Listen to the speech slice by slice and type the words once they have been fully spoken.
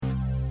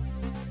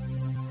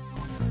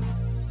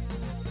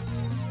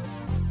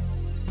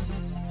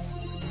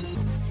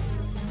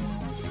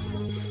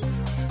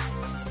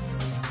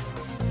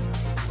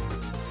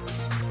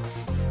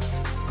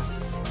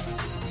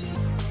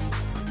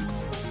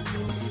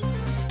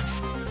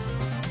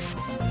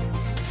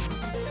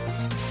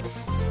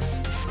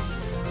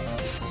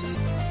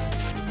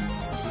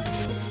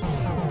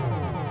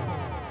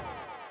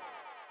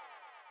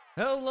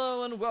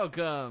Hello and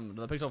welcome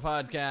to the Pixel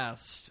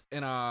Podcast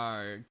in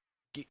our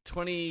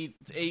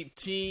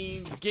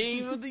 2018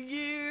 Game of the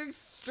Year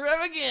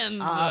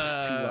extravaganza.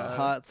 Off to a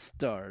hot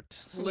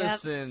start.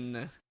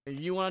 Listen,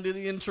 you want to do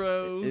the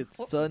intro?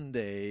 It's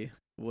Sunday.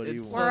 What do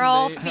you want? We're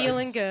all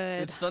feeling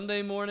good. It's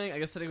Sunday morning. I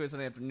guess technically it's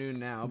Sunday afternoon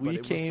now, but We it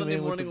was came Sunday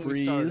in with morning the when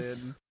we started.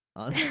 breeze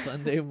on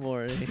Sunday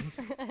morning.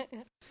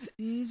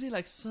 Easy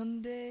like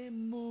Sunday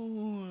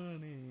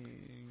morning.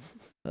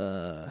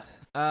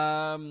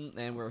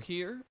 And we're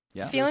here.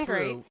 Yeah. Feeling We're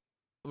great. through.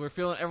 We're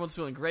feeling. Everyone's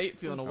feeling great.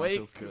 Feeling Everyone awake.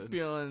 feels good.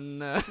 Feeling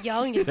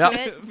Young and Yep.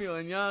 fit.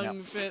 feeling young,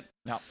 Yep. fit,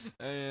 Yep.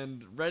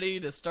 and ready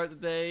to start the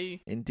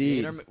day.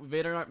 Indeed. We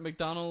ate our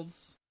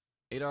McDonald's.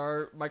 Ate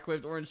our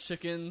microwaved orange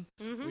chicken.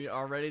 Mm-hmm. We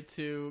are ready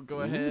to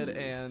go ahead Ooh.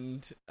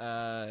 and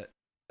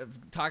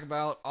talk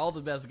about all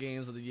the best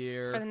games of the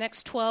year. For the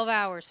next 12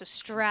 hours, so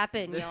strap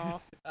in,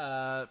 y'all.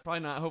 Probably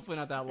not. Hopefully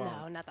not that long.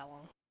 No, not that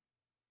long.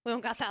 We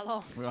don't got that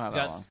long. We don't have We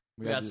that got- long.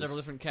 We got several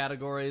different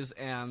categories,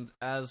 and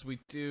as we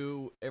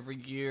do every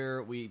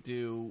year, we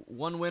do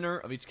one winner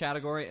of each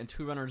category and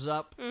two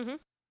runners-up.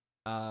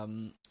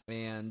 Mm-hmm.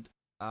 And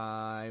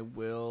I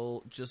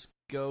will just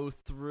go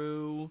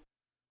through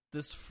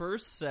this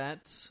first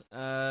set.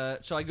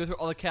 Shall I go through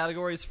all the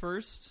categories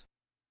first?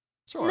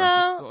 Sure.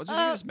 No, you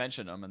can just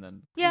mention them and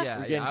then. Yeah. Yeah,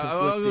 We're getting I'll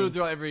go conflicting.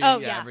 through every Oh,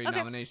 yeah, every okay.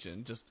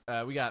 nomination. Just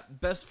we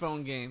got best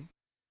phone game,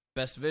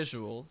 best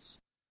visuals,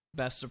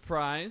 best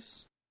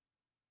surprise,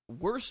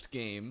 worst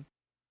game,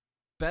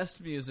 best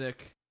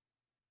music,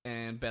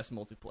 and best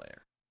multiplayer.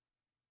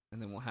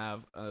 And then we'll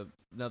have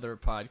another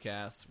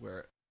podcast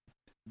where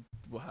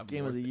we'll have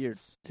Game more of the Year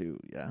things. 2,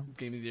 yeah.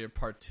 Game of the Year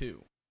Part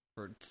 2.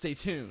 Stay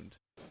tuned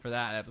for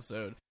that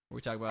episode where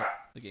we talk about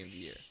the Game of the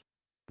Year.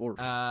 Or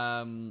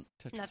Um,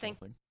 Touch Nothing.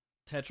 something.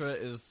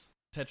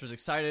 Tetra's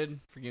excited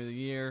for Game of the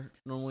Year.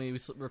 Normally we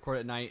record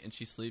at night and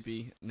she's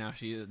sleepy. Now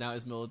is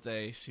middle of the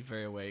day. She's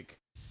very awake.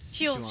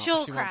 She'll she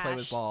won't crash. play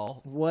with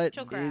ball. what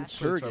She'll is crash.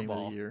 her Please throw game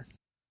ball. of the year?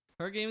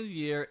 Her Game of the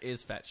Year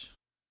is Fetch.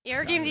 Yeah,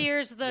 our game of the year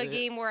is the Yeah.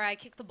 game where I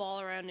kick the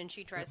ball around and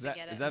she tries Is to that,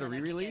 get it. is that a and then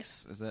I kick it.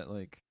 re-release? Is that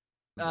like?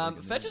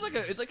 Fetch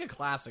is like a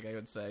classic, I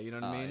would say. You know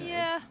what I mean?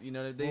 Yeah. It's, you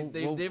know, they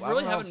Well, they I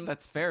really don't know if haven't.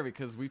 That's fair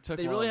because we took.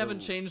 They one really of haven't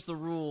the- changed the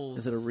rules.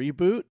 Is it a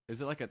reboot?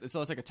 Is it like a?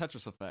 So it's like a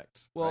Tetris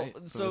effect. Well, right?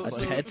 so- A it's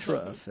so- like,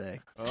 Tetra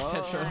effect. Oh.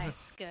 Tetra.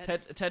 Nice, good.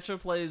 Tetra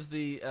plays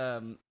the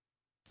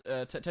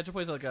Tetra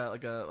plays like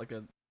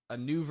a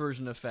new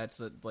version of Fetch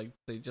that like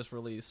they just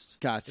released.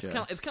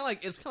 Gotcha. It's kind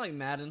of like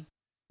Madden,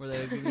 where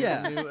they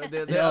Yeah. they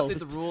No, update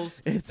the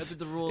rules. It's Update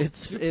the rules.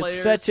 it's new it's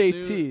players, Fetch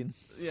new- 18.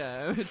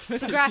 Yeah, it's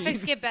Fetch The 18.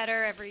 graphics get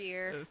better every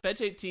year.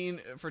 Fetch 18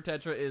 for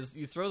Tetra is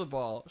you throw the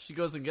ball, she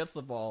goes and gets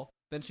the ball,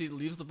 then she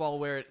leaves the ball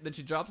then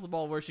she drops the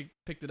ball where she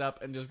picked it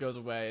up and just goes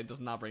away and does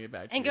not bring it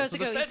back. And you. goes to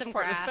the go eat Fetch some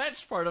part, grass. The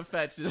Fetch part of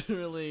Fetch is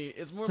really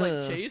it's more like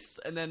Huh. chase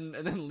and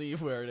then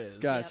leave where it is.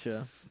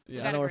 Gotcha.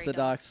 Yeah. Got a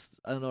great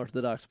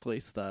Unorthodox play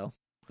style.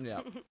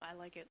 Yeah. I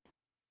like it.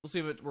 We'll see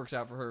if it works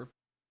out for her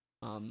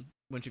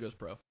when she goes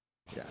pro.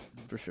 Yeah,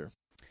 for sure.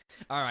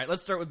 All right,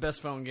 let's start with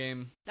best phone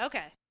game.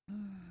 Okay.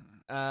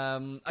 I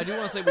do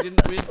want to say we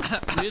didn't.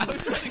 I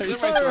was trying to clear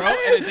my throat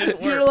and it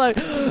didn't work. You're like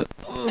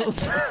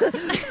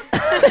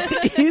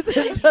Ethan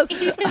just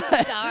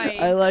Ethan's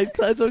dying. I like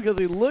touch him because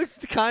he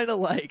looked kind of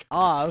like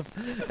off,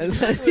 and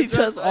then he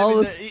just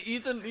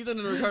Ethan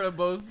and Ricardo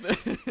both.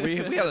 we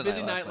had a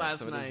busy night night last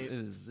so night.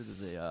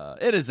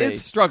 It is a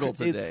struggle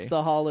today. It's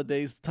the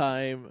holidays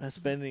time,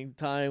 spending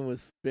time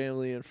with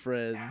family and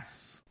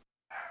friends,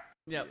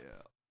 Yep.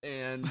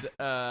 And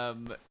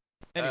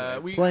Anyway,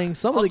 we playing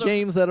some of the also-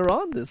 games that are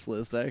on this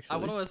list. Actually, I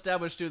want to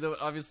establish too that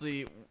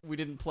obviously we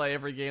didn't play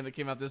every game that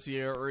came out this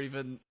year, or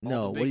even all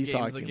No, the what big are you games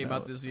that talking came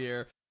about? out this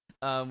year.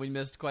 We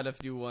missed quite a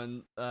few.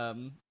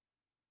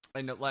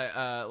 I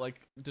know,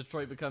 like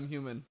Detroit Become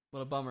Human. What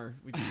a bummer.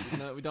 We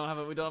don't have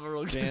a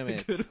real Damn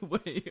it. good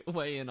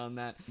way in on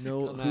that.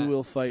 no, on who that.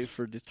 will fight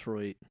for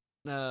Detroit?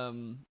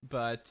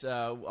 But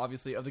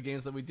obviously of the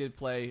games that we did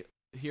play,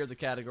 here are the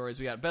categories.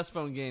 We got best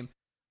phone game,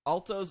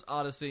 Alto's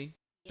Odyssey,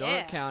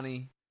 Yeah. Donut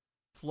County,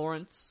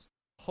 Florence,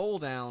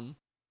 Hold Down,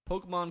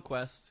 Pokemon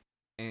Quest,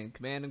 and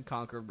Command and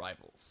Conquer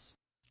Rivals.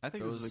 I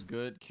think this those- is a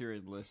good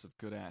curated list of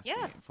good ass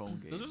Yeah. phone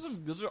games.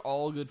 Those are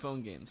all good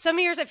phone games. Some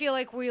years I feel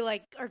like we are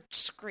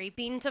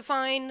scraping to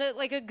find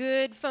like a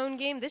good phone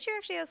game. This year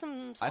actually has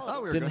some. I Solid thought we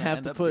were ones. Didn't going to have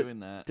end to up put- doing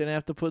that. Didn't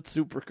have to put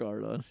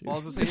Supercard on. Well, I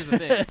was gonna say, here's the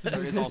thing.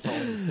 There is also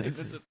only Put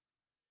 6.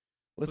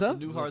 What's the up?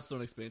 new This is-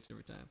 Hearthstone expansion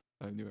every time.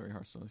 A new very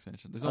Hearthstone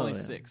expansion. There's Oh, only yeah.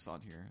 6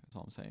 on here. That's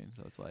all I'm saying.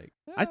 So it's like,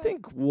 I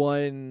think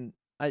one.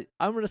 I'm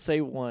gonna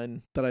say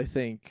one that I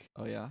think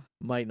oh yeah,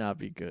 might not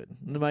be good.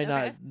 It might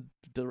Okay.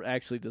 not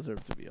actually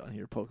deserve to be on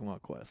here.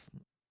 Pokemon Quest.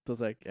 Does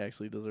that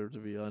actually deserve to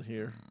be on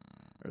here?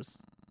 Or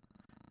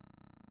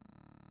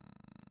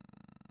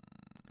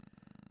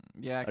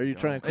yeah. Are you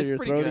trying to clear It's your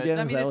pretty throat good. again?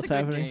 I Is mean, that it's what's a good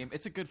happening? game.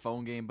 It's a good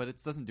phone game, but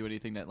it doesn't do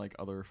anything that like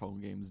other phone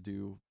games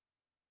do.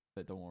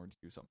 That don't want to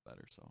do something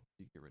better. So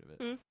you can get rid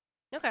of it.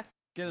 Okay.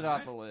 Get it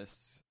off the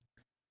list.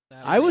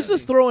 I was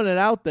just throwing it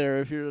out there.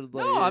 If you're like,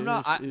 No, I'm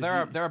not. if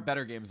There you- are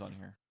better games on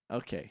here.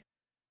 Okay.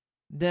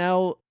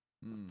 Now,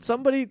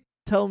 somebody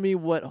tell me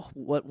what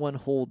one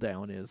hold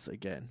down is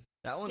again.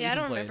 That one. Yeah, we I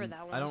don't can play. remember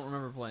that one. I don't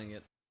remember playing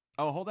it.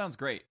 Oh, Hold Down's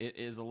great. It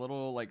is a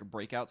little like a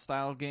breakout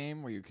style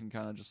game where you can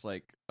kind of just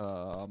like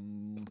Are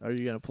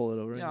you gonna pull it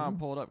over? yeah, I'll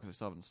pull it up because I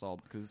still haven't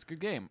installed because it's a good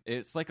game.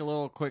 It's like a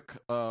little quick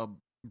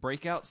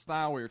breakout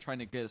style where you're trying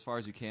to get as far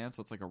as you can.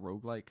 So it's like a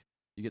roguelike.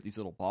 You get these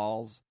little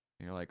balls.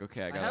 And you're like,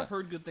 okay, I have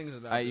heard good things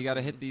about it. you got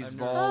to hit these I've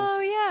never- balls. Oh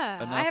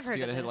yeah, Enough, I have so heard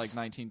you of gotta hit this. like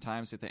 19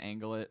 times. You have to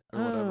angle it or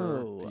whatever.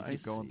 Oh, And you I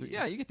keep going through. see.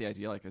 Yeah, you get the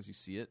idea. Like as you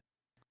see it,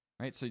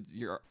 right? So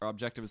your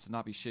objective is to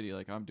not be shitty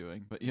like I'm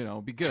doing, but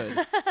be good.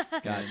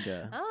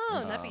 Gotcha.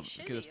 Oh, not be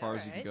shitty. Get as far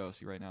as you can go.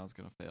 See, right now it's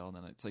gonna fail, and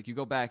then it's like you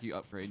go back, you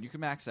upgrade, you can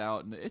max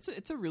out, and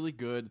it's a really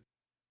good,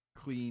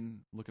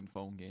 clean looking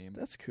phone game.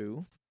 That's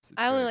cool. It's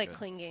I only very like good.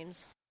 clean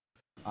games.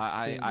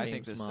 I Clean think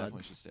games this mod.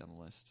 definitely should stay on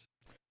the list.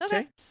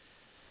 Okay,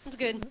 that's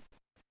good.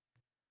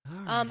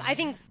 Alright. I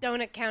think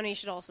Donut County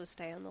should also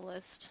stay on the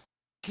list.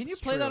 Can you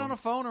It's play that true. on a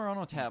phone or on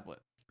a tablet?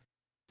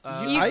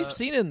 I've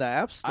seen it in the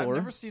App Store. I've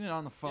never seen it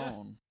on the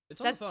phone.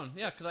 It's on the phone.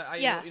 Yeah, because I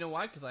Yeah. you know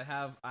why? Because I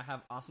have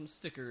awesome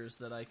stickers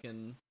that I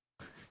can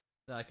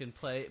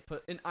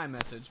put in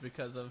iMessage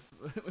because of.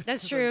 That's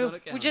because of true.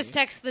 Donut We just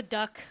County. text the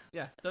duck.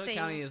 Yeah, Donut thing.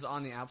 County is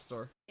on the App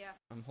Store. Yeah.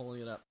 I'm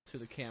holding it up to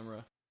the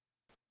camera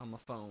on my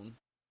phone.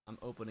 I'm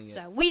opening it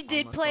So we on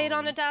did my play it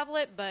on a phone.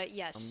 tablet, but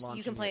yes, I'm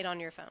you can launching play it it on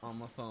your phone. on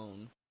my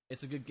phone.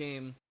 It's a good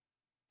game,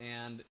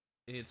 and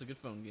it's a good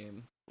phone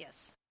game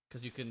Yes,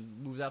 because you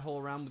can move that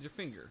hole around with your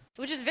finger.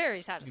 which is very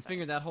You can satisfying.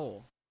 finger that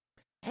hole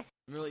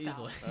really Stop.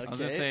 easily. I was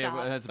gonna Okay. say Stop.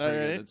 that's pretty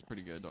Alright. good. That's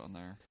pretty good on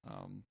there.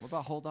 What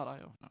about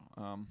Hold.io?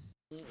 No.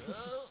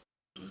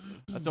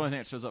 That's the only thing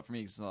that shows up for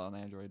me 'cause it's not on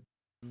Android.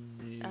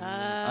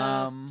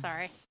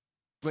 Sorry.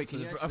 Wait, So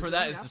can you for actually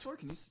that is is it dis-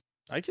 Can you?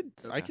 I could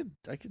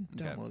Okay.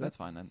 download Okay, it. that's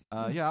fine then.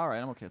 Yeah, all right.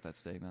 I'm okay with that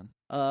staying then.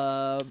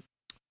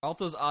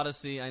 Alto's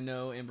Odyssey, I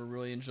know Amber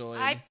really enjoyed.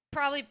 I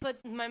probably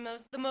put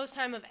the most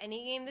time of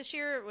any game this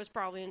year was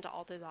probably into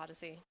Alto's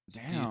Odyssey.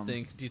 Damn. Do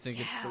you think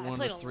it's Yeah, I one of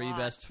played the a 3 lot.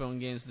 best phone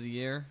games of the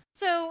year?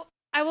 So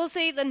I will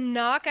say the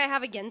knock I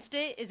have against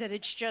it is that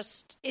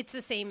it's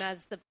the same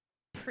as the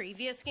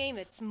previous game.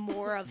 It's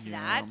more of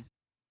that,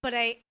 but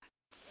I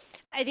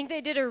think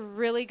they did a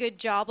really good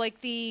job. Like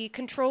the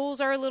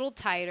controls are a little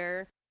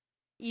tighter.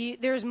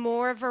 There's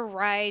more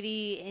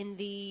variety in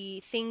the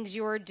things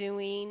you're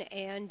doing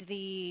and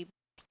the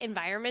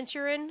environments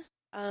you're in.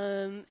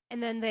 And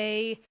then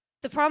the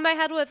problem I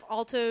had with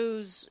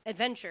Alto's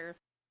Adventure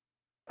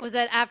was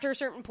that after a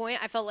certain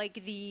point, I felt like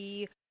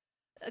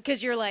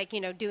because you're like,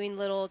 doing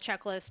little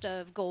checklist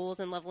of goals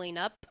and leveling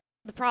up.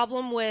 The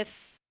problem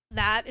with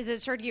that is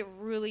it started to get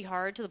really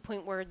hard to the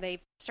point where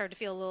they started to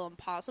feel a little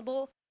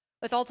impossible.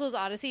 With Alto's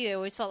Odyssey, it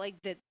always felt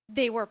like that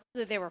they were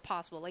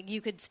possible. Like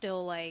you could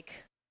still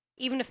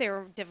even if they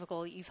were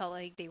difficult, you felt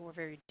like they were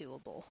very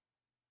doable.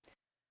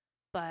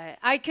 But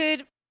I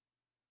could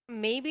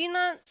maybe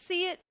not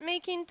see it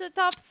making to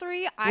top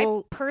 3.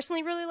 Well, I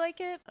personally really like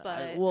it,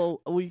 but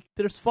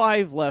there's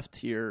 5 left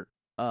here.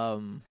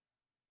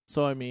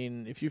 So I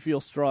mean, if you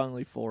feel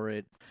strongly for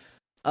it,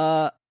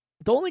 the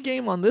only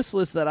game on this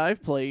list that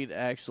I've played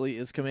actually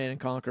is Command and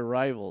Conquer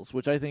Rivals,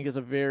 which I think is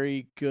a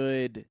very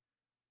good.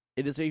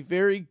 It is a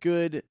very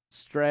good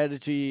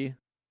strategy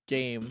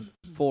game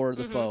for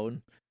the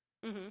phone.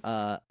 mhm.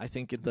 I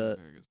think Very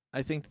good.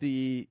 I think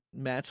the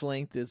match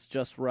length is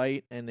just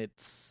right, and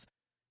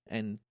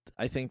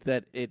I think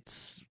that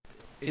its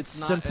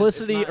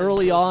simplicity not as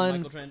early close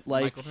to on,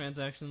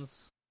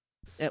 microtransactions.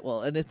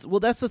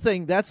 that's the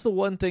thing. That's the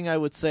one thing I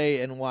would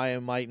say, and why I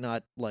might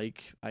not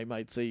I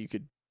might say you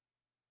could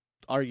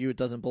argue it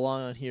doesn't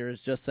belong on here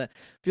is just that I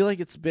feel like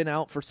it's been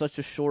out for such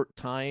a short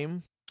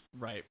time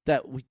Right.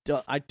 that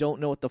I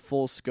don't know what the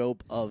full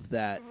scope of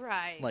that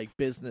Right.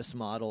 business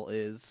model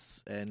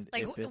is, and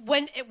Like if it,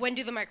 when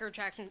do the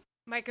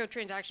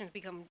microtransactions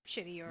become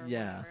shitty or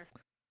Yeah. whatever?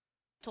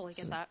 Totally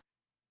get So- that.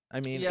 I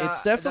mean, Yeah,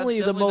 it's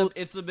definitely the most.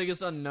 It's the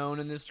biggest unknown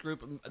in this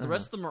group. The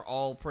rest of them are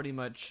all pretty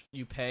much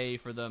you pay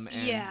for them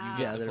and Yeah. you Yeah,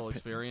 get the they're full pa-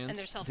 experience. And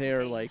they're self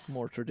They're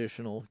more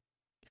traditional.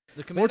 The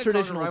more Command & Conquer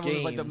traditional Rivals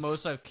is the games.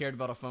 most I've cared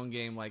about a phone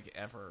game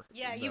ever.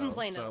 Yeah, you've been though.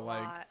 playing it so, a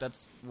lot.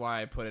 That's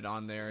why I put it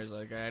on there. Is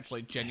I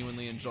actually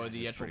genuinely enjoy the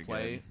It's actual pretty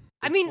play. good.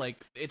 I mean-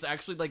 it's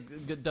actually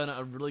done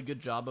a really good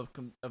job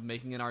of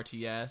making an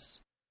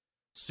RTS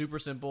super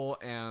simple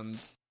and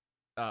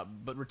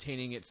but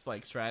retaining its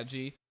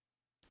strategy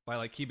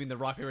by keeping the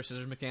rock paper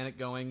scissors mechanic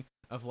going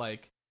of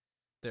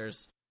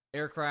there's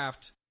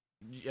aircraft,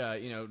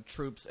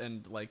 troops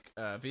and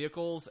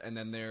vehicles, and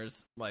then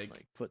there's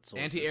Foot soldiers.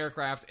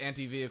 anti-aircraft,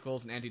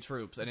 anti-vehicles, and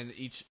anti-troops, and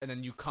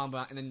then you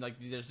combine, and then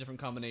there's different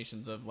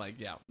combinations of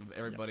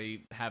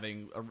everybody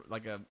having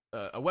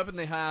a weapon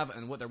they have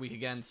and what they're weak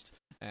against,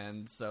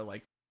 and so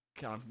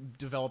kind of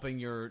developing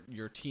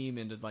your team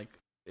into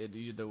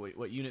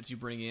what units you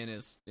bring in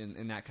is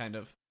in that kind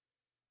of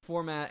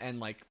format,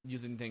 and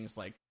using things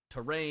like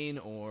terrain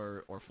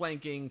or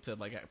flanking to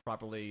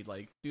properly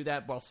do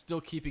that while still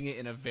keeping it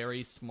in a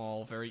very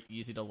small, very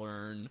easy to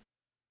learn.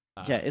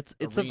 Yeah, it's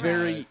a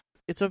arena.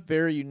 it's a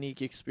very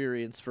unique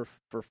experience for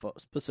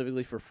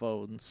specifically for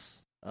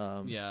phones.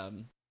 Yeah.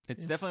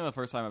 It's definitely the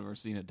first time I've ever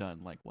seen it done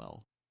like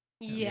well.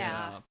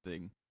 Yeah.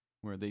 Thing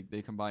where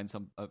they combine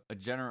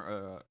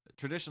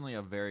traditionally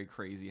a very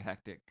crazy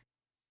hectic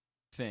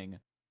thing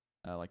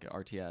like an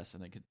RTS,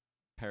 and they could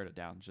pare it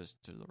down just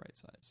to the right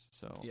size.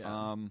 So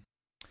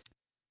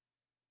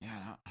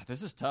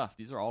this is tough.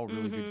 These are all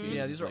really good games.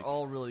 Yeah, these are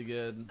all really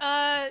good.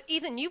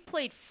 Ethan, you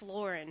played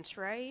Florence,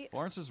 right?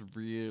 Florence is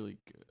really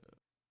good.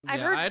 I've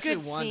Yeah, heard I actually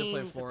good wanted to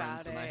play things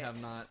Florence, about and I it. have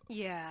not.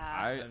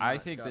 Yeah. I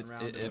think gotten that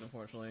around to it,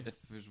 unfortunately, if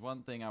there's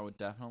one thing I would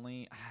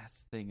definitely,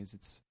 the thing is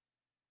it's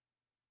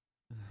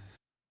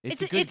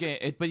It's a good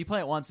game, but you play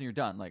it once and you're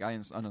done. Like I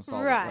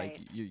uninstalled it. Like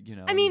you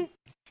know. I mean,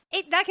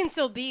 that can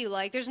still be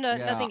like. There's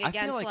nothing I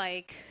feel against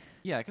like.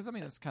 Yeah, because I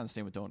mean it's kind of the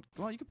same with Don't.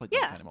 Well, you could play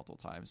Yeah. Don't multiple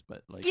times,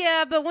 but like.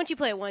 Yeah, but once you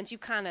play it once,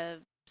 you've kind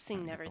of seen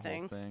the whole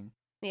everything. thing.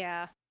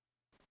 Yeah.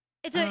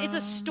 It's a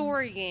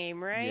story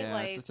game, right? Yeah,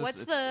 like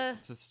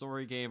it's a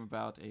story game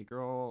about a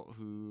girl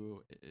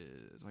who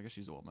is, I guess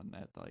she's a woman,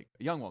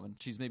 a young woman.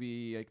 She's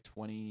maybe like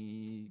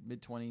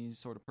mid-20s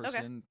sort of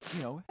person. Okay.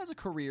 You know, has a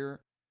career,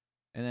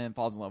 and then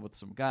falls in love with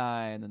some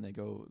guy, and then they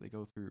go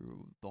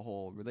through the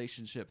whole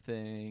relationship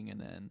thing,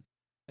 and then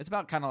it's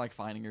about kind of like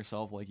finding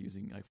yourself, like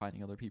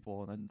finding other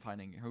people, and then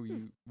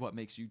finding what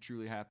makes you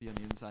truly happy on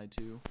the inside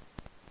too.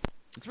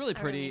 It's really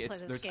pretty.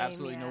 There's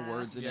absolutely no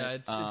words in it. Yeah,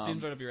 it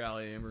seems right up your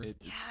alley, Amber. It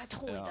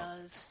totally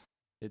does.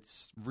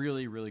 It's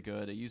really, really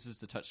good. It uses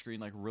the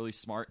touchscreen like really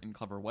smart and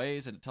clever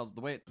ways, and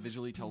the way it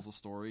visually tells a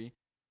story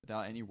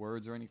without any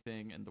words or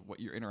anything, and what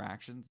your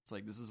interactions. It's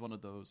like this is one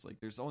of those like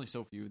there's only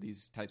so few of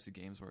these types of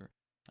games where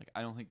like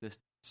I don't think this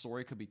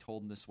story could be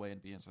told in this way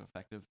and be as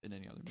effective in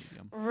any other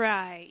medium.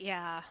 Right.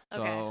 Yeah.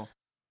 Okay. So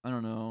I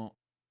don't know.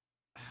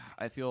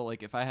 I feel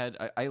like if I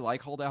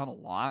like Hold Down a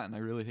lot, and I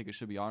really think it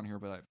should be on here,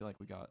 but I feel like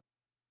we got.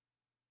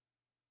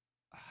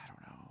 I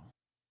don't know.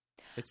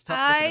 It's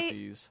tough looking at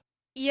these.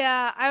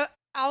 Yeah,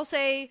 I'll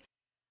say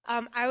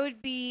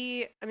I'd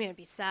be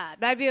sad,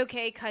 but I'd be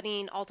okay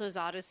cutting Alto's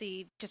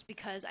Odyssey just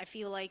because I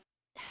feel like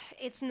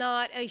it's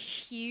not a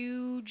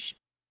huge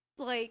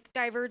like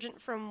divergent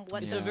from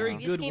what It's the a very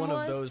previous good game one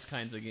was. of those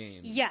kinds of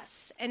games.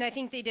 Yes, and I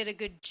think they did a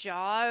good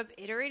job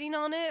iterating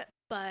on it,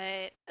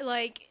 but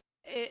like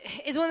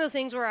it's one of those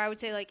things where I would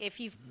say like if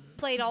you've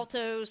played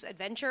Alto's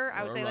Adventure,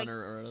 I would say like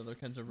or other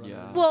kinds of runner.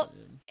 Yeah. Well,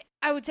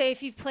 I would say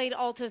if you've played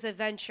Alto's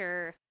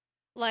Adventure,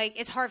 like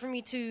it's hard for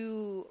me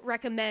to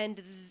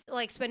recommend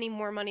like spending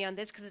more money on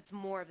this because it's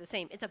more of the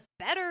same. It's a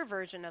better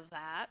version of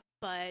that,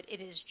 but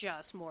it is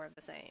just more of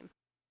the same.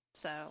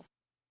 So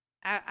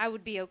I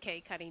would be okay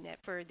cutting it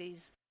for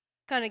these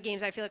kind of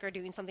games I feel like are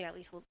doing something at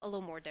least a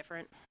little more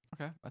different.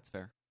 Okay, that's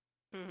fair.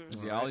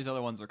 Mm-hmm. Yeah, all these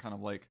other ones are kind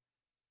of like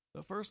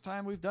the first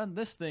time we've done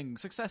this thing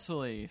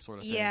successfully, sort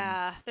of thing.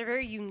 Yeah, they're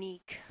very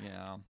unique.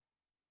 Yeah.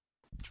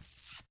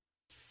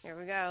 Here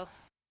we go.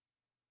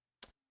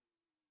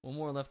 One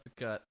more left to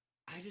cut.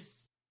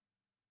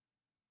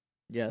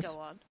 Yes. Go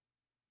on.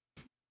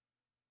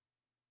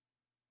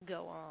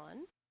 Go on.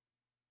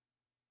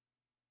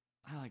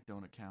 I like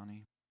Donut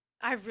County.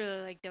 I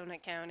really like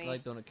Donut County. I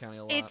like Donut County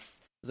a lot.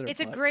 It's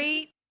a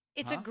great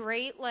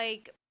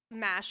like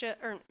mashup,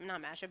 or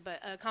not mashup, but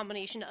a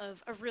combination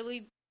of a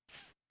really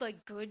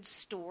like good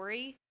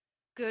story,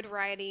 good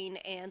writing,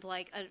 and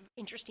like an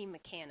interesting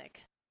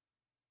mechanic.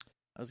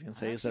 I was gonna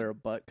say, is there a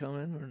butt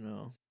coming or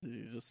no? Did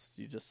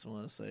you just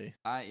want to say?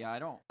 I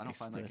don't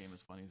find that game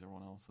as funny as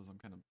everyone else's. I'm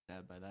kind of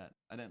sad by that.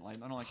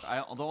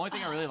 The only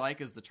thing I really like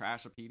is the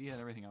Trashopedia,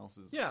 and everything else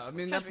is. Yeah, I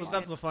mean that's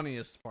the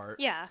funniest part.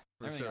 Yeah.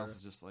 Everything else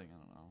is just like I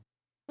don't know.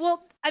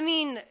 Well, I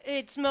mean,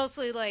 it's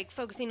mostly like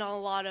focusing on a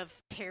lot of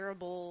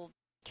terrible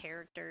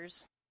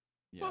characters.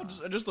 Yeah.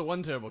 Well, just the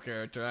one terrible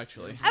character,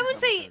 actually. I wouldn't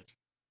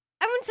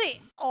say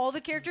all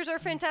the characters are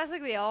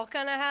fantastic. They all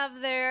kind of have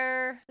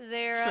their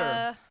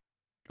Sure.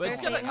 But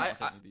it's Fair kind of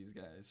things. these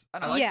guys.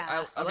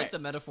 I like the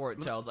metaphor it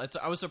tells.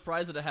 I was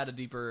surprised that it had a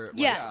deeper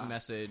Yes.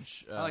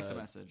 message. I like the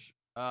message.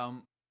 I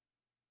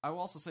will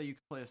also say you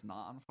can play this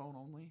not on phone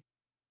only.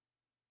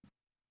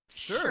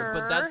 Sure,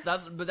 but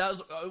that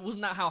was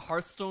wasn't that how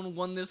Hearthstone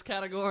won this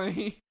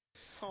category?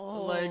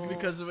 Oh. Like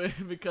because you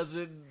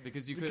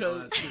could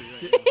that's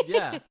true,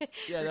 yeah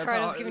that's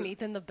Ricardo's how, giving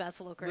Ethan the best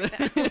look right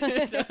now.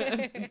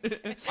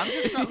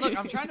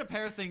 I'm trying to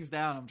pare things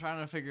down. I'm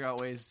trying to figure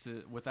out ways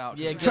to without.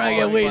 Yeah, Try to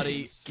get ways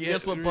buddy. to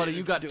Guess what, buddy?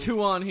 You got do-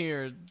 two on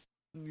here.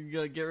 You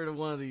gotta get rid of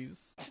one of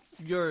these.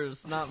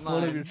 Yours, not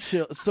One of mine.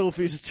 your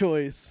Sophie's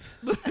choice.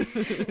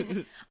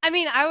 I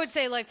mean, I would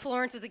say like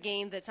Florence is a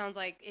game that sounds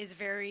like is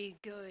very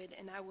good,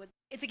 and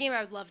it's a game I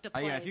would love to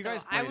play. Yeah, if you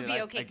guys so I played would it,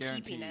 be okay I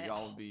guarantee keeping it.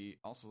 y'all would be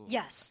also.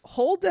 Yes.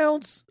 Hold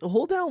Down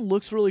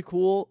looks really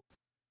cool.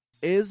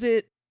 Does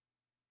it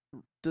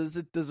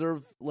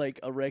deserve like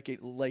a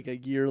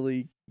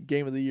yearly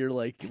game of the year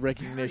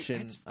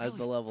recognition at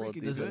the level of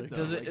these other?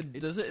 Does it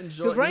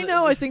enjoy? Because right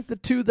now I think the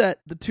two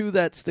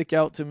that stick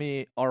out to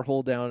me are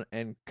Hold Down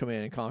and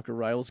Command and Conquer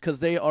Rivals because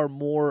they are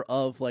more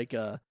of like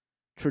a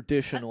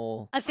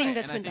traditional. A thing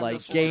that's been done like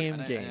before. game.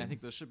 And I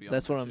think those should be.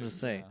 That's on what there I'm too, just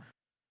saying. yeah.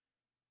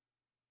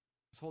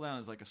 This hold down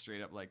is like a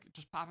straight up like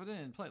just pop it in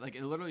and play. Like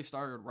it literally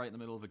started right in the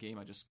middle of a game.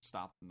 I just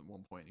stopped at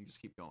one point and you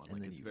just keep going. And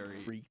like then it's you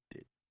very freaked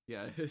it.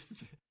 yeah.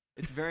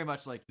 It's very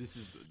much like this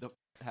is the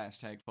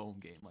hashtag phone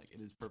game. Like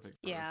it is perfect.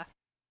 For Yeah.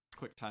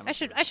 Quick time. I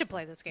should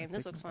play this game.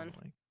 This looks fun.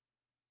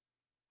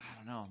 I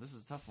don't know. This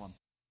is a tough one.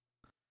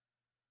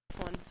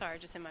 Sorry,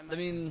 just hit my mic. I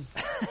mean,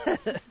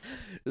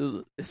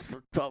 It's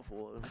a tough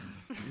one.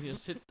 you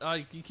just hit.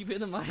 You keep hitting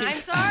the mic.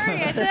 I'm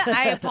sorry.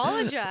 I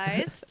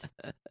apologized.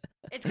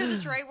 It's because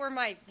it's right where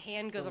my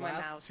hand goes The on my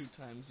last mouse.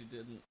 2 times you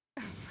didn't.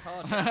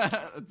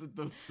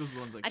 those are the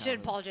ones that I should counted.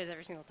 apologize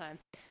every single time.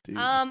 Dude.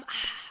 I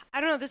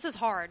don't know. This is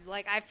hard.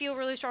 Like, I feel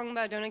really strong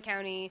about Donut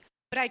County,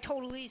 but I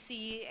totally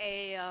see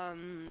a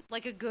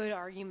good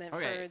argument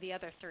Okay. for the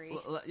other 3.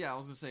 Well, yeah, I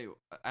was gonna say,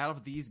 out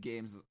of these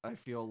games, I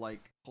feel like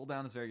Hold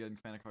Down is very good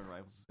and Command & Conquer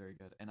Rivals is very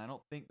good, and I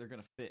don't think they're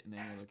gonna fit in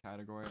any other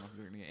category. I don't think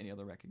they're gonna get any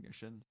other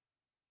recognition.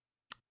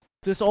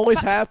 This always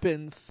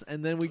happens,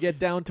 and then we get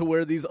down to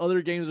where these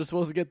other games are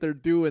supposed to get their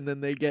due, and then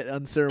they get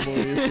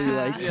unceremoniously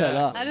cut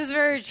Yeah. up. That is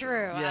very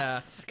true.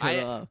 Yeah, Cut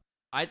up.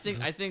 I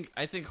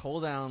think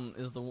Hold Down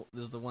is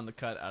the one to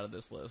cut out of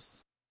this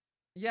list.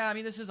 Yeah, I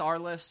mean, this is our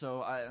list,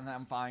 so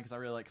I'm fine because I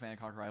really like Command &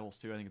 Conquer Rivals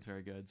too. I think it's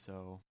very good,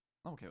 so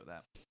I'm okay with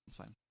that. It's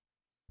fine.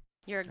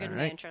 You're a good All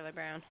man, right. Charlie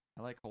Brown.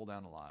 I like Hold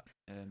Down a lot.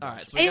 And All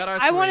right, so we got our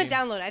I want 3. to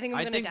download. I think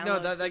I'm going to download. No,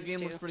 that these game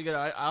two. looks pretty good.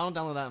 I don't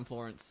download that in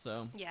Florence,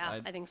 so Yeah,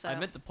 I think so. I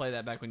meant to play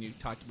that back when you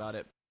talked about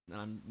it, and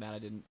I'm mad I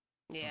didn't.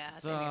 Yeah,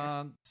 same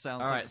here. Sounds All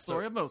like right, the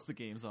story so- of most of the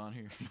games on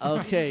here.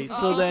 Okay,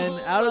 so then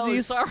out of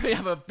these, sorry,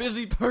 I'm a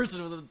busy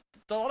person with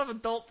a lot of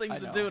adult I things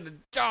to know. do and a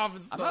job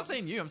and stuff. I'm not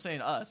saying you. I'm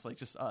saying us. Like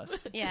just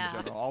us. Yeah. In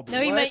general, all the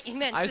No, he What?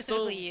 meant I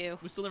specifically still, you.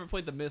 We still never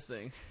played the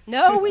missing.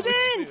 No, we Yeah,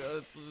 didn't. it's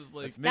just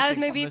like It's That is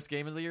missing maybe- from this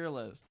game of the year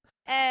list.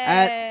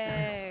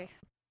 Hey.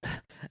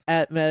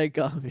 at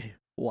Metagami.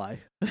 Why?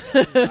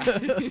 letting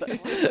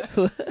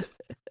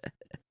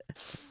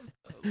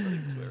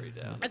Sweary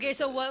down. Okay,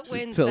 so what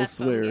wins Tell best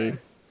phone Sweary. game?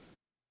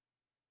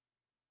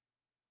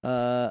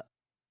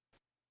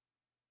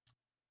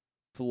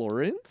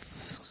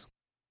 Florence?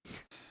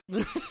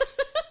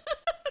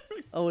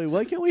 Oh wait,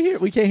 what can we hear?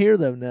 We can't hear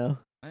them now.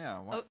 Yeah.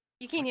 Oh,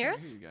 you can hear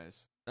us? You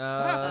guys.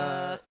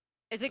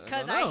 Is it I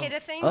because don't I know. hit a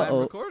thing? Uh-oh.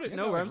 I'm recording. You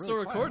No, sound I'm really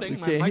still quiet. recording. We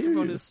My can't hear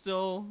microphone you. is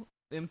still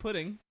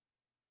inputting.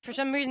 For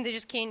some reason, they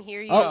just can't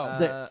hear you. Oh,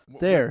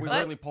 there. We What?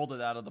 literally pulled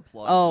it out of the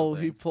plug. Oh,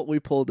 thing. we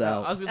pulled I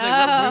out. was gonna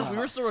say Oh. we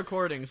were still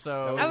recording,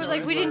 so I was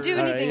like, we didn't do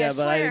All right, anything, yeah, I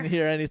but I swear. didn't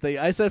hear anything.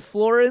 I said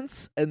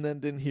Florence, and then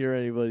didn't hear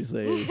anybody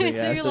say anything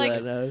So you're after like-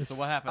 that. No. So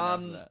what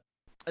happened after that?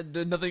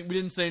 Nothing. We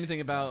didn't say anything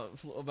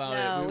about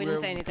No, it. we didn't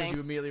say anything. Because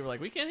you immediately were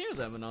like, we can't hear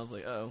them, and I was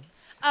like, oh.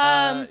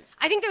 I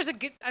think there's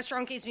a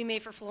strong case to be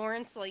made for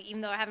Florence. Like, even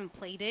though I haven't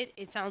played it,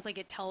 it sounds like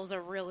it tells a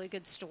really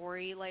good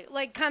story.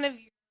 Like kind of.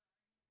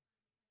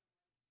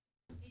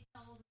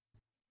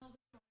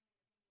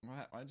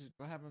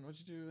 What happened? What'd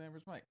you do to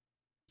Amber's mic?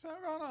 What's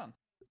going on?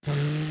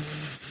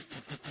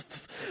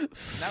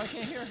 Now we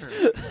can't hear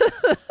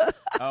her.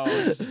 Oh,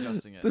 we're just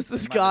adjusting it. This It has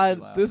might be too gone.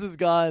 loud. This has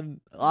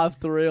gone off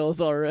the rails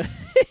already.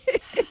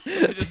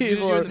 I just muted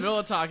People you in are- the middle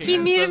of talking. He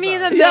I'm muted so me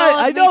in sorry. the Yeah, middle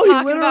of I me know. He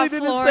talking literally about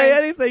didn't Florence. say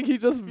anything. He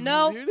just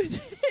Nope. muted you.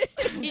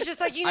 He's just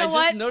like, you I know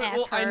what? just noted. F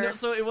Well, I her. know.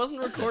 So it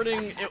wasn't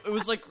recording. It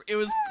was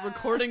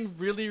recording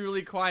really,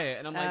 really quiet,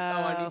 and I'm like,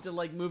 oh, I Oh. need to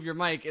like move your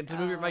mic, and to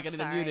move your Oh, mic, I need to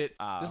sorry. mute it.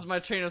 Oh. This is my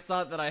train of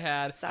thought that I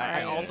had.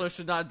 Sorry. I also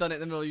should not have done it in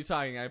the middle of you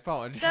talking. I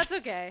apologize. That's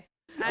okay.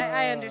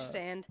 I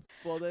understand.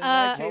 Well, then in Uh,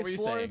 that What were case, you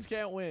Florence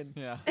saying? can't win.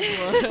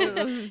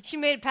 Yeah. She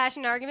made a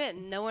passionate argument,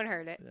 and no one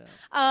heard it.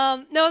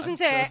 Yeah. No, I was I'm gonna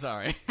say so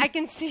sorry. I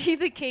can see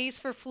the case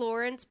for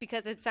Florence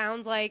because it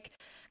sounds like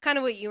kind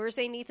of what you were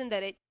saying, Ethan,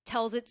 that it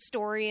tells its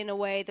story in a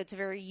way that's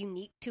very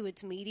unique to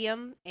its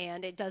medium,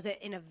 and it does it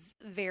in a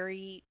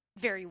very,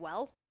 very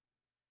well.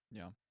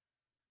 Yeah.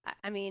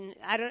 I mean,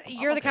 I don't. I'm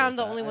You're the okay kind of with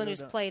the that. only I one don't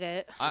who's know. played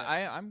it.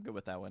 I'm good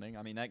with that winning.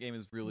 I mean, that game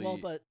is really. Well,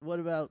 but what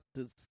about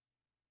this?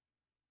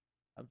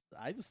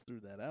 I just threw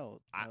that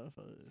out. I- I don't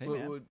know if Hey,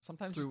 it- man,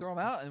 sometimes through- just throw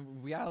them out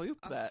and we alley oop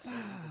that.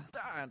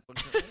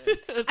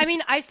 I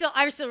mean, I still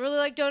really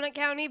like Donut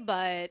County,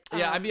 but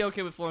Yeah, I'd be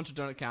okay with Florence or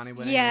Donut County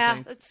winning. I yeah,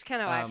 think. that's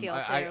kind of how I feel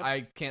too.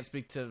 I can't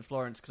speak to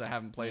Florence because I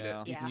haven't played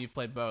Yeah. it. Yeah. You've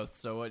played both,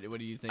 so what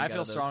do you think? I out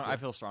feel of those strong. two? I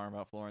feel strong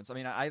about Florence. I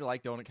mean, I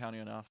like Donut County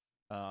enough,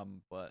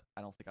 but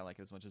I don't think I like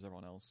it as much as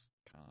everyone else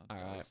kind of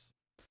All right. does.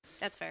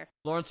 That's fair.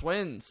 Florence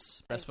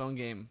wins best phone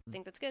game I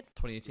think that's good.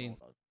 2018.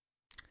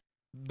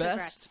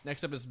 Best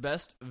next up is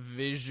best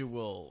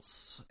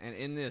visuals, and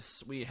in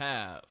this we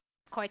have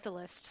Quite the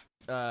list.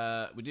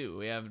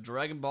 we have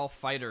Dragon Ball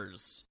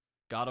Fighters,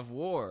 God of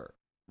War,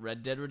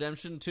 Red Dead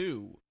Redemption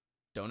 2,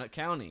 Donut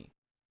County,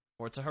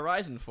 Forza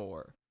Horizon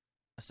 4,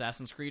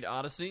 Assassin's Creed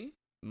Odyssey,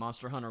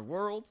 Monster Hunter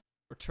World,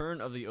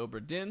 Return of the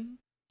Obra Dinn,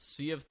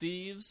 Sea of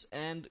Thieves,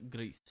 and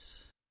Grit.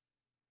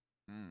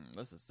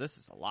 This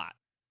is a lot.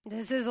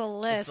 This is a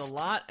list. It's a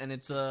lot, and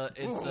it's a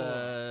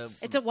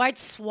It's a wide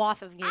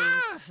swath of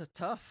games. This is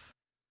tough.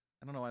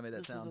 I don't know why I made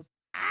that This is sound.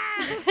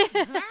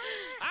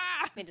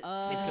 Made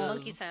a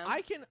monkey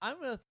sound. I'm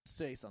gonna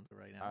say something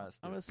right now. Alright, let's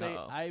do I'm gonna it. say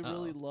Uh-oh. I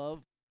really Uh-oh.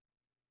 love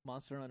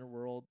Monster Hunter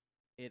World.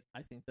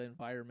 I think the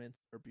environments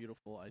are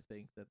beautiful. I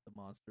think that the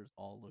monsters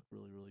all look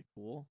really, really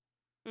cool.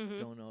 Mhm.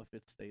 Don't know if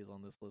it stays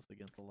on this list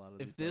against a lot of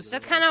If these. this,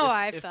 That's kinda how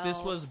I if felt.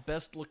 this was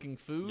best looking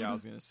food, Yeah, I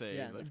was gonna say.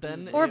 Yeah, like,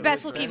 then Or it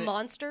best would- looking then it-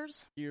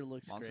 monsters. Gear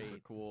looks monsters great.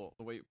 are cool.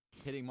 The way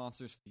hitting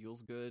monsters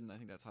feels good, and I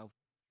think that's how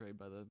portrayed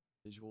by the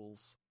visual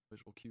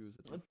cues.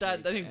 It's like I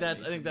great think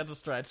that's a animations.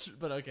 stretch,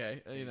 but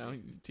okay,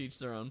 teach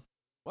their own.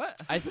 What?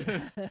 I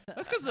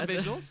That's because of the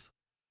visuals.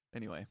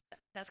 Anyway,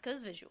 That's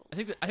because visuals.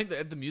 I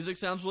think the music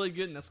sounds really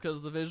good, and that's because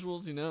of the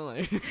visuals.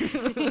 Like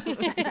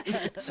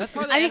that's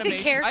part of the I think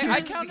the animation. I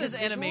characters count it as because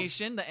visuals-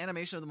 animation. The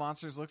animation of the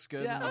monsters looks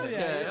good. Yeah, and okay,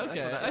 that's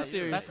okay. what I see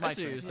what you're- that's my I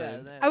see what you're choice.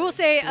 saying. that- I will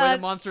say, the way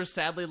the monster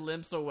sadly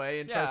limps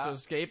away and tries Yeah. to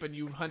escape, and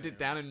you hunt it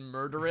down and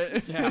murder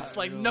it. Yeah, It's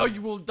like, no,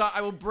 you will die.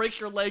 I will break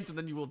your legs, and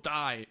then you will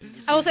die.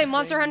 I will say, Same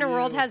Monster Hunter to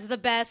World you. has the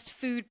best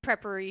food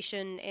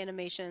preparation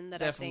animation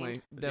that I've Definitely,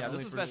 seen. definitely. Yeah,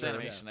 this was for best sure.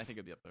 animation. I think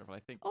it'd be up there, but I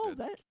think. Oh, good.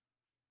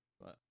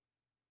 But-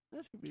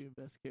 that should be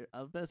best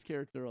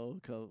character.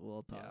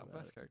 We'll talk yeah, about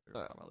best it. character.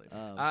 Uh,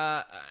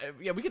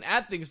 probably. Yeah, we can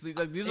add things.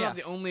 Like these are Yeah. not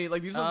the only.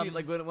 Like these are the, Um,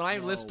 like when I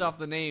list no. off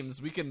the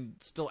names, we can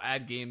still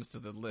add games to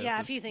the list.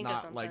 Yeah, if you It's think of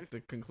not something. like the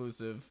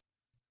conclusive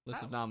list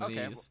of Okay.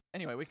 nominees. Well,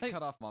 anyway, we can Hey.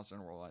 cut off Monster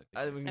Hunter World.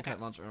 I think we can Okay. cut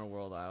Monster Hunter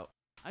World out.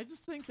 I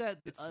just think that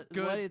It's what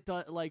good. it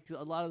does, like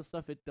a lot of the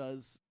stuff it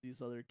does,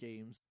 these other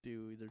games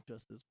do either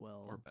just as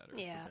well or better.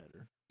 Yeah.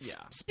 better.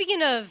 Yeah.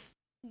 Speaking of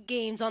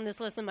games on this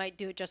list that might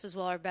do it just as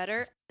well or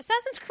better,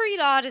 Assassin's Creed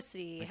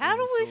Odyssey. That How game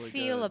do looks we really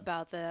feel good.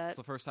 about that? It's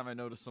the first time I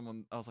noticed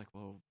someone. I was like,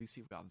 "Whoa, these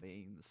people got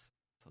veins."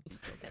 That's how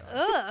detailed they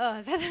are.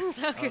 Ugh, that doesn't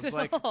sound I good was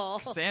like, at all.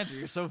 Sandra,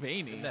 you're so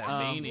veiny. That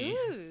veiny.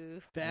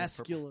 Ooh.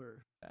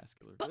 Vascular.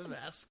 Vascular.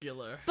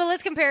 Vascular. But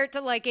let's compare it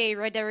to like a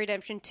Red Dead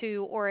Redemption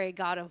 2 or a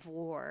God of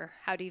War.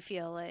 How do you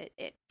feel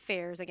it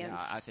fares Yeah,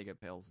 against? I think it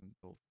pales in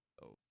both.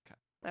 Okay.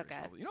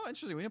 Probably. You know,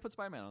 interesting. We didn't put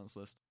Spider-Man on this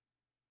list.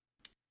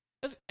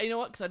 You know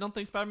what? Because I don't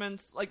think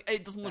Spider-Man's like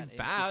it doesn't look That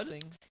bad.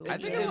 interesting. I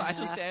think Yeah. I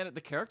just the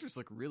characters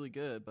look really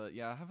good, but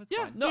yeah, it's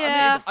Yeah, fine. no, I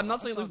Yeah. mean, I'm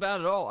not saying it looks bad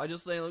at all. I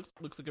just say it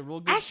looks like a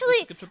real good, Actually,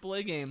 looks like a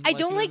AAA game. I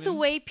don't you know like what the I mean?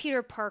 way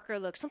Peter Parker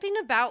looks. Something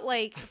about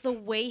like the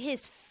way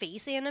his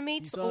face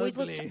animates He's always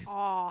looked ugly.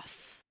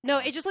 off. No,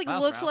 it just like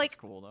Miles looks Morales like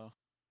cool though.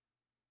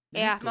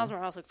 yeah, cool. Miles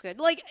Morales looks good.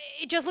 Like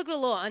it just looked a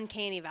little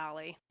uncanny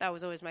valley. That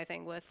was always my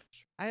thing with.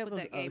 I have with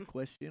that a game.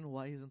 question.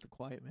 Why isn't the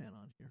Quiet Man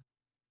on here?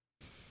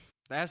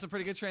 That has some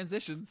pretty good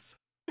transitions.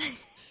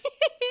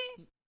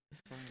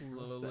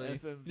 Slowly.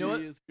 The FMV You know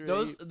what? is great.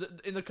 Those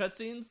in the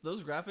cutscenes,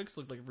 those graphics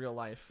look like real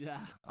life. Yeah.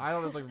 I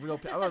thought it was like real.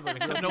 I was like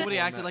Except real nobody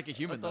people on acted that. like a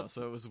human I thought- though,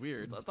 so it was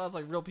weird. I thought it was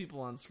like real people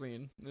on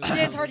screen. Yeah,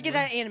 it's hard to get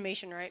that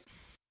animation right.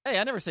 Hey,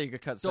 I never say you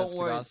could cut Don't Assassin's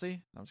worry. Creed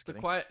Odyssey. No, I'm just The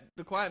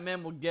kidding. quiet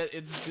man will get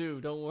its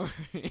due. Don't worry.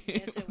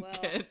 Yes, it will.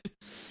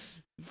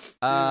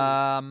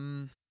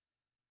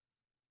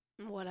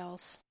 What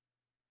else?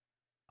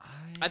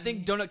 I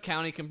think Donut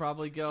County can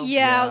probably go.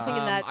 Yeah, I was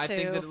thinking that I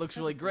think too. that it looks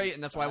really great,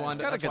 and that's why I It's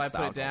wanted. got a That's why I good put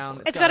style it down. going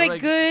for it. It's got a really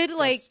good, that's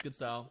like- good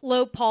style.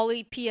 Low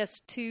poly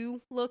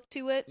PS2 look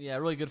to it. Yeah,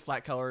 really good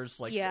flat colors.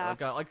 Like Yeah.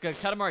 like a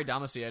Katamari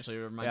Damacy actually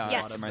reminds Yeah, me a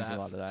Yes. lot of reminds me that.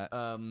 a lot of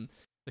that.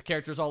 The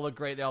characters all look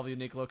great. They all have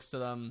unique looks to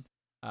them.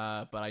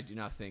 But I do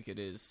not think it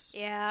is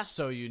Yeah.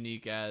 so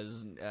unique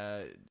as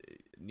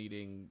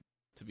needing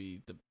to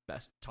be the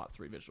best top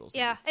 3 visuals.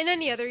 Yeah, in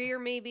any other year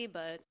maybe,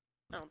 but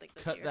I don't think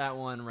this Cut year. that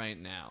one right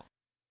now.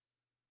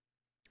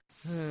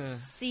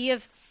 Sea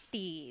of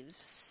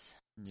Thieves.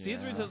 Sea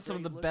of Thieves Yeah. has some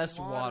of the Great best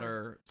looking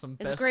water.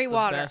 It's great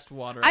water. Best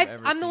water I- I've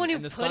ever I'm the seen. one who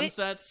and the put it-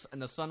 sunsets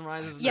and the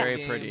sunrises in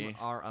Yes. that Very game pretty.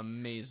 are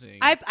amazing.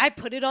 I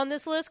put it on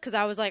this list because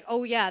I was like,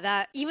 oh yeah,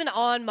 that even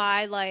on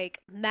my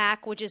like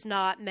Mac, which is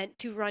not meant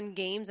to run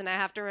games, and I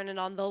have to run it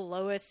on the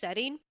lowest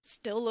setting,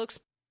 still looks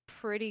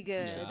pretty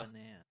good. Yeah.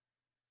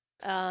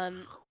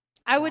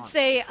 I would Gosh.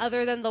 say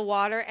other than the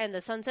water and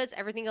the sunsets,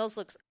 everything else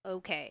looks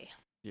okay.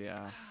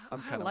 Yeah,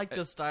 I like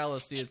the style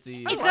of Sea of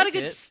Thieves. It's I got a like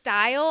good it.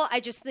 style. I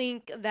just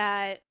think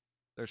that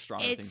There's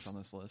stronger things it's- on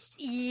this list.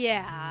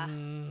 yeah.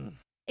 Mm,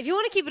 If you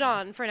want to keep it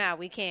on for now,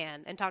 we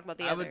can and talk about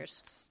the I would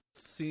others.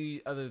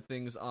 see other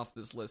things off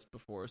this list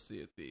before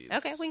Sea of Thieves.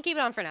 Okay, we can keep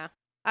it on for now.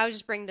 I was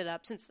just bringing it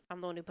up since I'm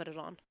the one who put it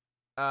on.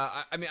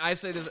 I mean, I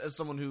say this as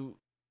someone who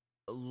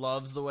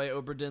loves the way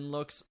Oberdin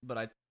looks, but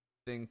I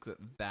think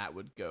that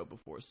would go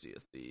before Sea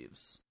of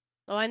Thieves.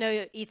 Oh, I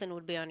know Ethan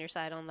would be on your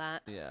side on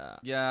that. Yeah.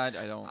 Yeah, I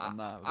don't. I'm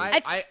not. I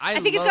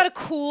think it's got a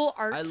cool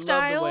art I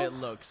style. love the way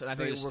it looks, and I It's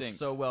think very it works distinct.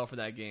 so well for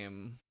that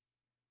game.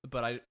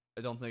 But I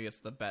don't think it's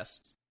the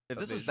best. if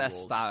of this was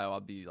best visuals. style,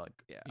 I'd be like,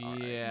 yeah, all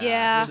right. Yeah.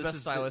 Yeah. If it was This best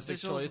is stylistic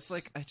visuals, choice. It's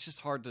like it's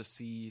just hard to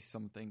see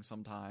something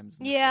sometimes.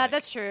 and it's Yeah, like-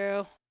 that's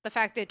true. The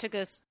fact that it took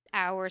us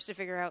hours to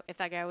figure out if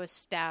that guy was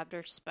stabbed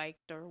or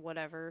spiked or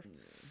whatever.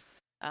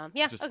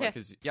 Yeah, just okay.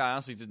 because I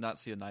honestly did not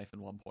see a knife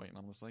in one point, and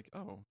I'm just like,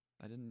 oh,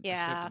 I didn't. I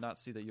Yeah. did not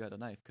see that you had a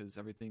knife because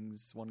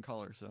everything's one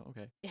color. So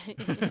okay.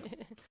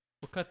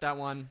 We'll cut that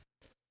one.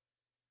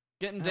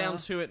 Getting down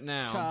to it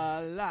now.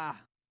 Shala.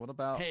 What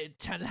about? Hey,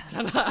 chala.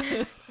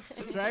 Dragon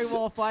Dragon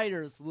Ball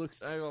Fighters looks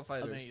Ball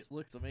Fighters.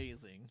 looks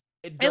amazing.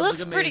 It does looks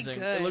look pretty amazing.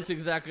 good. It looks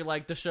exactly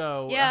like the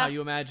show, Yeah. how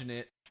you imagine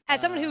it.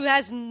 As someone who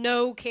has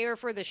no care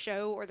for the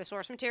show or the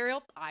source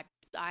material, I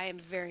am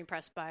very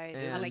impressed by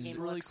how that And game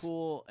really looks.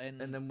 cool, And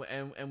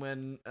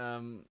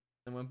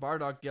when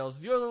Bardock yells,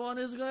 "You're the one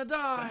who's gonna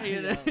die,"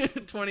 Yeah.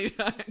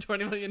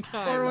 20 million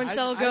times. Or when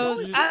Cell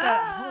goes,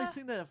 I've only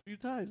seen that a few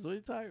times. What are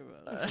you talking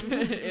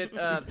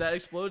about? that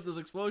explodes. Those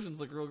explosions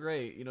look real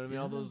great. You know what I mean?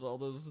 Yeah. All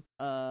those.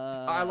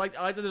 I like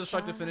the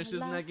destructive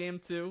finishes in that game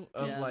too.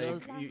 Of yeah, like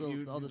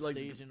those, all the like,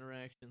 stage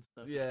interaction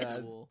stuff. Yeah. It's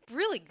It's cool.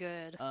 really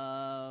good.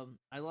 I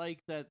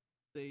like that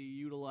they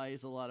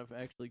utilize a lot of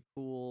actually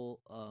cool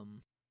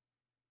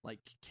like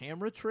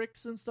camera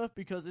tricks and stuff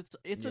because it's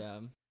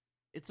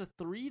a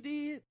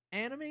 3D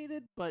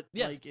animated, but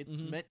Yeah. like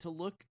it's meant to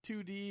look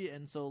 2D,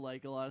 and so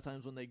like a lot of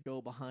times when they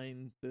go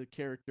behind the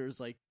characters,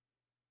 like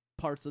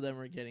parts of them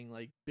are getting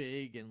like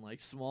big and like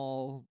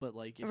small, but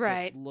like it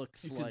Right. just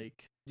looks You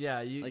like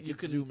you it's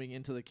can zooming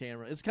into the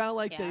camera. It's kind of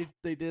like Yeah.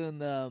 they did in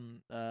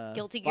the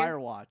Guilty Gear?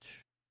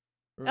 Firewatch.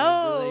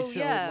 Oh, they showed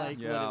yeah. like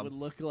what Yeah. it would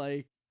look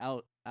like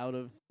out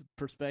of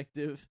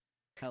perspective.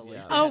 How, like,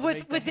 Yeah. they had to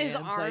with make the his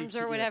hands, arms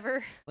like, or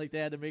whatever. like they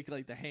had to make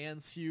like the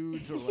hands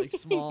huge or like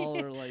small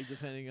or like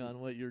depending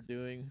on what you're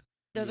doing.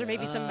 Those are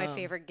maybe some of my Um,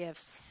 favorite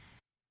gifts.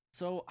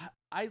 So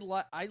I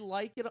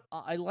like it.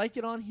 I like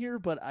it on here,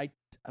 but I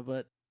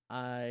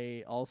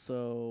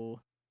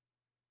also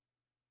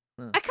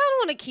I kind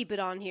of want to keep it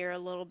on here a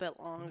little bit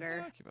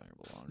longer. Keep it a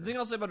little The longer. thing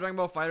I'll say about Dragon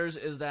Ball Fighters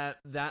is that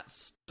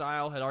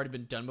style had already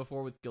been done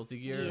before with Guilty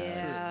Gear.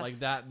 Yeah. Like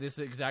that, this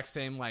exact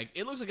same, like,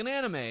 it looks like an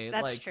anime.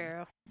 That's like,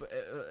 true. But,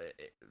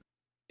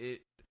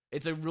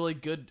 it's a really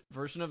good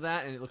version of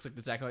that, and it looks like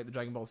exactly like the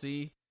Dragon Ball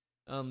Z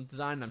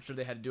design. I'm sure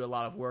they had to do a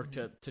lot of work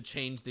to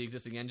change the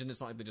existing engine.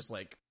 It's not like they just,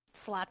 like,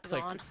 Slapped it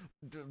clicked,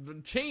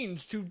 on.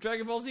 change to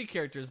Dragon Ball Z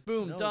characters.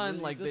 Boom, no, done.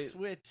 You like just they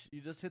switch.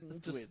 You just hit the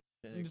just- switch.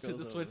 And you it just hit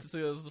the goes switch, over.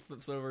 so it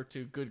flips over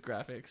to good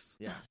graphics.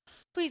 Yeah.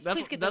 Please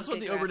get That's those what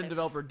good the Overton graphics.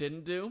 developer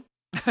didn't do.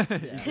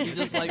 Yeah. He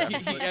just like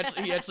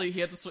he actually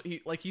had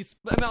he's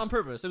on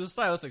purpose. It was a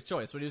stylistic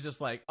choice, but he was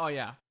just like, oh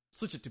yeah,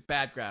 switch it to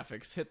bad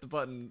graphics. Hit the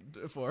button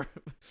for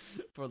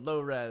low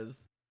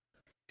res.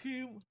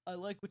 Team, I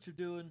like what you're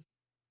doing,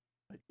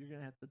 but you're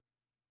gonna have to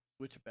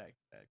switch it back.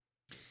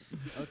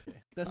 Okay,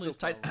 that's no Please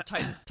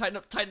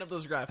tighten up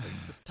those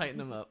graphics. Just tighten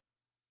them up.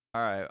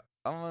 All right,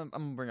 I'm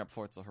gonna bring up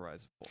Forza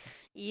Horizon 4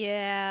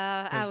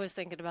 Yeah, I 'Cause- was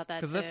thinking about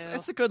that too. because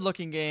it's a good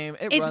looking game.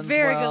 It's It's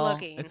very well. good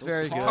looking. It's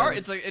very It's good. hard.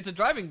 It's a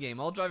driving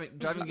game. All driving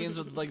games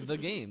are like the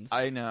games.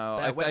 I know.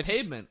 That wet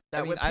pavement.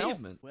 That wet I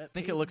don't pavement.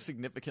 think it looks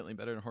significantly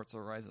better than Forza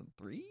Horizon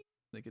 3.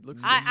 Like it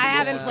looks. I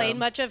haven't Yeah. played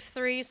much of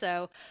 3,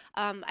 so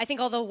I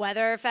think all the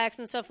weather effects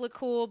and stuff look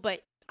cool,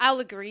 but I'll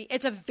agree.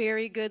 It's a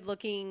very good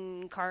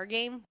looking car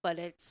game, but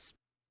it's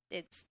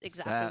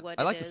exactly what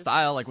I like it the is.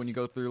 style, like when you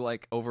go through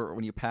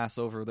when you pass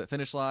over the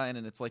finish line,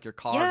 and it's like your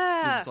car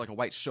Yeah. is like a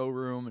white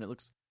showroom, and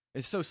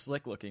it's so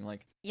slick looking.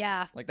 Like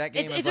Yeah. that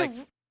game It's is a like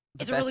the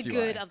it's a really best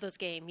good UI. of those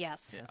games,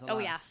 yes. Yeah, it's a Oh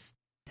lot yeah. of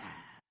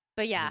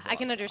But yeah, It is a I lot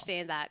can of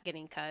understand that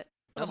getting cut.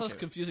 It also has Okay.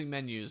 confusing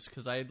menus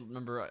because I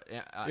remember.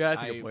 Yeah,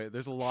 that's a good point.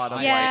 There's a lot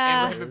of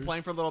Yeah. I've been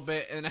playing for a little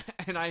bit,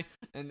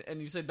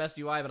 and you said best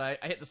UI, but I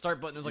hit the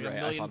start button. There's like You're a right,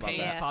 I million thought about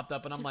panes that. popped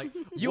up, and I'm like,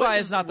 UI what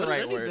is not the what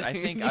is right word. I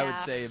anything? think I would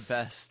Yeah. say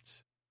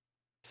best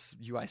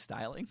UI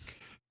styling.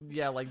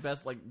 Yeah, like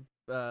best like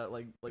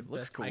It looks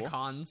best cool.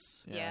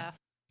 icons. Yeah.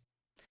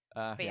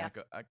 Yeah, yeah.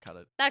 I cut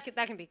it. That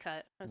can be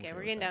cut. I'm Okay, okay we're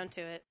with getting that. down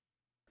to it.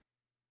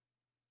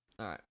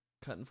 All right,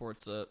 cutting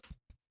Forza.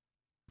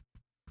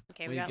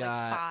 Okay, we got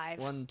like 5.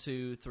 1,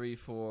 2, 3,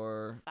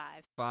 4,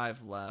 5.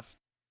 5 left.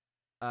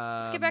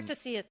 Let's get back to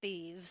Sea of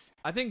Thieves.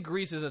 I think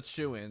Greece is a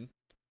shoe-in.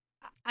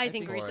 I think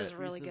think Greece for is it.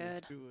 really Grease is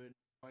good. doing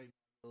quite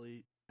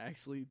really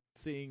actually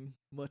seeing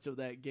much of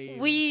that game.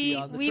 We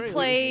beyond the we trailers. You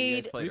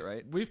played. guys played it,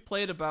 right? We've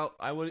played about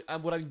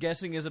what I'm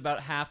guessing is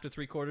about half to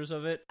 3/4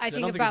 of it. I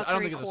think don't about I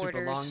don't 3 think it's a quarters.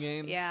 super long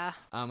game. Yeah,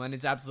 And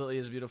it's absolutely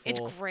as beautiful.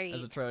 It's great.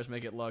 as the trailers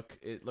make it look.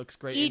 It looks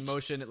great Each- in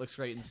motion. It looks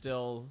great in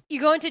still. you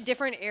go into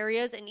different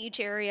areas, and each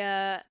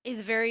area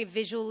is very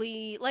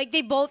visually like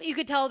they both. You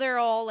could tell they're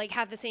all like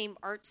have the same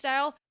art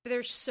style, but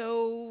there's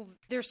so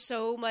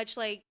much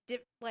like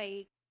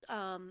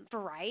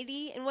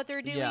variety in what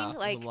they're doing. Yeah,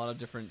 like there's a lot of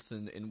difference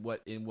in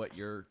what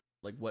your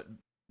like what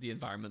the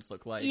environments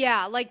look like.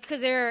 yeah, like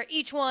because they're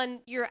each one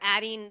you're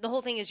adding. The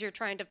whole thing is you're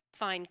trying to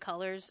find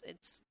colors.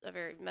 It's a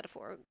very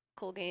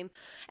metaphorical game,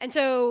 and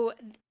so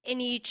in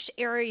each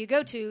area you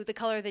go to, the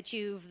color that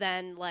you've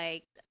then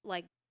like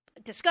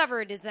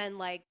discovered is then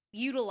like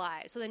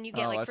utilized. So then you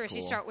get Oh, like that's first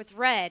you cool. start with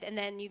red, and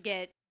then you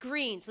get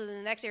green. So then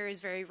the next area is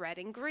very red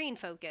and green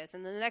focused,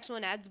 and then the next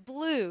one adds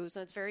blue,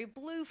 so it's very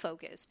blue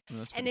focused.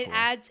 That's And pretty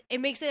it cool.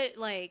 makes it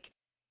like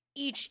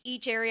each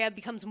area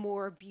becomes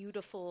more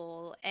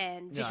beautiful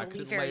and Yeah, 'cause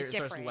visually it very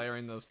starts different.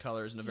 layering those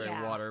colors in a very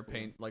Yeah.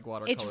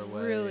 watercolor It's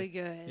way. really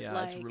good. Yeah,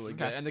 like, it's really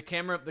good. And the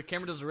camera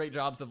does great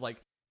jobs of like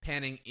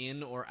panning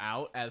in or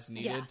out as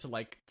needed Yeah. to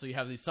like so you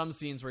have some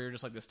scenes where you're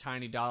just like this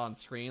tiny dot on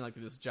screen like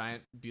through this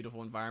giant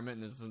beautiful environment,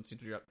 and there's some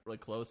scenes where you're really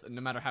close, and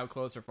no matter how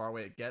close or far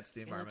away it gets,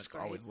 the looks environments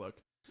great. always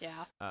look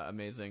Yeah,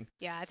 amazing.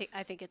 yeah.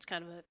 I think it's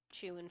kind of a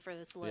chew in for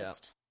this Yeah.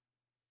 list.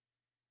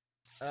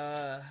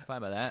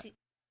 Fine by that.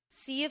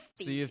 Sea of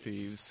Thieves. Sea of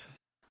Thieves.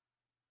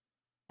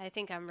 I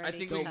think I'm I ready.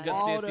 think to we cut can it.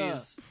 get Sea of Water.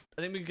 Thieves.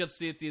 I think we can get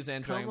Sea of Thieves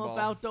and Come Dragon Ball.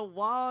 about the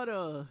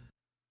water.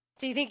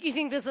 So you think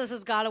this list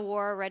is God of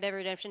War, Red Dead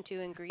Redemption 2,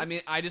 and Grease? I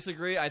mean, I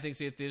disagree. I think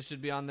Sea of Thieves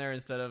should be on there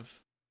instead of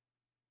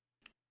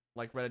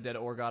like Red Dead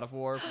or God of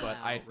War. But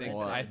I think,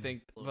 So I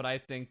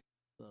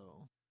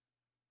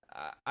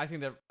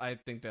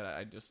think that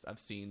I've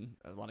seen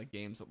a lot of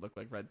games that look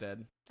like Red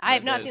Dead. I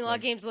have Red not Dead seen is, a lot like,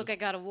 of games that look like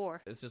just- God of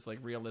War. It's just like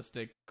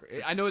realistic.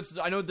 I know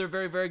they're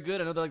very, very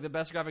good. I know they're like the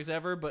best graphics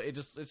ever. But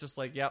it's just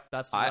like, yep,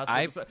 that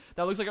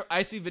looks like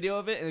I see video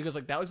of it and it goes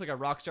like that looks like a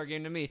Rockstar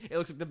game to me. It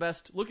looks like the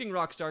best looking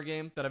Rockstar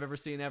game that I've ever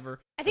seen ever.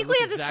 I think It we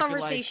looks have this exactly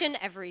conversation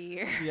every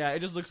year. Yeah,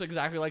 it just looks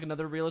exactly like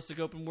another realistic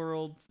open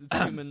world. It's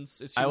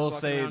humans. It's humans I will walking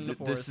say around in the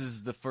this forest.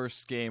 is the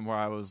first game where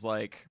I was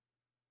like,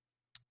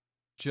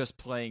 just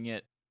playing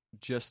it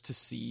just to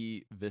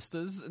see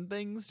vistas and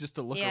things, just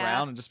to look Yeah.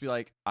 around and just be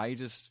like, I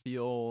just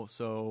feel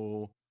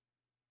so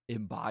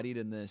embodied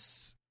in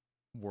this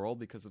world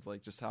because of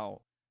like just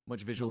how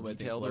much visual The way things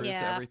detail there look. is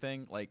to Yeah.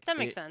 everything. Like That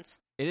makes sense.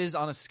 It is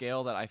on a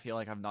scale that I feel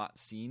like I've not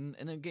seen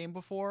in a game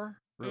before,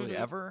 really Mhm.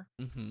 ever.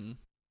 Mm-hmm.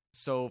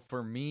 So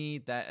for me,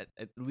 that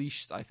at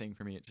least I think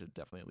for me it should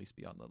definitely at least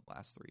be on the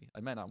last three. I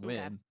might not win,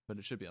 Okay. but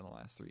it should be on the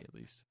last three at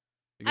least.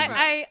 Because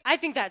it's- I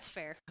think that's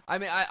fair. I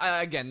mean,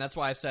 I again, that's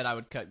why I said I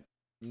would cut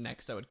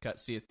next. I would cut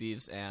Sea of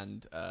Thieves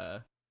and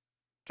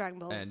Dragon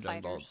Ball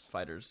Dragon Ball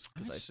Fighters. Fighters.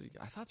 'cause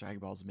I thought Dragon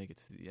Balls would make it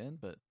to the end,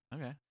 but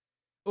okay.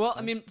 well,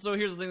 I mean, so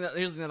here's the thing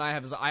that I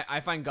have is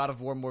I find God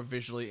of War more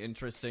visually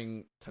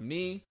interesting to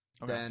me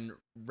Okay. than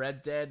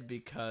Red Dead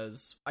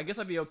because I guess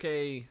I'd be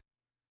okay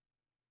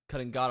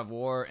cutting God of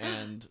War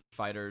and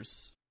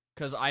Fighters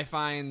because I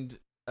find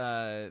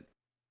God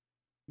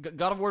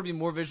of War would be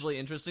more visually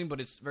interesting,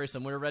 but it's very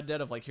similar to Red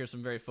Dead of like here's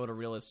some very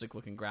photorealistic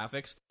looking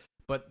graphics.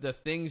 But the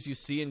things you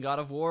see in God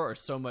of War are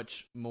so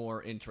much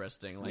more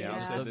interesting. Like Yeah.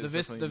 just Yeah.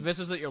 the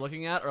vistas that you're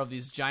looking at are of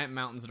these giant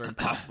mountains that are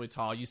impossibly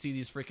tall. You see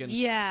these freaking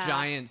Yeah.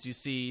 giants. You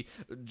see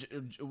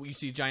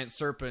giant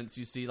serpents.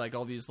 You see like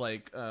all these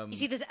like You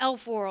see this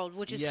elf world,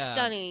 which is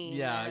stunning.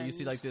 Yeah, you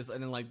see and- like this,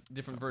 and then like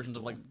different versions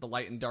of like the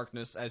light and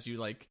darkness as you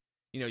like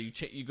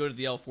you go to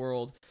the elf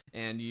world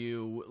and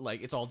you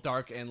like it's all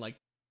dark and like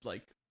 'cause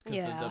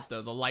Yeah.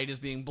 the light is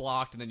being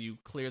blocked and then you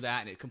clear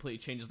that and it completely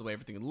changes the way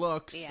everything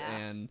looks Yeah.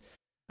 and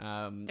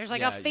There's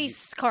like a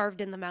face carved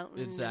in the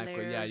mountain. exactly.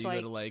 And Yeah, there's,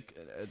 you like,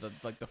 go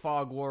to the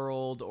fog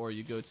world, or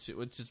you go to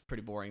which is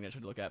pretty boring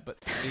actually to look at. But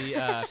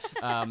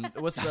the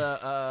what's the good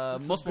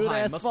ass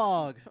Muspelheim?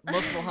 fog.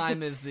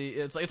 Muspelheim is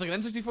it's like an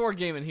N64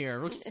 game in here.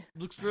 Looks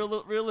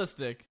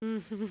realistic.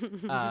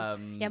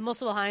 yeah,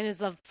 Muspelheim is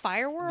the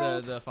fire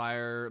world. The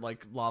fire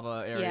like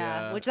lava area.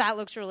 Yeah, which that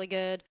looks really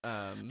good.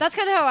 Um, That's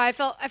kind of how I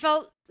felt. I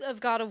felt of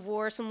God of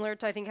War similar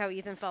to I think how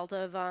Ethan felt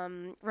of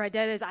Red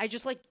Dead. Is I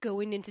just like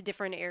going into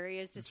different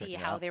areas to see Check it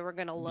how out. they were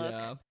gonna look.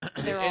 Yeah.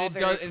 They're all and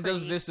very it does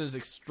pretty. vistas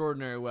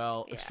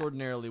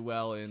extraordinarily Yeah.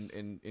 well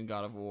in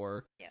God of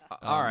War. Yeah.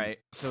 All right.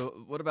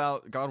 So what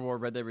about God of War,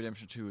 Red Dead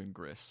Redemption 2, and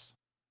Gris?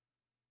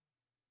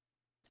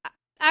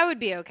 I would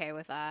be okay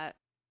with that.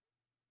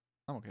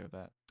 I'm okay with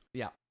that.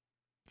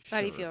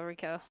 How do you feel,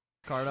 Rico?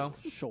 Cardo.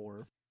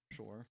 Sure.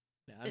 Sure.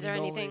 Yeah, Is there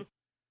anything?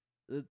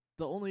 The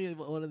only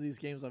one of these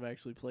games I've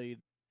actually played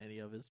any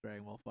of is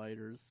Dragon Ball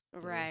Fighters. So,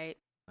 Right.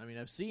 I mean,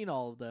 I've seen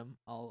all of them,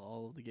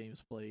 all of the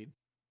games played.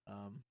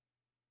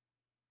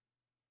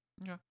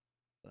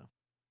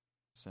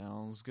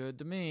 Sounds good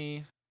to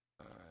me.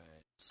 All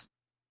right.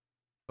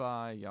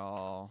 Bye,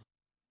 y'all.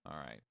 All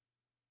right.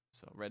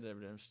 So Red Dead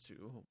Redemption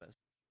 2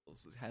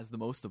 has the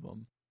most of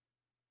them.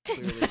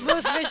 Clearly.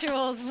 Most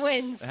visuals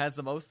wins. It has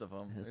the most of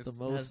them. Has the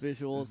most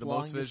visuals, the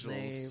most longest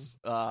visuals.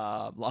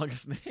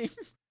 Longest name.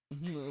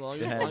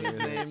 Longest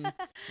name,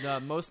 the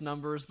most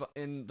numbers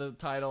in the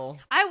title.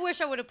 I wish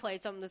I would have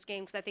played some of this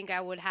game because I think I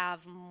would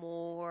have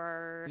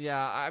more.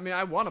 Yeah, I mean,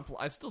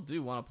 I still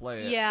do want to play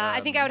it. Yeah, I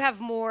think I would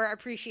have more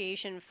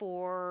appreciation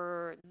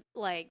for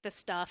like the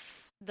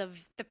stuff, the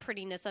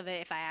prettiness of it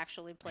if I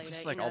actually played It's it.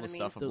 just You like know all what the I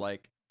stuff mean? of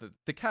like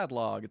the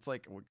catalog. It's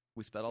like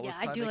we spent all Yeah, this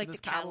I time do making like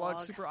this the catalog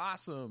catalog. super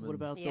awesome. What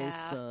about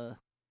Yeah.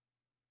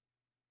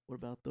 What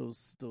about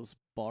those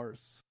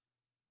bars?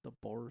 The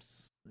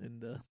bars in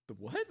the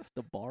what?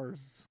 the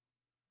bars.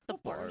 The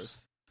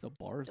bars. The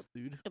bars,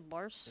 dude. The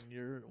bars. When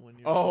you're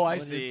Oh, I when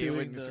you're see. doing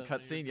When it's a when you're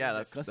cutscene, doing yeah, the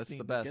that's cutscene, the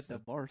you best. Get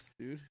the bars,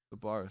 dude. The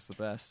bar is the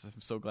best. I'm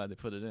so glad they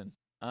put it in.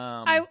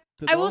 I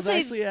Did I will those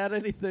say actually add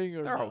anything?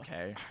 Or they're no?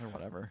 okay. They're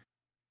whatever.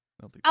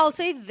 I don't think I'll they-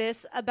 say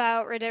this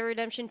about Red Dead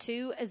Redemption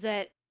 2 is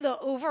that the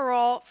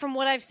overall, from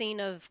what I've seen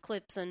of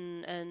clips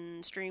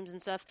and streams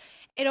and stuff,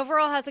 it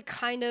overall has a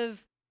kind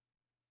of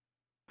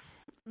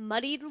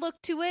muddied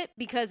look to it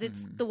because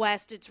it's the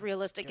West, it's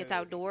realistic, it's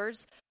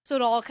outdoors, so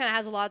it all kind of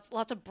has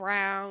lots of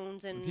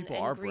browns and people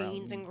are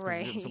greens brown and 'cause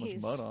they have grays. so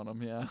much mud on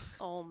them. Yeah.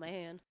 Oh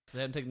man! So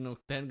they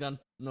haven't gone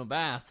no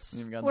baths.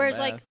 Even got no Whereas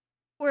bath.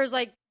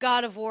 like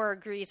God of War, or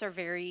Greece are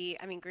very.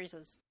 I mean, Greece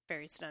is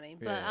very stunning,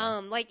 but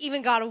Yeah. like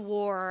even God of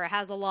War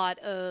has a lot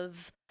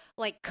of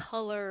like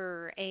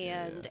color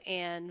and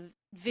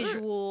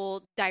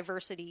visual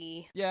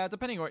diversity. Yeah,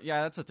 depending on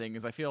that's the thing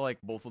is I feel like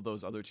both of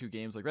those other two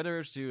games, like Red Dead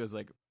Redemption 2 is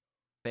like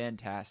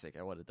fantastic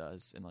at what it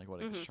does and like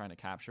what it's trying to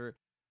capture.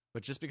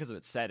 But just because of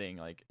its setting,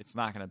 like it's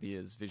not going to be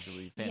as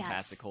visually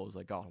fantastical as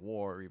like God of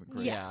War or even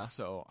Gris. Yes. Yeah.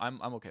 So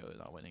I'm okay with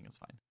not winning. It's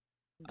fine.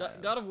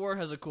 God of War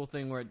has a cool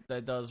thing where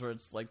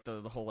it's like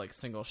the whole like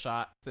single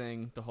shot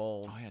thing. The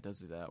whole it does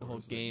do that. the whole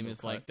game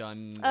is like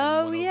done.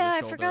 Oh, one over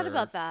yeah, the I forgot shoulder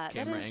about that.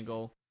 Camera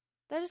angle.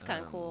 That is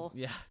kind of cool.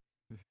 Yeah,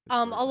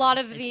 A lot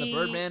of it's the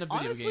Birdman of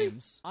video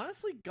games.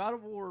 Honestly, God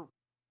of War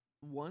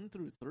 1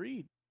 through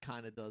 3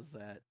 kind of does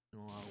that in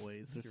a lot of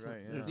ways. You're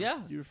right,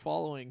 yeah. You're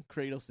following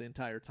Kratos the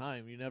entire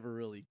time. You never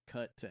really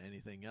cut to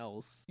anything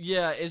else.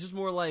 Yeah, it's just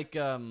more like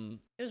It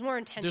was more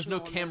intentional. there's no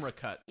in camera this.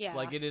 cuts. Yeah.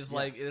 Like it is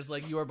like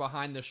you are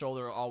behind the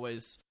shoulder,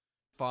 always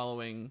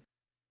following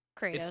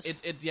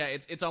Kratos.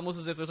 It's almost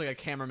as if there's like a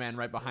cameraman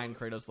right behind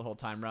Kratos the whole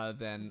time, rather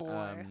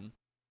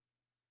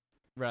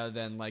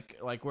than like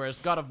whereas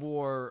God of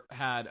War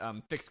had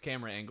fixed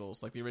camera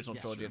angles, like the original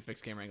trilogy had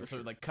fixed camera angles, so it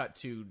would like cut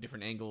to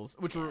different angles,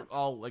 which were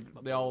all like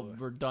they all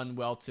were done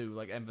well to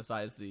like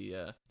emphasize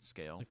the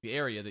scale, like the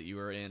area that you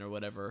were in or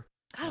whatever.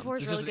 God of War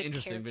is it's really just good an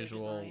interesting character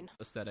visual design.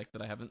 aesthetic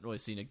that I haven't really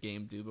seen a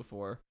game do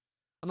before.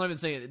 I'm not even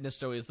saying it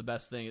necessarily is the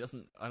best thing.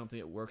 I don't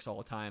think it works all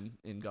the time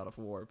in God of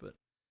War, but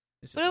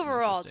it's just But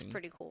overall, it's interesting.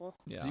 pretty cool.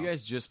 Yeah. Do you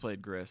guys just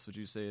played Gris? Would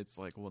you say it's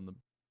like one of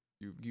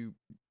the you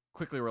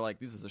quickly were like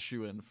this is a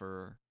shoe-in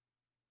for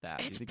that?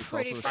 It's Do you think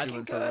pretty it's also a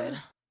fucking shoe-in good.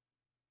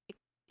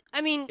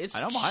 I mean, It's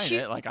I don't mind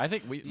shoot- it. Like I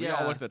think we Yeah.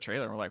 all looked at the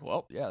trailer and we're like,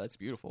 well, yeah, that's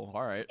beautiful.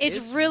 All right. it's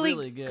It's really,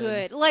 really good.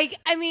 good. Like,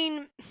 I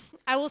mean,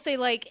 I will say,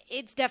 like,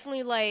 it's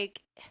definitely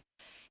like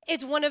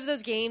it's one of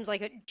those games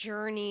like a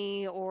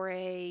Journey or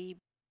I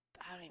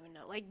don't even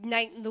know, like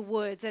Night in the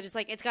Woods. That is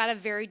like it's got a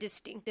very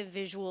distinctive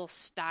visual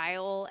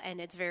style and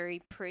it's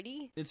very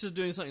pretty. It's just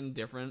doing something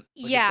different.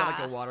 Like, Yeah. It's got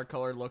like a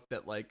watercolor look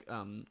that like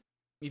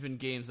even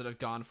games that have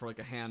gone for like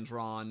a hand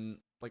drawn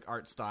like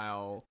art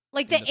style.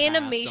 Like in the past don't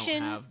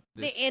animation, have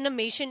this- the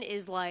animation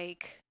is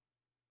like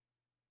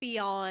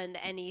beyond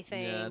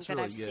anything Yeah, it's that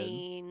really I've good.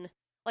 seen.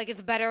 Like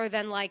it's better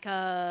than like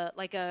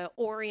a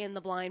Ori and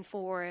the Blind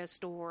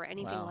Forest or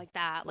anything Wow. like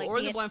that. Well, Like Ori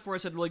and the Blind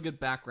Forest had really good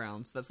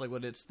backgrounds. That's like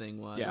what its thing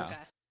was. Yeah.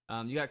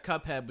 Okay. You got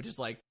Cuphead, which is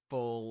like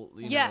full.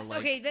 Yes. Know,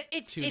 like Okay.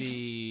 It's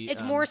 2D,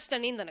 it's more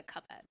stunning than a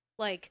Cuphead.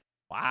 Like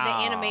Wow.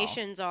 the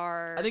animations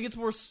are. I think it's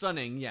more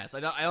stunning. Yes,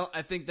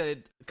 I think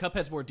that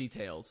Cuphead's more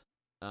detailed.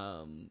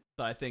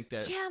 But I think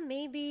that Yeah,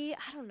 maybe.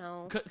 I don't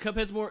know.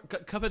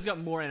 Cuphead's got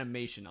more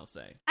animation. I'll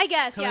say. I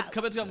guess. Yeah.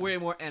 Cuphead's got way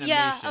more animation.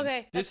 Yeah,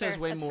 okay, This that's has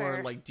fair, way that's more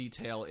fair. like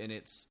detail in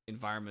its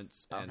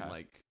environments and Okay.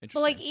 like.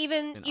 But like Interesting.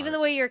 even in art. the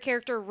way your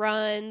character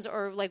runs,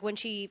 or like when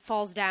she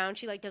falls down,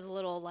 she like does a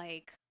little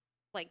like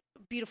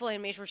beautiful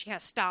animation where she kind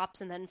of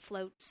stops and then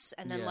floats,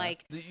 and then Yeah.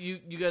 like You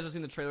guys have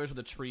seen the trailers where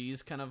the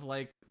trees kind of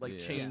like Yeah.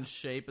 change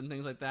shape and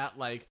things like that.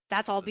 Like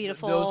that's all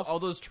beautiful. all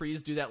those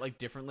trees do that like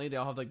differently. They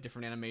all have like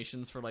different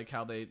animations for like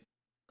how they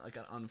like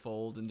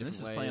unfold in different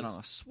This is ways. playing on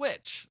a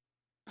Switch.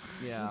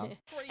 Yeah.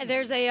 And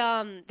there's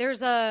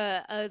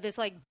a this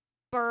like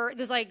bird,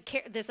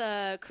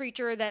 this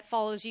creature that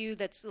follows you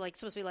that's like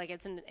supposed to be like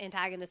it's an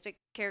antagonistic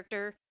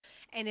character,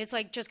 and it's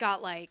like just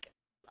got like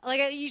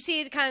you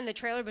see it kind of in the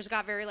trailer, but it's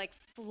got very like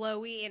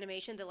flowy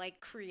animation that like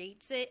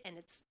creates it, and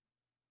it's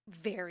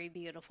very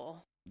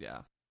beautiful. Yeah.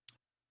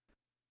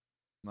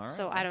 All right.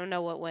 So I don't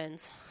know what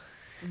wins.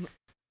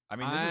 I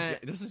mean,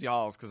 this is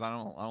y'all's because I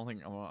don't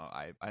think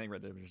I think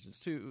Red Dead Redemption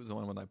 2 is the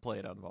only one I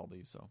played out of all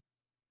these. So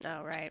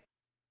Oh right,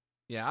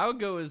 Yeah, I would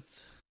go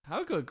with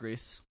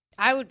Greece.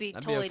 I would be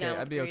I'd totally be okay. down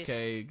with I'd be Grease.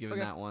 okay giving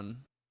Okay. that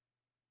one.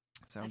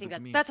 sounds I think good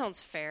to me. that sounds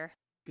fair.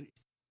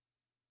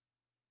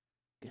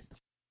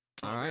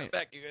 All right.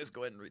 Back, you guys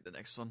go ahead and read the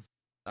next one.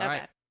 All Okay.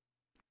 right.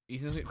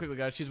 Ethan's quick. We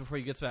gotta choose before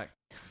he gets back.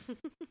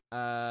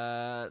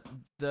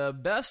 The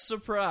best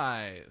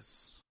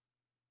surprise.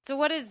 So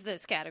what is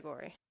this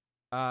category?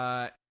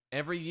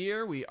 Every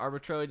year we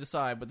arbitrarily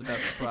decide what the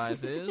best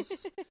surprise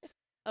is.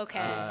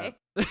 Okay.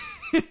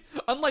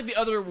 Unlike the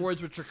other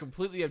awards, which are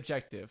completely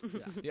objective.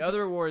 The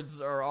other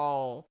awards are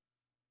all.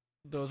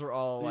 Those are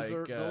all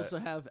Those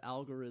have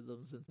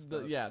algorithms and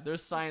stuff.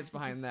 there's science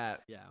behind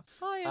that. Yeah.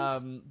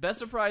 Science. Best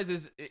surprise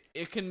is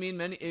it can mean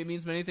many. It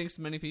means many things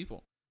to many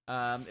people.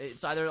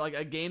 It's either like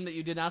a game that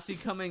you did not see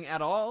coming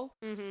at all,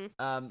 Mm-hmm.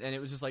 and it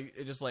was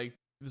it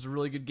was a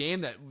really good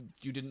game that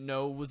you didn't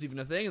know was even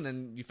a thing, and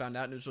then you found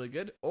out and it was really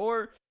good,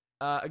 or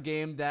a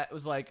game that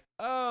was like,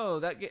 oh,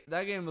 that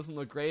game doesn't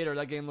look great, or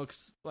that game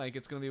looks like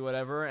it's gonna be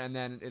whatever, and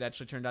then it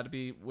actually turned out to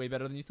be way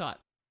better than you thought.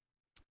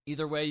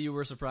 Either way, you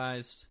were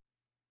surprised.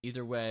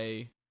 Either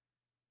way,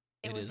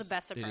 It was the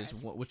best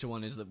surprise. Which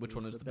one is the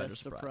better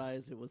best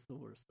surprise? It was the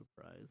worst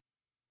surprise.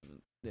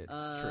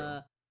 It's true.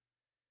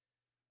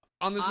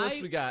 On this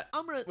list, we got.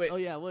 I'm gonna. Wait. Oh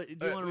yeah. What do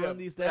you want we to run got-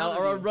 these down?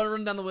 I'll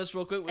run down the list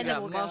real quick. We And then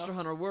got we'll Monster go.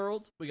 Hunter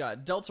World. We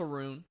got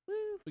Deltarune.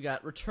 We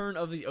got Return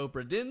of the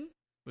Obra Dinn.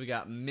 We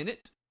got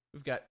Minute.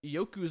 We've got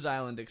Yoku's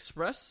Island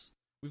Express.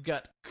 We've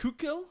got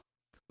Kukel.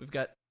 We've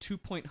got 2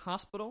 Point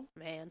Hospital.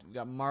 Man. We've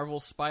got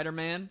Marvel's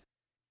Spider-Man.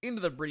 Into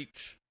the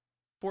Breach.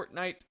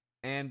 Fortnite,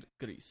 and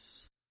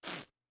Greece.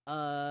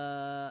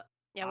 Yeah,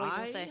 what are you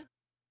gonna say?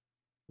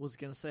 Was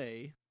gonna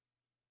say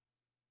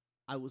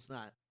I was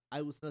not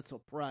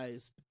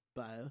surprised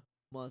by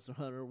Monster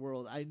Hunter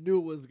World. I knew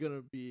it was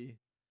gonna be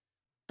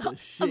the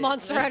shit. A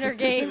Monster Hunter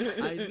game.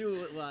 I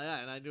knew it. Well, yeah,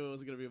 and I knew it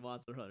was gonna be a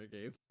Monster Hunter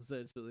game.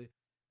 Essentially,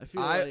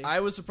 I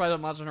was surprised at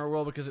Monster Hunter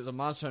World because it was a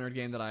Monster Hunter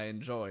game that I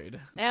enjoyed.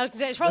 And I was gonna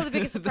say, it's probably the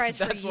biggest surprise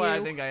for you. That's why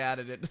I think I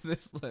added it to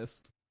this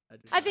list.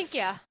 I think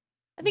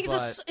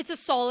it's a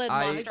solid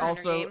Monster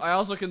Hunter game. I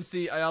also can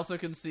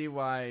see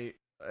why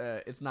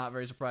it's not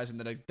very surprising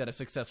that a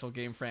successful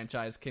game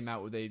franchise came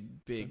out with a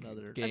big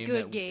game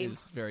good that game.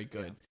 is very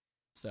good. Yeah.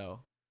 So,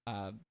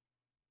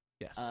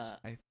 yes,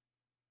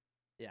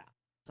 yeah.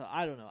 So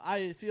I don't know.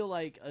 I feel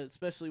like,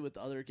 especially with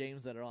the other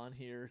games that are on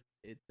here,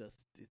 it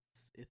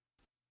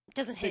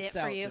doesn't hit it sticks for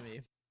out you. to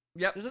me.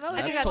 Yep, There's another.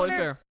 I think that's that's totally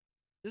fair.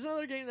 There's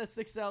another game that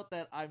sticks out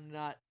that I'm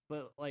not,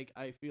 but like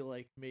I feel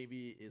like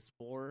maybe is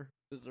more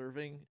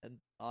deserving, and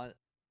I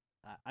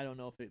don't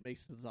know if it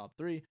makes it to the top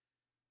 3,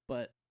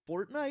 but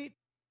Fortnite.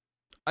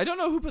 I don't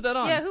know who put that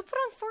on. Yeah, who put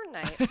on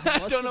Fortnite?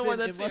 I don't know why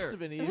that's It must here. have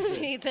been It was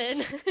Ethan.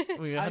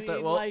 Ethan. We have I to,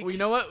 mean, well, like, you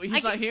know what?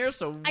 He's not here,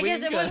 so I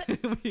guess it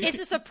wasn't.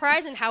 It's a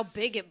surprise in how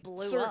big it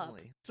blew up.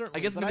 Certainly. I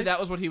guess maybe that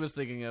was what he was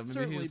thinking of. Maybe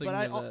Certainly, he was but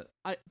thinking of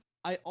that.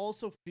 I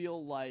also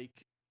feel like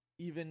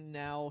even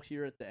now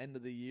here at the end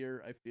of the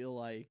year, I feel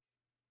like,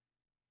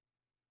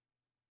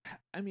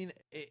 I mean,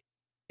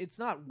 it's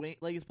not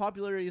like its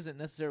popularity isn't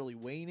necessarily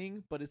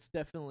waning, but it's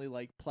definitely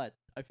like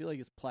I feel like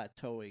it's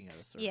plateauing at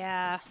a certain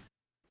Yeah. point.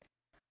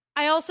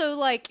 I also,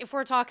 like, if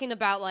we're talking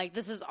about, like,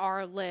 this is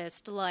our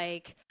list,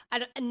 like,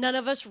 none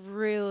of us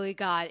really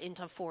got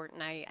into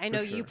Fortnite. I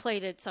know you sure.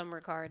 played it some,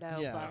 Ricardo.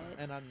 Yeah, but...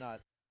 and I'm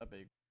not a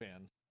big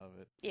fan of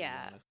it. to be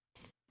Yeah. honest.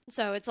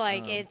 So it's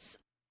like,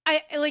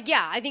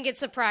 I think its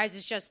surprise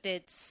is just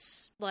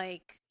it's,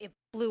 like, it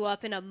blew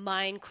up in a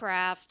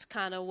Minecraft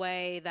kind of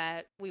way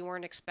that we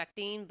weren't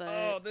expecting,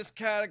 but... this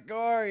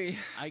category.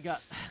 I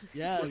got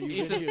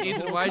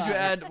Ethan, why did you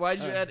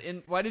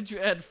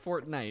add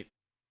Fortnite?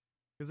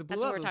 Because it blew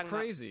That's what up. we're It was talking about.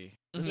 crazy.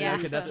 Yeah,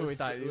 okay, that's so- what we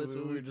thought. That's what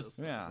We we were just.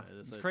 Yeah,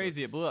 That's it's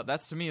crazy. It blew up.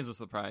 That's to me is a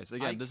surprise.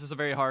 Again, this is a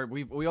very hard.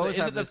 We always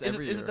Is have it this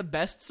every year. Is it the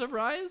best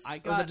surprise? I or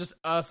is got- it just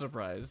a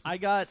surprise? I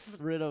got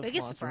rid of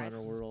biggest Monster surprise.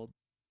 Hunter World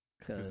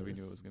because we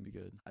knew it was gonna be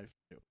good. I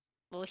knew.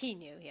 Well, he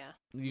knew, yeah.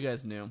 You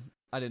guys knew.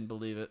 I didn't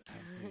believe it.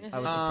 I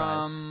was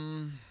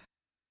surprised.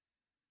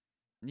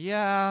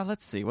 Yeah.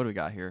 Let's see. What do we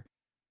got here?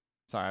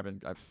 Sorry, I've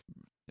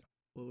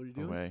What were you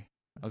doing? away.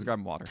 I was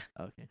grabbing water.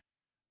 Okay.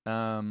 What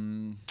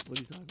What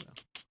are you talking about?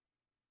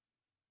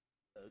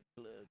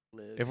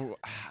 If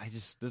I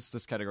just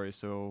this category is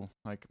so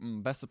like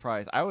best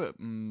surprise. I would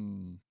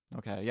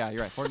okay, yeah,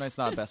 you're right. Fortnite's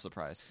not a best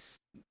surprise.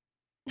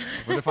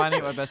 We're defining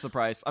it by best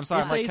surprise. I'm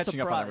sorry, It's I'm like a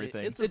catching up on surprise.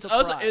 everying. It's a It's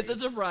surprise. a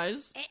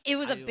surprise. It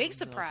was I a don't big know if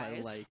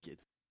surprise. I like it.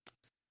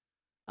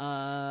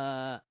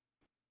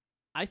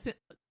 I think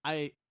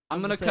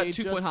I'm gonna cut 2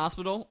 just- Point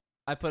Hospital.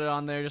 I put it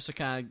on there just to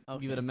kind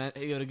of give it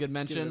Okay. give it a good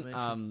mention.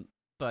 mention.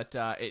 But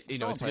it's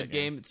Still a play good it,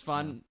 game. yeah. It's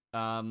fun.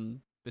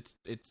 It's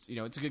it's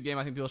a good game.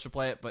 I think people should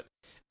play it. But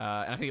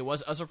and I think it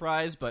was a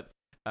surprise. But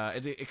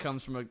it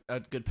comes from a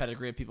good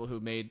pedigree of people who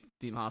made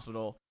Team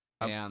Hospital,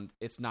 and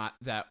it's not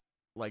that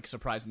like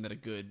surprising that a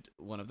good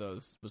one of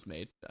those was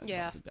made. I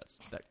Yeah. don't think that's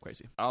that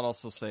crazy. I would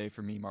also say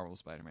for me, Marvel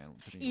Spider-Man.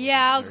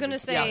 Yeah, I was gonna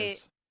say-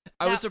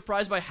 I was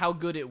surprised by how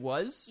good it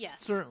was.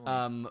 Yes.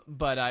 certainly.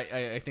 But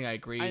I think I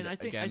agree. And I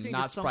think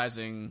not it's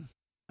surprising.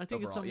 I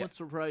think it's overall, somewhat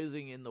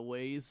surprising in the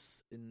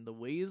ways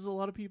a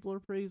lot of people are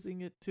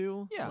praising it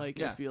too. Yeah, like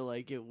yeah. I feel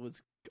like it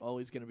was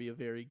always going to be a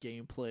very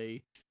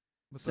gameplay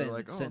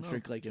like, oh,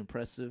 centric, like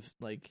impressive,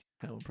 like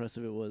how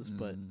impressive it was.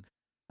 But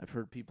I've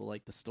heard people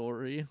like the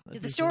story.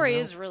 The story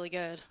is really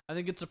good. I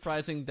think it's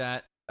surprising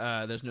that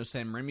there's no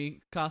Sam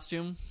Raimi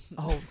costume.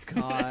 Oh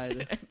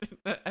God.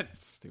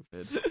 That's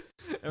stupid.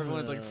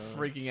 Everyone's like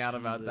freaking out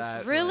about Jesus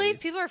that. Really?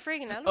 Christ. People are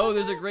freaking out about Oh,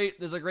 there's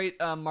that? a great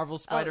Marvel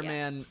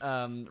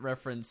Spider-Man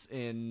reference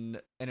in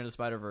Into the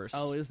Spider-Verse.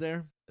 Oh, is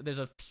there? There's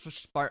a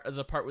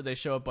part where they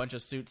show a bunch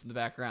of suits in the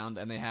background,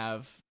 and they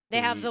have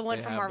the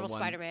one from Marvel the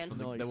one Spider-Man. from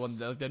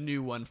Nice. the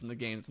new one from the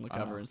game that's on the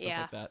cover and stuff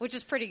Yeah, like that. which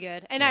is pretty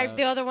good. And Yeah.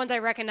 the other ones I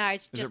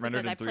recognize Is just it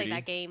rendered because I in played 3D?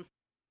 that game.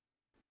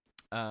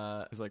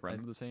 Is it like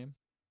rendered the same?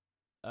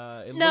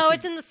 It No, looks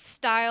it's in the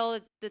style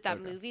that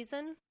Okay. movie's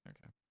in.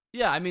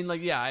 Yeah, I mean,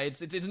 like, yeah,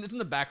 it's in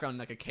the background in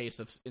like a case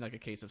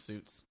of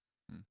suits.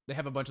 They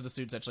have a bunch of the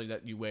suits actually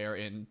that you wear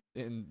in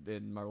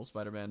Marvel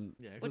Spider-Man.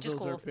 Yeah, Which because is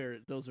those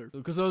cool. are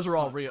Because those are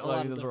all real. A lot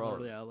Like, of those them are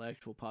all. are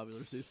actual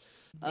popular suits.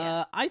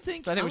 Yeah. I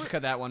think. So I think we should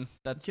cut that one.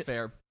 That's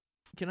fair.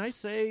 Can I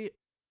say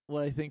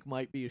what I think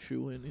might be a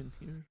shoe-in in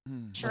here?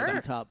 Sure. Of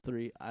the top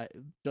 3.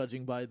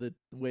 Judging by the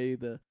way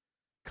the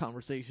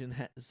conversation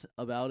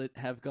about it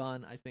have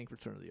gone, I think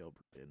Return of the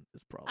Obra Dinn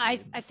is probably. I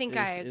is in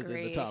the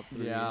agree. top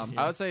 3. Yeah, in here.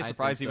 I would say I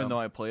surprise, think even so. though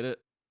I played it.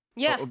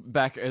 Yeah.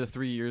 Back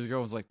 3 years ago,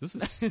 I was like, this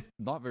is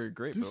not very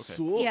great, but okay.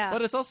 So- Yeah.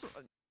 But it's also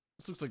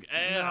This looks like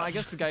No, I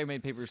guess the guy who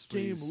made Papers,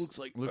 Game Please, looks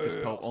like Lucas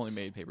ass. Pope, only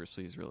made Papers,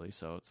 Please, really.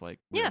 So it's like,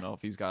 we don't know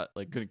if he's got,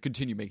 like, going to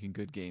continue making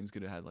good games.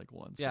 Could have had, like,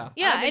 one. So. Yeah.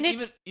 Yeah, I think and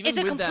it's even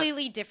a with that-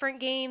 completely different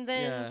game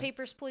than Yeah.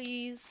 Papers,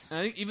 Please. And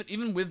I think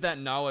even with that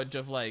knowledge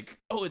of like,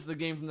 oh, it's the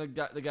game from the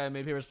guy who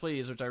made Papers,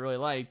 Please, which I really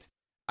liked,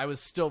 I was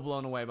still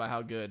blown away by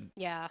how good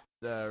Yeah.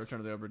 Return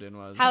of the Obra Dinn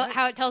was.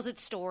 How it tells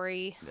its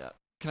story. Yeah.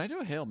 Can I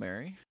do a Hail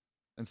Mary?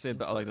 And say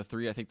about, like, the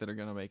 3 I think that are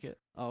going to make it?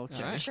 Okay.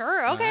 Alright.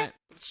 Sure, okay. Alright.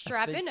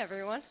 Strap I think- in,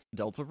 everyone.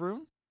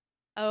 Deltarune,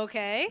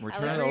 Okay.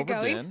 Return I like of where the you're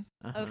Obra going. Dinn,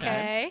 Uh-huh.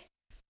 Okay.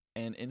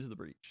 and Into the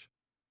Breach.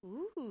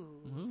 Ooh.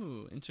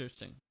 Ooh,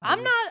 interesting.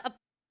 I'm not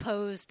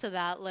opposed to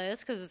that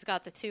list because it's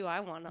got the 2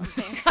 I want on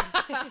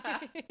there,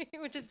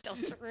 which is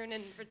Deltarune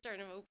and Return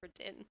of Obra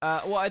Dinn.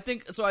 Well, I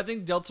think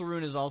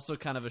Deltarune is also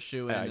kind of a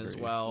shoe-in I as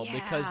agree. well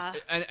because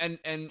Yeah.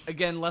 and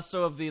again less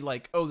so of the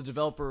like, oh, the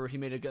developer, he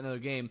made another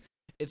game.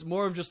 It's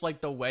more of just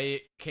like the way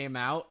it came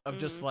out of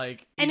just like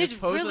he And just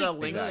it's posted really a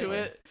link good. to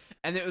it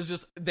and it was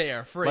just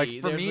there free.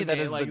 Like, for There's me, the that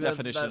game, is like, the that-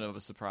 definition that- of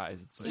a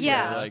surprise. It's just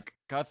Yeah. like,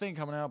 got a thing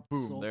coming out,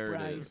 boom, there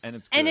it is. Surprise. And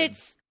it's good. And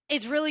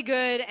it's really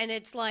good, and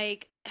it's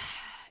like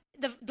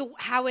the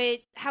how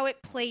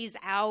it plays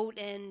out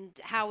and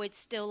how it's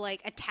still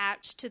like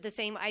attached to the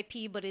same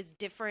IP but is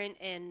different,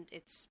 and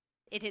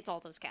it hits all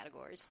those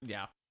categories.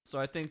 Yeah. So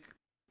I think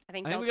I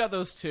think. we got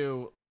those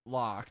 2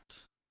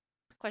 locked.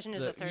 Question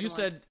is the third you one.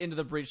 said Into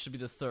the Breach should be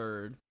the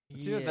 3rd.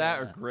 It's either that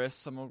or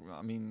Gris. I'm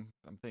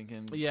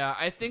thinking. Yeah,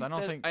 I think I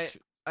don't think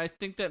I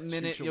think that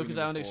Minute, should be Yoku's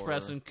the Island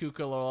Express, 4. and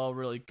Kukul are all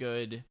really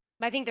good.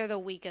 I think they're the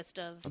weakest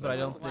of the But I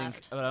ones don't think.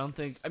 left. But I don't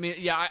think. I mean,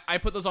 yeah, I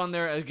put those on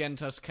there again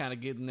to just kind of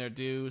give them their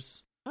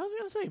dues. I was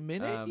gonna say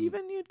Minute. Um,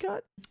 Even you'd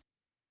cut.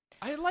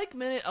 I like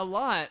Minute a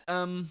lot.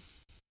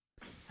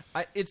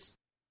 It's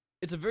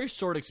a very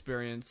short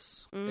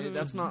experience. Mhm.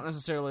 That's not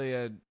necessarily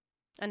a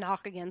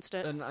knock against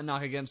it. a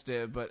knock against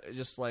it, but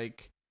just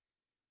like,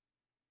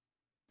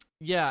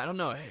 yeah, I don't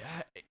know.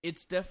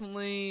 It's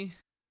definitely.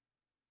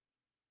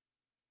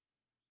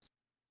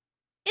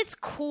 It's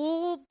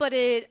cool, but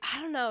I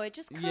don't know. It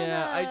just kind of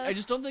Yeah, I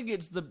just don't think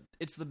it's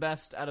the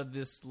best out of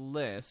this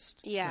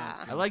list.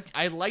 yeah. I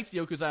liked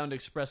Yoku's Island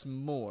Express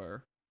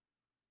more.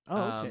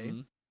 Oh, okay.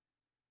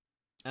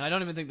 And I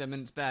don't even think that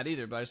Minute's bad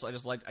either, but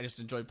I just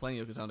enjoyed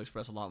playing Yoku's Island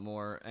Express a lot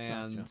more.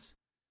 And Gotcha.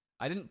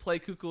 I didn't play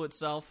Kukul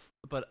itself,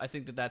 but I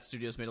think that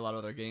studio's made a lot of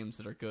other games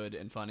that are good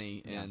and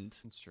funny, Yeah, and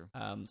it's true. so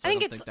I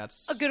think don't it's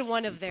that's a good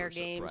one of their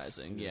super games.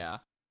 surprising. It is. Yeah.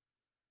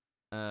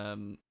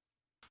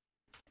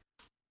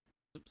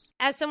 Oops.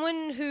 As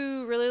someone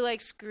who really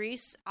likes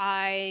Grease,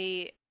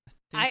 I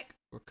think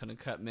we're gonna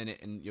cut Minute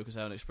and Yoku's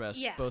Island Express,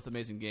 Yeah. both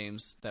amazing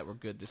games that were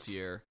good this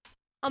year.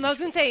 I was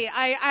gonna say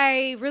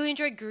I really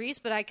enjoyed Grease,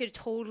 but I could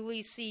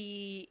totally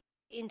see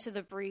Into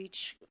the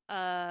Breach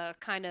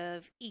kind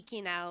of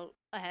eking out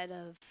ahead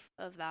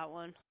of that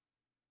one.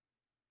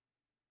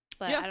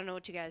 But Yeah. I don't know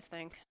what you guys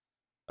think.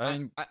 I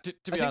mean,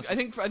 to be honest, I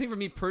think for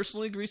me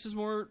personally, Grease is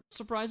more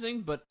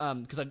surprising, but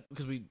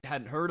because we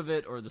hadn't heard of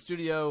it or the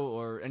studio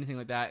or anything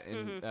like that,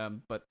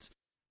 and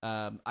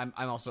I'm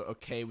also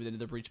okay with Into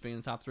the Breach being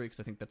in the top 3 because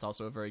I think that's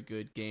also a very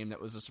good game that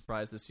was a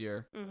surprise this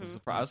year. Mhm.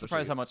 I was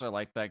surprised how much I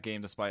liked that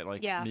game, despite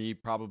Yeah. me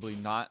probably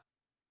not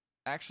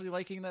actually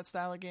liking that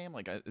style of game.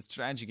 Like,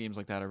 strategy games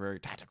like that are very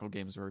tactical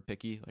games, very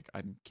picky. Like,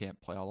 I can't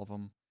play all of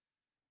them,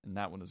 and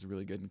that one is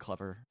really good and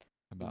clever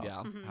about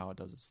Yeah. Mhm. how it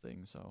does its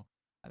thing. So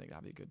I think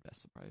that'd be a good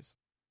best surprise.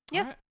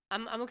 Yeah. All right.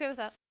 I'm okay with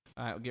that.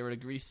 All right, we'll get rid of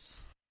Grease.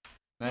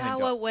 And Yeah,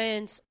 what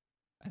wins?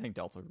 I think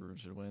Deltarune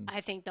should win.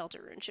 I think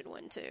Deltarune should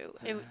win too.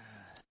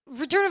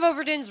 Return of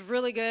Obra Dinn's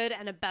really good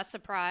and a best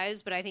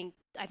surprise, but I think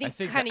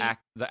kind of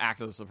the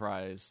act of the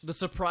surprise. The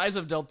surprise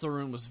of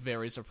Deltarune was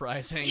very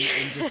surprising,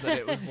 in just that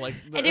it was like,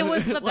 and it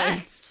was the like,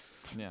 best.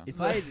 Yeah.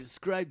 If I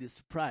described the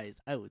surprise,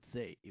 I would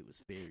say it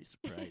was very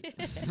surprising.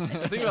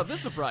 The thing about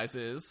this surprise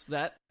is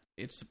that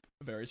it's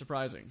very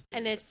surprising.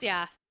 And it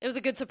was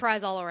a good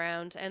surprise all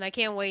around. And I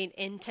can't wait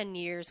in 10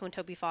 years when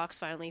Toby Fox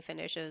finally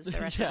finishes the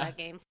rest Yeah. of that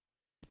game.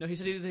 No, he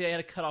said he had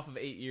a cutoff of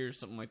 8 years,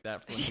 something like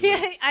that. For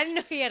Yeah, I didn't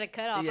know he had a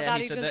cutoff. Yeah, I thought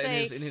he he was said going to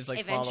that say in his like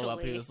eventually. follow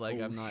up. He was like,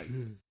 Oh, "I'm not." shit.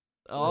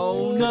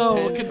 Oh Oh,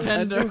 no,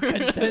 contender. contender! A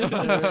new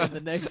contender in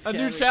the next A new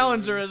category.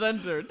 challenger has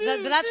entered.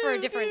 But that's for a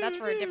different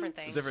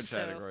thing. Different So,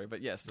 category,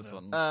 but yes, this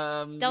one.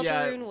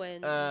 Deltarune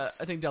wins.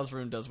 I think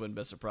Deltarune does win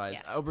best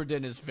surprise. Yeah. Obra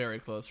Dinn is very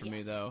close for me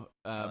Yes. though.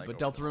 like But Obra Dinn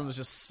a Deltarune lot. was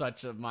just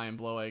such a mind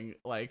blowing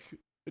like.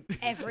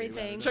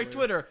 Everything. Check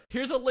Twitter.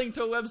 Here's a link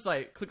to a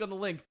website. Click on the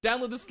link.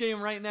 Download this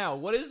game right now.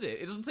 What is it?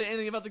 It doesn't say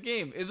anything about the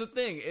game. It's a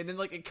thing, and then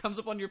like it comes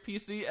up on your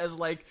PC as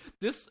like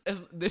this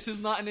is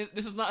not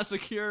a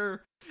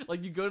secure.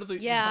 Like you go to the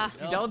Yeah.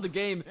 you download the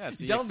game. Yeah,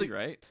 it's you download EXE, the,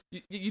 right?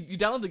 You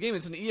download the game.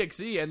 It's an exe,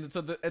 and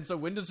so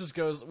Windows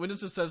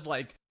just says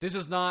like this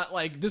is not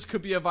like this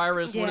could be a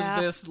virus. Yeah.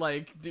 What is this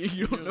like?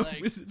 You don't know.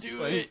 like, It's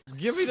do like- it.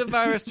 Give me the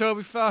virus,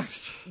 Toby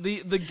Fox.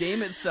 The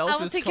game itself I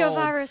will is take called your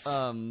virus.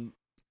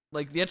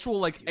 like the actual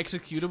like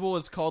executable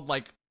is called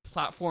like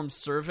platform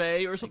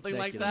survey or something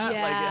like that.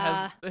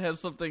 Yeah. Like it has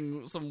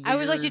something some weird... I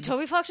was like, did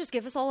Toby Fox just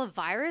give us all a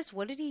virus?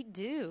 What did he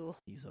do?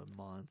 He's a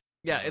monster.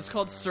 Yeah, it's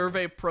called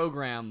Survey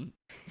Program.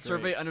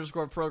 Great.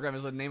 Survey_program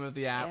is the name of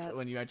the app Yeah.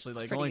 when you actually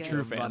like pretty Only good. true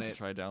run fans it. to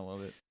try to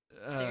download it.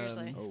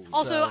 Seriously. Oh.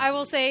 Also, So- I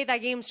will say that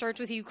game starts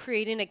with you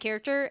creating a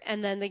character,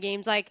 and then the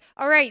game's like,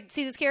 all right,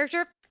 see this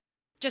character?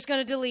 Just going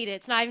to delete it.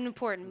 It's not even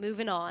important.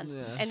 Moving on.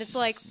 Yeah. And it's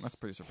like, That's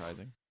pretty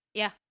surprising.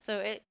 yeah.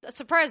 So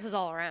surprises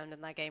all around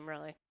in that game,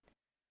 really.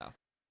 All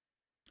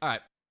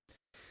right.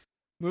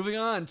 Moving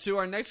on to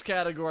our next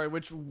category,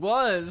 which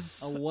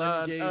was A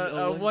one-game-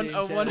 a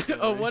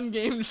one-game one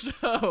game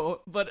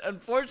show, but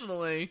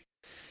unfortunately,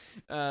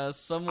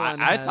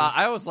 someone I has- thought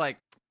I was like,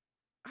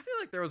 I feel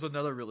like there was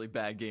another really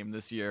bad game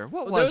this year.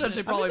 What Well, there was was it?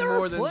 actually probably there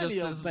more are than plenty just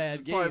of this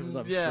bad probably- games.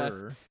 I'm yeah.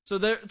 sure.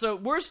 So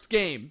worst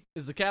game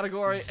is the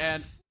category,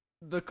 and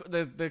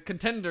the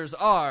contenders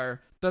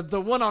are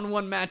the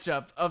one-on-one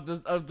matchup of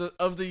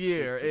the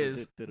year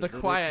is The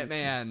Quiet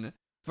Man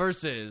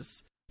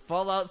versus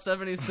Fallout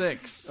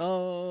 76.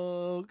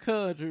 Oh,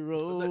 country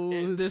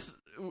roads.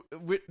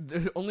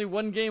 Only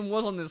one game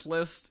was on this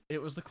list.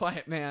 It was The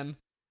Quiet Man.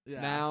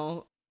 Yeah.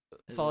 Now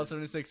And Fallout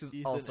then 76 is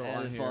Ethan also on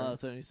added here. Fallout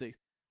 76.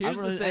 Here's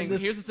I'm the gonna thing. end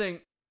this- Here's the thing.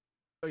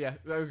 Oh yeah,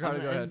 I'm Ricardo, gonna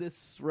go end ahead.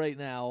 this right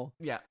now.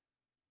 Yeah.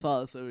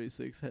 Fallout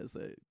 76 has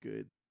that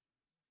good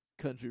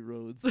country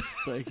roads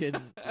so I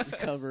can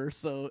cover,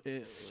 so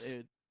it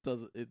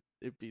doesn't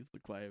it beats The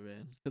Quiet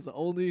Man, because the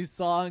only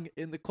song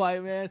in The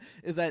Quiet Man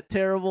is that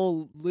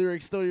terrible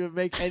lyrics don't even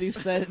make any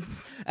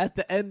sense at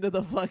the end of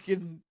the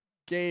fucking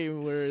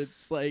game, where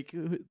it's like,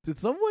 did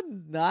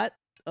someone not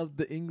of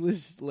the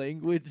English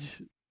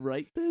language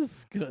write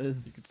this?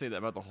 Because You could say that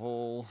about the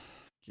whole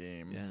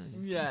game.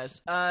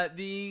 Yes.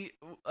 The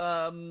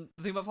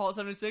thing about Fallout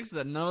 76 is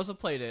that none of us have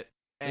played it.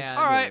 And It's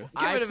All right, true.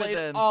 get I rid of it played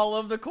then. all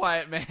of The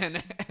Quiet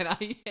Man, and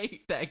I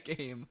hate that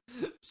game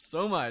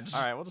so much.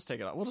 All right, we'll just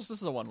take it out. This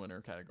is a one winner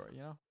category,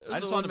 you know. It's I a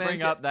just wanted to one-man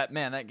bring up that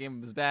that game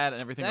was bad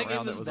and everything That game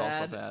around it was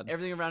also bad. bad.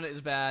 Everything around it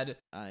is bad.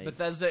 I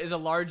Bethesda is a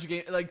large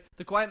game. Like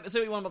The Quiet. Say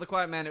what you want about The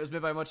Quiet Man. It was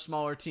made by a much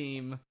smaller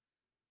team.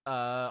 On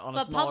a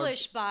But smaller,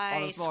 published by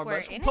on a smaller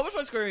Square budget. Enix? Published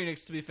by Square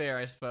Enix, to be fair,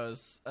 I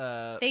suppose.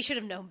 They should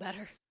have known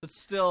better. But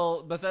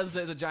still, Bethesda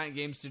is a giant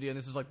game studio, and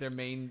this is like their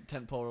main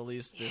tentpole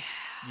release this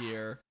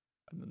year.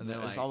 And And they're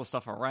there's like- all the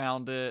stuff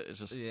around it. It's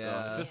just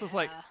Yeah. if this was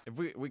like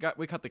Yeah. if we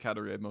cut the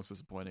category most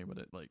disappointing, but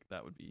it like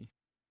that would be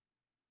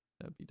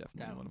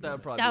definitely one of That them.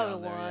 would probably That be would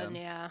on have there, won,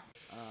 yeah.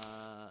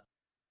 yeah.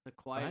 The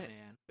Quiet Right.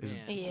 Man. Is-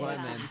 Man, Yeah. what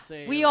can Man. you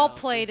say We all about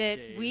played this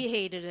it. game? We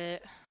hated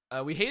it.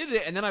 We hated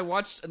it, and then I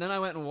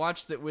went and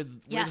watched it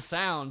with Yes.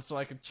 sound, so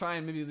I could try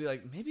and maybe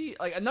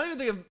I'm not even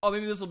thinking of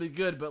maybe this will be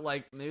good, but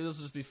like maybe this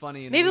will just be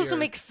funny and Maybe this will weird.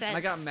 make sense. And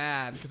I got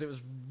mad because it was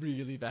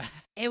really bad.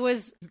 It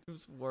was. It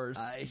was worse.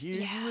 I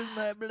hear Yeah. you with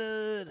my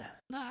blood.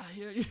 Nah, I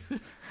hear you.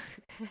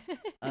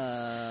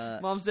 Uh,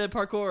 Mom's dead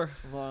parkour.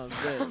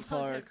 Mom's dead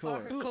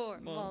parkour.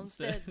 Parkour. Mom's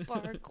dead.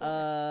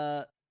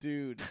 Parkour.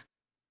 Dude,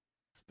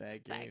 it's a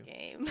bad Bad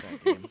game. game.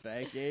 Bad game.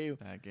 Bad game.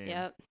 That game.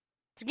 Yep.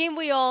 It's a game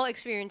we all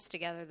experienced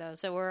together, though,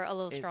 so we're a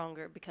little It-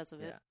 stronger because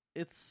of it.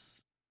 Yeah,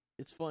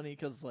 it's funny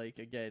because like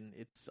again,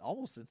 it's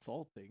almost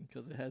insulting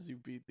because it has you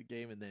beat the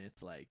game and then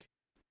it's like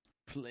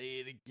play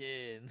it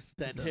again.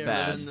 That It's terrible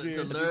bad. experience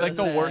It's It's is like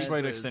the bad. worst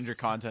way to was- extend your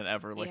content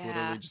ever. Like Yeah.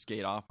 literally just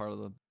gate off part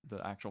of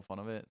the actual fun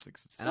of it.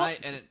 It's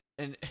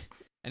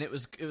And it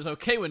was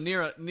okay when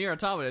Nier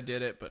Automata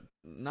did it, but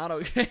not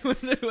okay when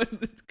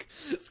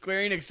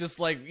Square Enix just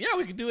like, yeah,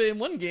 we could do it in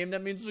one game.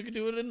 That means we could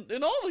do it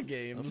in all the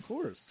games. Of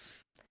course.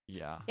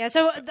 yeah. Yeah,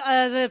 so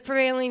the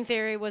prevailing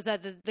theory was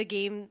that the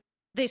game,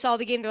 they saw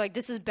the game, they're like,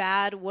 this is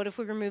bad. What if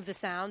we remove the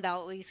sound?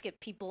 That'll at least get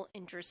people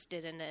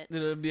interested in it.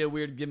 It'll be a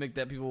weird gimmick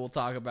that people will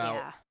talk about,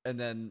 Yeah. and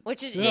then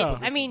Which is, Yeah.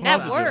 I mean, This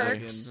that is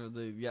worked.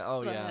 positive. Yeah,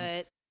 but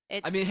yeah.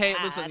 it's I mean, hey,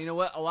 bad. listen, you know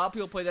what? A lot of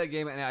people played that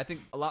game, and I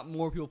think a lot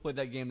more people played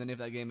that game than if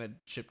that game had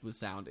shipped with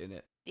sound in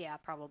it. Yeah,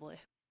 probably.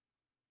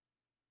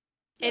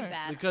 It Alright.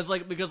 bad. Because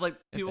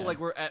people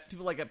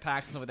bad. at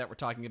PAX and stuff like that were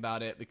talking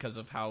about it because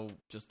of how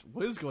just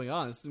what is going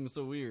on? This thing is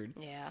so weird.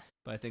 Yeah.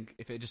 But I think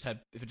if it just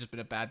been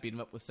a bad beat 'em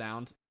up with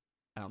sound,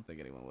 I don't think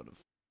anyone would have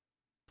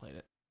played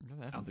it.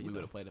 I don't think we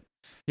would have played it.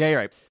 Yeah, you're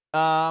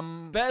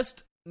right.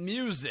 Best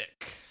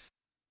music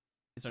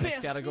is our next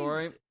Best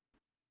category. music.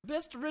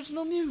 Best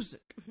original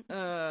music.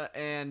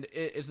 And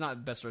it's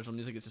not best original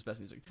music, it's just best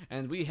music.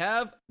 And we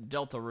have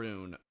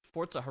Deltarune,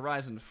 Forza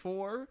Horizon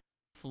 4,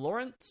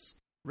 Florence,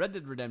 Red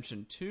Dead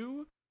Redemption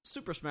 2,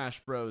 Super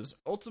Smash Bros.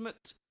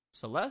 Ultimate,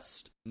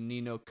 Celeste,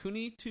 Ni no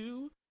Kuni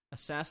 2,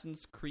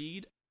 Assassin's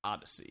Creed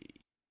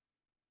Odyssey.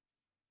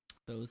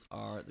 Those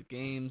are the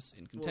games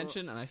in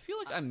contention, and I feel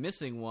like I'm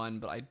missing one,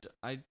 but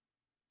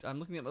I'm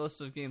looking at my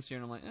list of games here,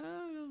 and I'm like, I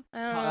don't know.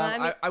 I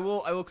mean, I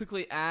will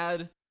quickly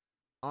add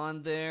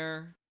on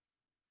there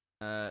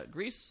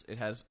Greece. It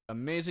has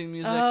amazing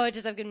music. oh, it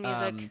does have good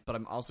music. But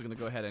I'm also going to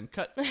go ahead and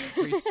cut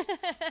Greece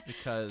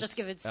because Just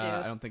give it due.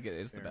 I don't think it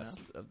is Fair the best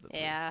of the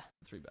yeah.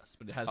 three best,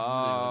 but it has Um,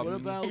 really What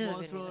good about It doesn't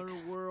Monster have good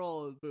Hunter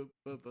World?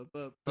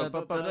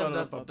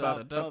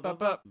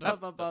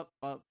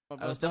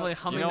 I was definitely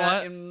humming You know that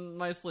what? in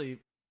my sleep.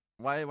 You know I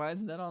Why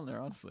isn't that on there?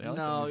 Honestly, I like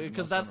the No, music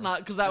because most that's of not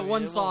because that I mean,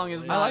 one it song won't is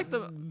really- not.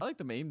 I like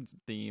the main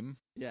theme.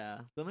 Yeah,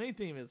 the main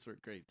theme is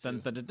great too. Dun,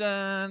 dun, dun,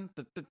 dun,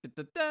 dun, dun, dun,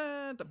 dun,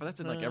 dun, but that's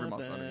in like every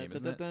Monster Hunter game,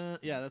 isn't it?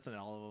 Yeah, that's in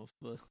all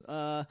of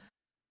them.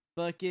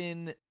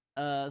 Fucking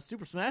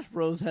Super Smash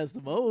Bros has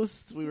the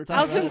most. We were talking.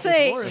 I was about gonna it this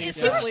say, morning. is It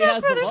Super definitely Smash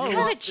has the Brothers most.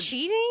 kind of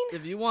cheating?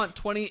 If you want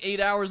 28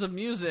 hours of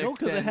music, No,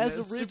 because it then has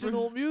it's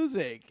original Super...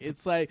 music.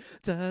 It's like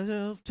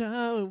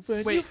time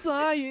when Wait. you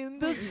fly in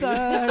the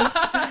stars.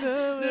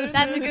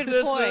 That's a good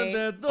point.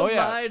 The Oh,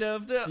 yeah. light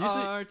of the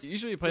art.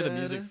 Usually play the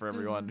music for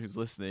everyone who's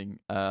listening.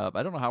 I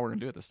don't know how we're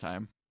gonna do it this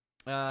time.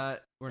 We're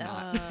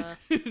not.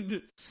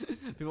 People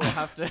will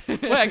have to.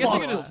 Wait, I guess we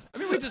could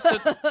Follow just.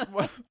 I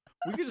mean,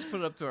 we could just put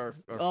it up to our.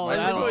 Oh, mic.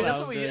 that That's what, sounds that's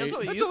what we, great. that's what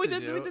we That's used what we to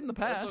did. do. We did in the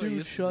That's past. what we Dude,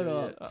 used to shut do,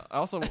 up. yeah. I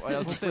was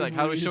gonna say, When like,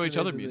 how do we show listen each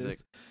other into music?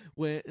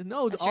 this.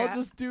 No, That's I'll right.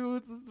 just do.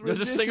 You'll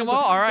just sing them all?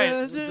 All right.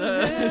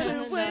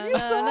 When you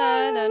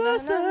fly in the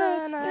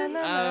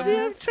sun,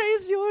 you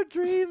trace your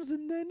dreams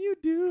and then you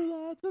do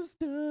lots of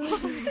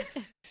stuff.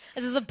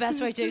 This is the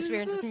best way to This is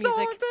experience the this music.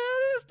 song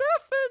that is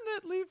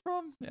definitely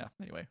from. Yeah.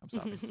 Anyway, I'm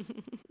sorry.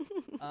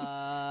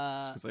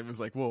 Because I was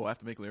like, whoa, I have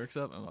to make lyrics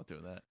up. I'm not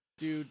doing that.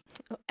 Dude,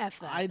 F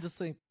that. I just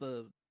think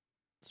the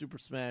Super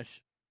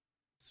Smash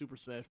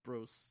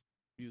Bros.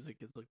 Music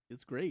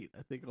is great.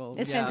 I think all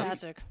It's Yeah.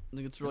 fantastic. I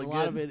think it's and really a good.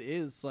 lot of it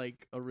is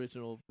like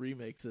original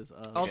remixes.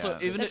 Of Also, Yeah,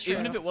 even that's if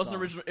true. it wasn't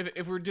Song. original,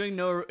 if we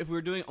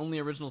were doing only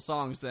original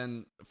songs,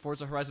 then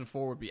Forza Horizon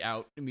 4 would be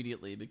out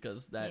immediately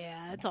because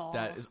Yeah, it's all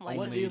that is what only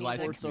licensed is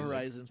licensed music. Forza music.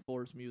 Horizon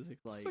 4's music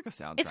like? It's like a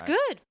soundtrack. It's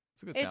good.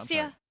 It's a good It's soundtrack.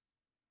 yeah.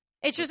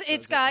 It's just Does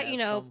it's it got have you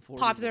know some 40s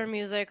popular on it?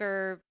 music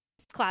or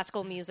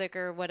classical music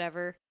or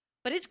whatever,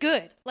 but it's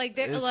good. Like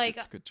they're It's like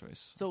a good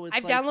choice. So it's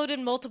I've like,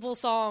 downloaded multiple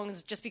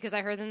songs just because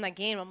I heard them in that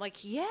game. I'm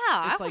like, yeah,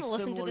 I It's, want like, to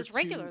listen to similar this to-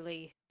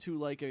 regularly. to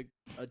like a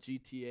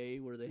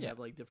GTA where they Yeah. have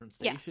like different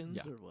Yeah. stations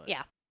Yeah. or what?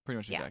 Yeah. Pretty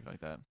much Yeah. exactly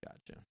like that.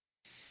 Gotcha.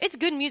 It's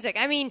good music.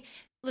 I mean,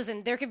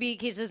 listen, there could be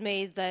cases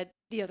made that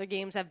the other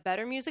games have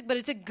better music, but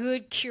it's a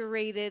good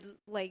curated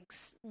like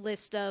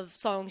list of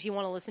songs you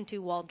want to listen to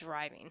while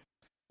driving.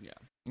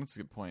 That's a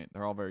good point.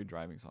 They're all very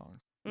driving songs.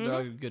 Mhm. They're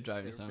all good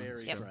driving They're songs.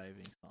 very Yep.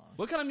 driving songs.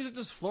 What kind of music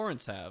does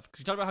Florence have? Because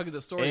you talked about how good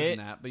the story is in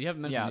that, but you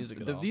haven't mentioned music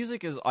at the all.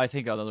 music is, I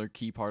think, another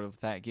key part of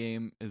that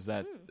game is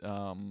that,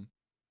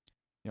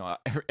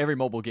 every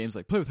mobile game's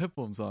like play with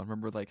headphones on.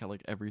 Remember, like how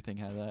like everything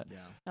had that. Yeah.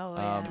 Oh Um,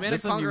 yeah. Command and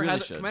This one you Conquer really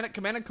has should.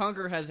 Command and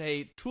Conquer has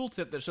a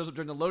tooltip that shows up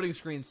during the loading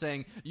screen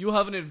saying you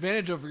have an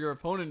advantage over your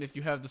opponent if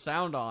you have the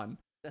sound on.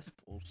 That's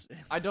bullshit.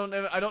 I don't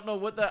know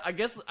what that. I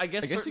guess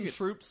you certain get-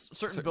 troops,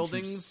 certain certain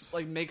buildings troops.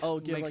 like make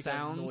Give make like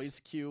sounds. a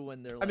noise cue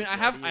when they're. I mean, like,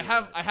 I ready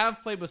or what?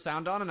 have played with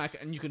sound on,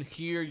 and you can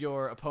hear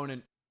your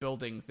opponent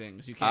building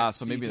things. You can't.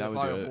 So see maybe through that the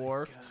would fog do of it.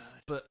 war.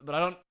 But I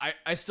don't.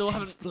 I still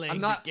haven't. Playing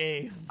I'm not. the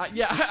game.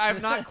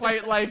 I've not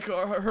quite like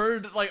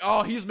heard like,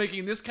 oh, he's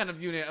making this kind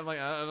of unit. I'm like,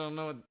 I don't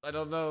know. I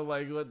don't know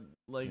like what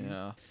like.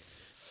 Yeah.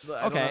 I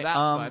don't Okay, know that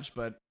um, much,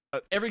 but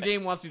every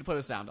game wants you to play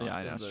with sound on. Yeah,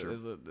 I know, is the, sure.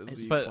 is the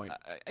But point.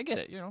 I get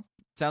it.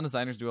 Sound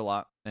designers do a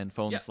lot, and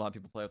phones, Yep. a lot of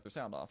people play with their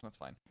sound off. That's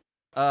fine.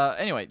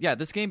 Anyway, yeah,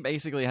 this game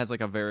basically has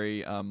like a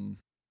very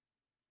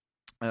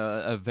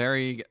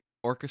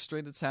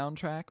orchestrated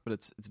soundtrack, but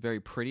it's very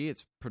pretty.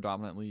 It's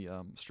predominantly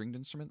stringed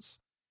instruments.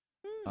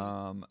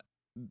 One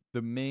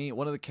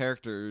of the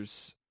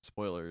characters,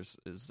 spoilers,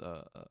 is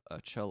a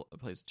cello,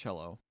 plays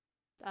cello.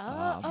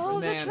 Oh,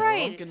 that's Man,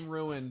 right. Fucking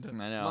ruined.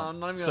 I know. I'm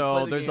not even gonna play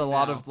So the there's a game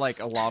lot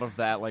now. of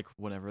that, like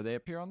whenever they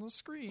appear on the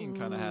screen,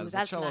 kind of Ooh, has the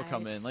that's cello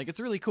come in. nice. Like it's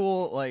really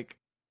cool. Like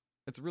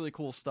it's really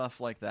cool stuff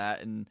like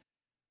that, and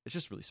it's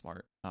just really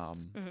smart.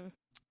 Mhm.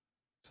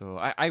 So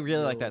I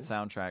really like that Yo.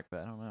 soundtrack,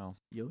 but I don't know.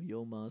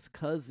 Yo Ma's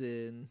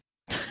cousin,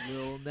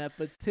 Lil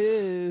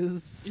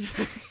Nepotiz.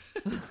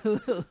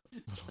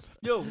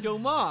 Yo,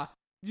 Ma.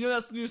 You know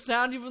that's the new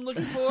sound you've been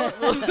looking for?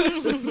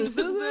 Listen to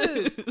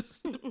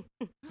this.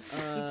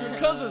 It's your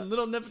cousin,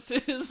 little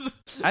Nepotiz.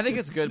 I think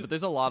it's good, but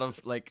there's a lot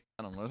of like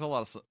I don't know. There's a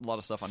lot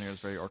of stuff on here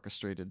that's very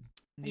orchestrated.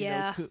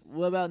 Yeah.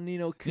 What about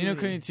Nino Kuni? Nino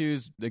Kuni 2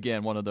 is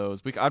again one of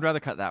those. I'd rather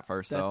cut that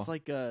first That's though.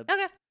 like a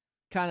Okay.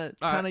 kind of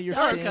All right. your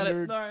All right, cut it.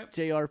 standard All right.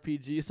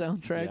 JRPG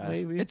soundtrack, Yeah.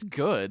 maybe. It's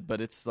good, but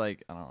it's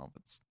like I don't know.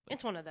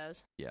 It's one of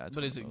those. Yeah, it's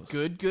But one is of it those.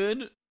 good?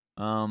 Good?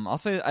 I'll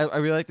say I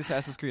really like the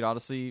Assassin's Creed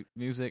Odyssey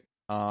music.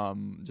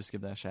 Just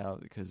give that a shout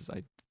out because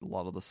a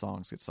lot of the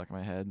songs get stuck in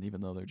my head,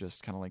 even though they're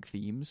just kind of like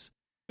themes.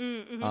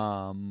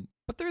 Mm-hmm.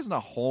 But there isn't a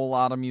whole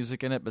lot of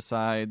music in it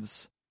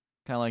besides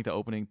kind of like the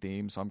opening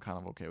theme, so I'm kind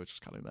of okay with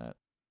just cutting that.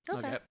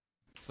 Okay.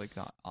 It's like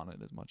not on it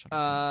as much.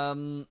 I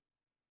don't think.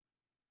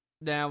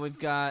 Now we've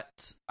got.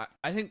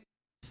 I think.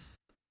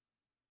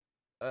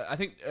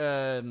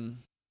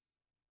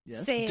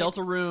 Yes. Say it.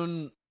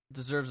 Deltarune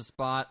deserves a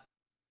spot.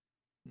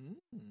 Mm.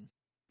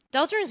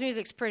 Deltarune's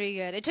music's pretty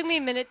good. It took me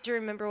a minute to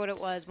remember what it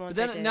was But once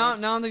I then did. now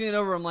I'm thinking it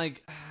over. I'm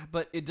like,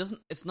 but it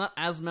doesn't. It's not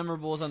as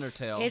memorable as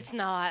Undertale. It's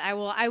not. I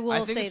will I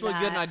think say it's really that.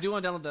 good, and I do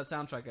want to download that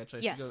soundtrack.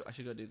 Actually, Yes. I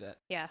should go do that.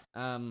 Yeah.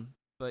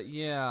 But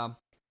yeah,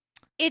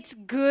 It's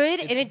good,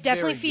 It's and it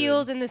definitely very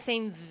feels good. in the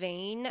same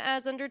vein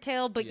as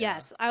Undertale. But Yeah.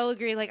 yes, I will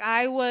agree. Like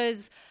I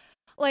was,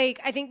 like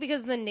I think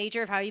because of the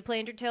nature of how you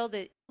play Undertale,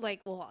 that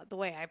the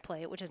way I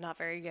play it, which is not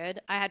very good,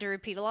 I had to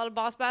repeat a lot of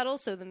boss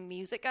battles, so the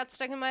music got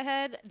stuck in my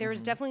head. There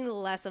was definitely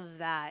less of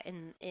that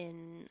in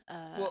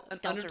Well, and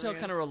Deltarune. Undertale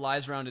kind of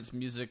relies around its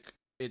music,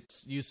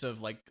 its use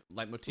of like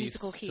leitmotifs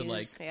Musical to like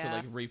cues,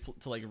 yeah.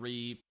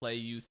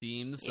 replay you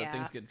themes, so Yeah.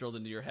 things get drilled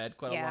into your head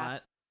quite a Yeah.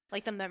 lot.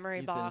 like the memory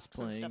Ethan's box and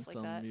playing stuff like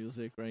some that.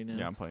 music right now.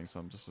 Yeah, I'm playing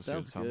some just to see what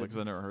it Sounds sounds like good.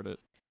 'cause I never heard it.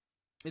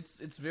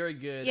 It's very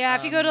good. Yeah,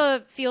 if you go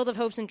to Field of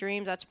Hopes and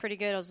Dreams, that's pretty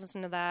good. I was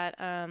listening to that.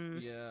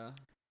 yeah,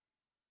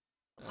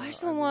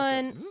 Where's I the will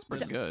one? This is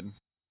pretty good.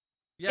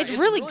 Yeah, It's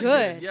really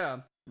good.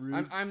 Yeah,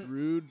 Rude, I'm-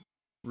 rude.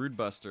 Rude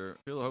Buster,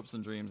 Field of Hopes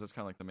and Dreams. That's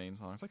kind of like the main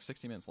song. It's like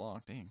 60 minutes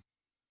long. Dang.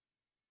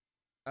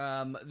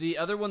 the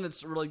other one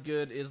that's really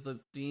good is the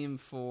theme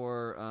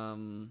for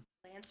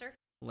Lancer.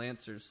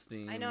 Lancer's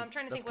theme. I know, I'm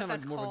trying to think what kind of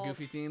that's more of a called.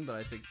 goofy theme, but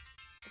I think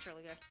It's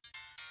really good.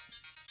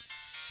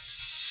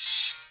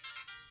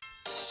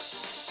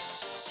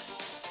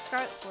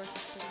 Scarlet Force is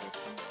pretty good too.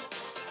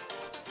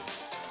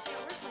 Yeah,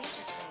 where's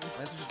Lancer's theme?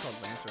 Lancer's just called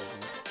Lancer. I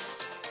think.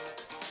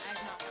 I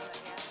have not found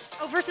that yet.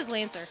 Oh, versus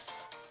Lancer.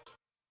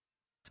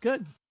 It's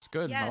good. It's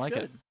good. I Yes. like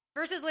Good. it.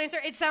 Versus Lancer.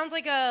 It sounds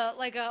like a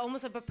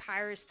almost a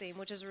papyrus theme,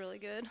 which is really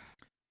good.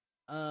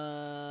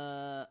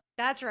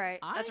 That's right.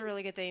 That's a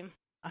really good theme.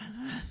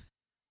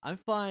 I'm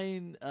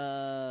fine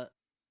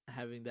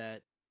having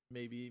that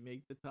maybe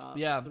make the top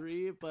Yeah.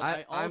 3, but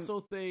I'm- I also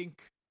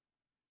think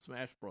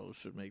Smash Bros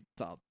should make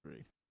the top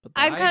 3. But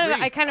I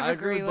agree. kind of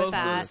agree with both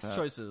that. those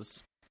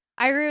choices.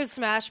 I agree with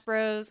Smash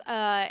Bros.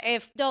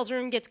 If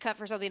Deltarune gets cut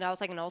for something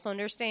else, I can also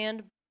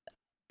understand.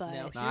 But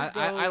Now, No, Here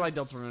I like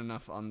goes- Deltarune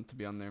enough to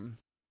be on there.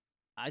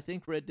 I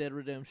think Red Dead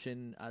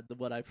Redemption,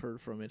 what I've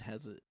heard from it,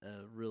 has a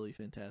really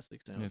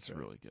fantastic soundtrack. It's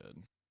really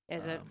good.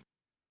 is it?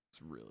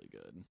 It's really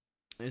good.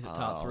 Is it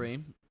top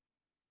 3?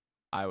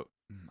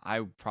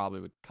 I probably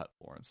would cut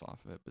Florence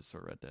off of it, but so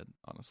Red Dead,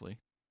 honestly.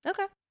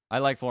 Okay. I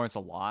like Florence a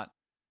lot,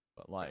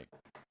 but like,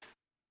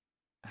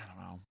 I don't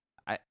know.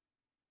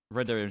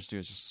 Red Dead Redemption 2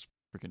 is just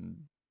freaking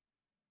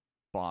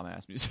bomb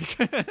ass music.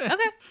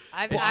 Okay.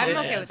 I'm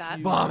okay with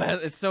that. Bomb ass.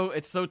 It's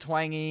so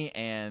twangy,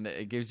 and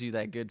it gives you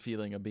that good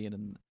feeling of being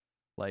in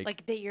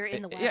Like that you're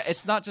in the West. Yeah,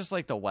 it's not just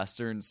like the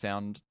Western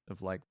sound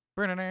of like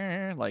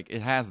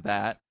it has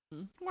that,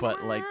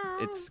 but like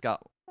it's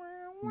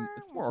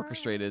more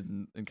orchestrated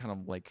and kind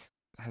of like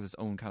has its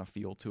own kind of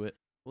feel to it.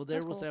 Well, there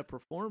That's was cool. that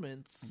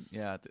performance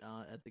Yeah,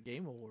 at the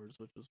Game Awards,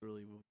 which was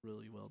really,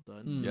 really well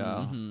done.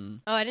 Yeah.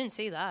 Mhm. Oh, I didn't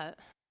see that.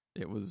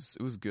 It was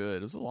good.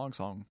 It was a long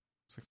song.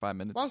 It's like 5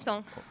 minutes. Long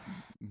song.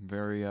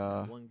 Very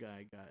One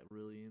guy got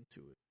really into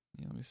it.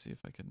 yeah, let me see if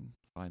I can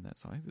find that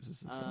song. I think this is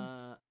the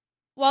song.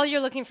 While you're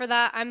looking for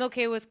that, I'm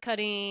okay with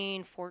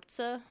cutting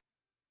Forza.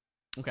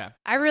 Okay.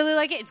 I really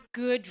like it. It's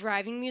good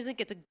driving music.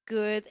 It's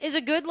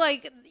a good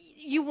like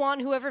you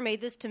want whoever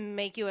made this to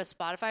make you a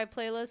Spotify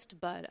playlist,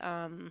 but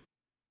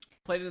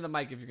Play it into the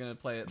mic if you're gonna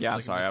play it. Yeah, so I'm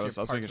I can sorry. just I hear was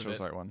parts making of sure it was it.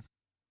 the right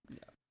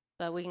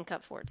one. we can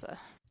cut Forza.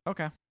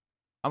 Okay.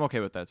 I'm okay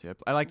with that too.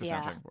 I like the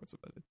Yeah. soundtrack for it,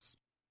 but it's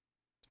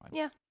fine.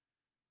 Yeah.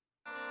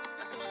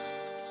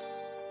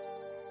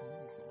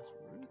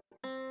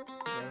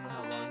 I don't know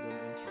how long the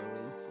intro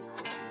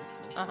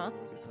is. Uh-huh.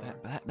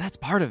 That's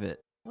part of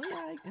it. Well,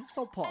 yeah, it's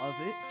all part of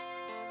it.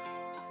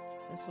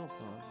 It's all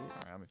part of it.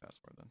 All right, let me fast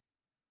forward then.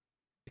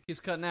 It keeps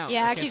cutting out.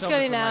 Yeah, I it can't keeps tell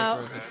if cutting it's the mic out.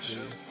 or if it's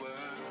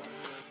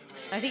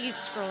the- I think he's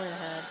scrolling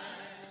ahead.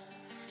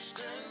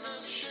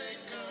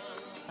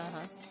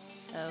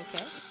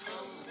 Okay.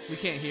 We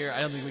can't hear.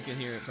 I don't think we can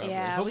hear it. Probably.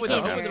 Yeah, we hopefully,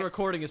 can't hopefully hear the it.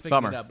 recording is picking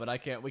Bummer. it up, but I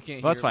can't. We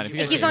can't. Well, that's hear fine. If you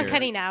It guys keeps can on hear it.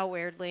 cutting out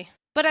weirdly,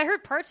 but I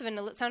heard parts of it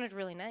and it sounded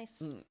really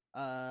nice.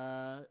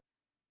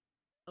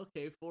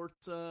 Okay,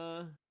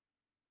 Forza,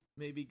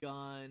 maybe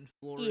gone.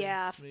 Florence,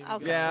 Yeah, maybe I'll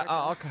gone. go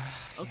Yeah. Forza.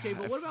 Okay,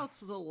 but if- what about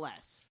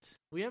Celeste?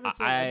 We haven't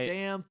said I- a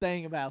damn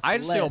thing about I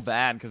Celeste. just feel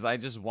bad because I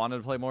just wanted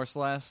to play more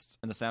Celeste,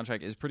 and the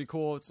soundtrack is pretty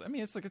cool. It's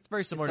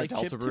very similar like to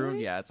chiptune? Deltarune.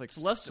 Yeah, it's like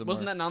Celeste similar.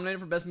 wasn't that nominated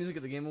for best music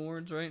at the Game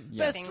Awards, right?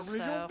 Yes. think Best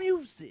original so.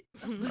 music.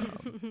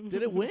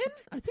 Did it win?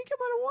 I think it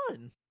might have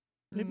won.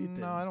 Maybe it didn't.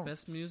 No, I don't.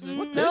 Best music.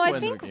 What did No, I win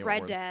the think Game Red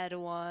Award? Dead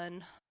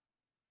won.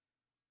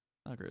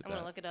 I agree with I'm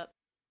gonna that. look it up.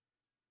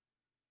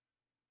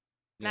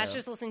 Yeah. Matt's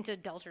just listening to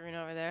Deltarune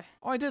over there.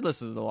 Oh, I did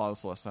listen to a lot of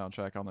Celeste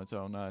soundtrack on its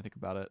own. Now that I think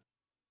about it,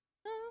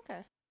 Oh,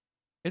 okay.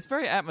 it's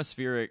very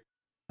atmospheric,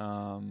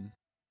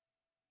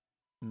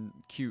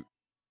 cute.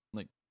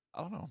 Like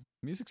I don't know,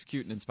 music's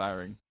cute and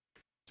inspiring.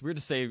 It's weird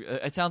to say.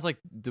 It sounds like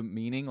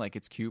demeaning, like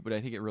it's cute, but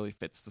I think it really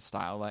fits the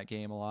style of that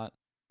game a lot.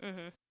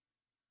 Mm-hmm.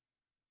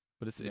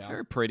 But it's Yeah.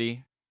 very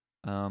pretty.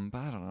 But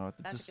I don't know. It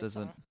That's just a good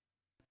isn't.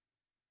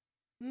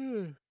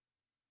 song.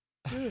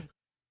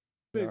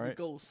 Baby, Alright.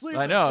 go sleep.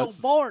 I know, I'm it's-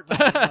 so bored. No.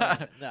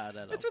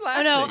 It's Oh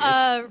relaxing. no,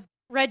 It's-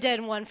 Red Dead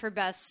won for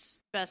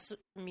best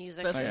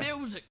music. Best Oh, yeah.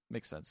 music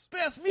makes sense.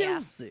 Best Yeah.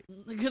 music.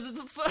 because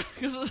it's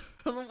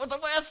a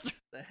western.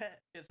 The heck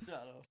is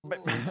shut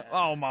up.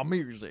 Oh, my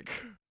music.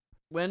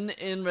 When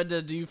in Red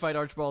Dead do you fight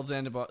Archibald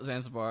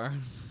Zanzibar?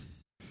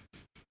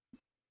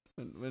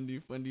 When do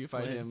you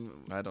fight When?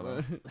 him? I don't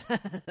know. I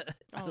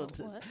Oh, don't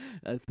thi- what?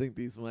 I think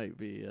these might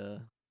be.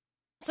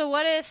 So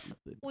what if something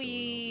going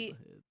we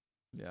over the head.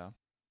 Yeah,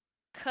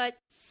 cut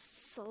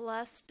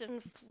Celeste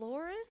and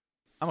Florence?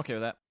 I'm okay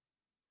with that.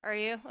 Are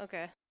you?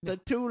 Okay. The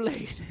two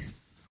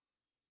ladies.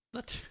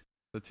 What?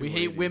 The two We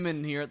hate ladies.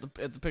 women here at the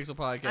Pixel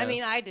Podcast. I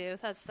mean, I do.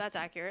 That's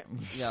accurate.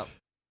 Yep.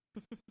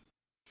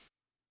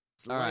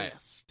 Celeste. All right.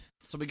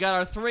 So we got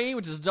our 3,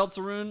 which is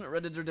Deltarune,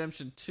 Red Dead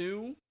Redemption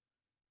 2,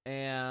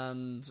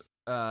 and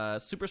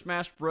Super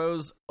Smash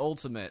Bros.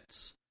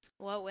 Ultimate.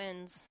 What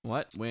wins?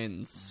 What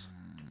wins?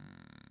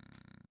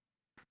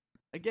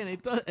 Again,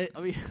 it does.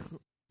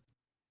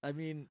 I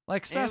mean,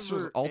 Like Smash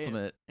Bros. Amber-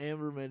 Ultimate.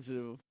 Amber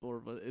mentioned it before,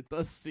 but it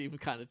does seem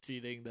kind of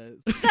cheating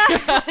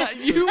that.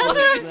 You That's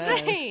what I'm Smash.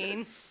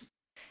 saying.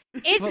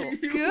 It's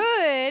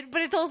good,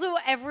 but it's also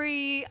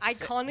every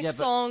iconic Yeah, but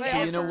song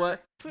ever. you know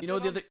what? You know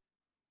what the other?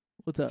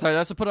 What's up? Sorry,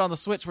 that's to put it on the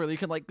Switch where you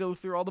can like go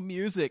through all the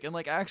music and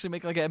like actually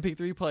make like an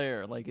MP3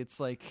 player. Like it's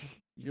like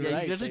You're Yeah,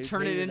 right. you have to they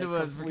turn made it into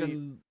a complete-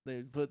 freaking.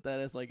 They put that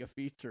as like a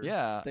feature.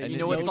 yeah. They and You it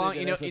know what noted song- it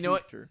you know- as a you know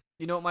what- feature.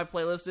 You know what my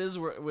playlist is?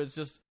 Where it was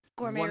just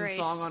Gourmet one Race.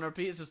 song on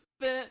repeat. It's just.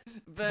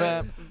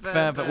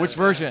 Which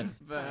version?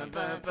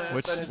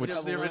 Which-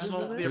 the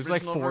original? The There's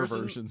like original 4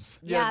 version. versions.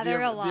 Yeah, there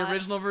are a The lot.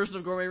 original version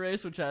of Gourmet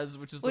Race, which is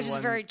Which the is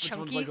one, very which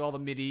one's chunky. like all the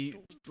MIDI,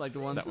 like the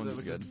ones That one's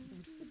which good. is-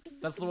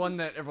 That's the one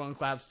that everyone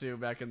claps to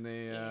back in the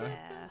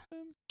Yeah.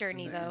 Dirt in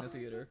the Evo.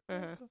 theater.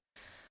 Uh-huh.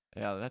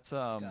 Yeah, that's It's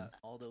got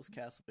all those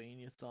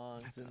Castlevania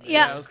songs. In there.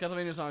 Yeah. those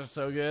Castlevania songs are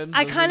so good.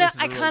 I Those kind of, remixes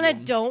are really I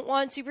good. don't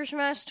want Super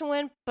Smash to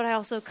win, but I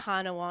also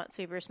kind of want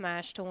Super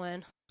Smash to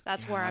win.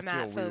 That's Yeah, where I I'm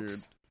at, feel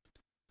folks.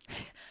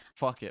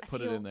 Fuck it, I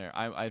put it feel- in there.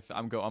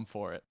 I'm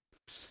for it.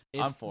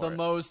 It's I'm for the it.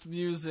 most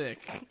music.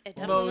 It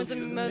definitely was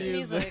the most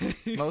music.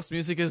 Most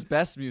music is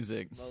best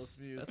music. Most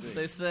music. That's what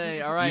they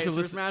say. All right, can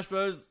Super listen- Smash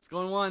Bros. It's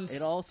going once.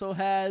 It also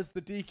has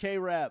the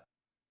DK rap.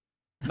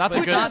 Not the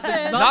But good, not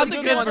not the the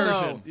good good one, though.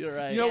 version. You're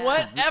right. You know Yeah.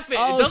 what? F it.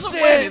 Oh, it doesn't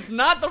shit. win. It's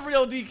not the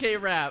real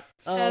DK rap.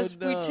 Oh,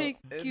 no. you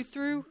It's-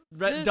 through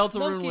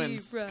Deltarune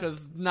wins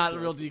because not the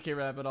real DK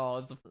rap at all.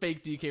 It's the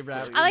fake DK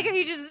rap. I like if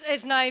you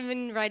just—it's not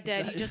even Red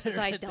Dead. You just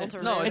decide Red Dead.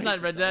 Delta. No, Red. it's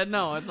not Red Dead.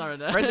 No, it's not Red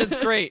Dead. Red Dead's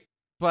great,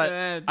 but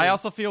Red I Dead.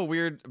 also feel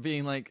weird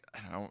being like,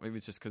 I don't know, maybe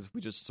it's just because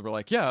we just were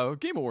like, yeah,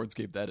 Game Awards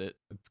gave that it.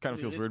 It kind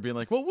of feels weird being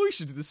like, well, we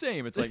should do the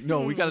same. It's like,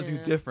 no, we got to do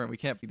Yeah. different. We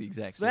can't be the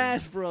exact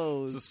Smash same.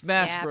 Bros. So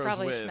Smash Yeah, Bros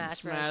probably wins.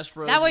 Smash Bros. Smash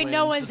Bros. That way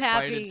no wins one's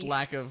despite happy. its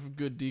lack of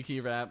good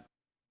DK rap.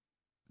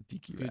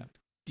 DQ Good rap.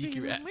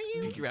 DK rap.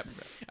 DK rap.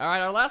 All right,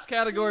 our last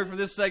category for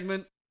this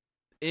segment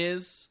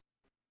is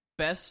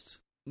best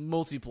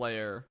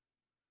multiplayer.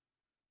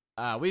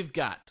 We've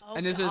got, Oh,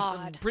 and this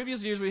God. is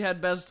previous years we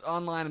had best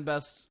online and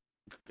best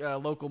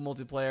local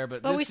multiplayer,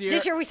 but, But this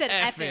this year we said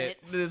F F it.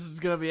 This is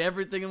gonna be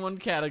everything in one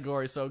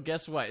category. So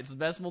guess what? It's the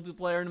best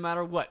multiplayer, no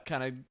matter what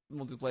kind of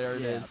multiplayer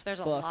it Yeah. is. There's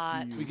a Fuck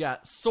lot. you. We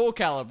got Soul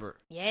Calibur,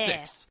 Yeah.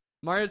 6,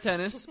 Mario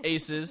Tennis,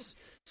 Aces,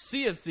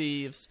 Sea of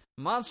Thieves,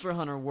 Monster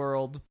Hunter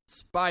World,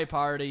 Spy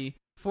Party,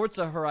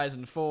 Forza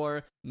Horizon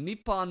 4,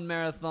 Nippon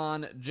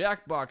Marathon,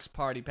 Jackbox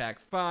Party Pack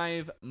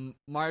 5,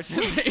 Mario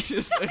Tennis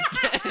Aces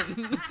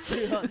again.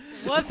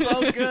 Whoops.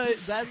 So good.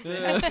 That's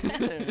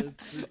it.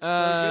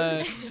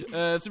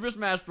 Super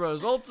Smash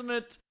Bros.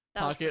 Ultimate,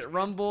 That was Pocket pretty good.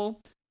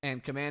 Rumble,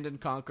 and Command and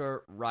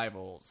Conquer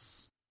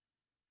Rivals.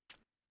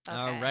 Okay.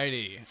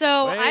 Alrighty.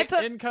 So Wait, I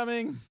put.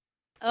 incoming.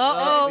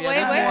 Wait.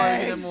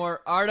 There's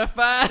more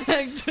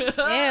Artifact.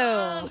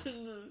 Ew.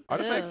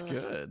 Artifact's Yeah.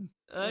 good.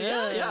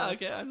 Yeah,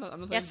 okay. I'm not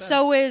Yeah. saying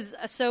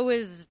bad. So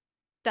is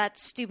that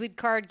stupid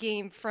card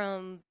game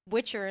from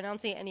Witcher, and I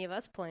don't see any of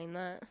us playing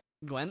that.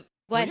 Gwent.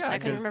 Gwent. yeah, I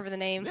couldn't 'cause- remember the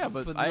name. Yeah,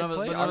 but But I none of us-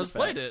 play but none of us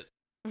played Artifact. it.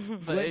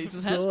 But Gwent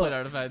Aces has played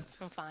sucks. Artifact.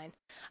 I'm fine.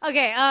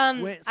 Okay.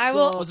 Gwent I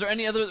will. Was there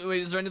any other?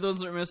 Wait, is there any of those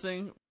that we're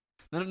missing?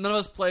 None of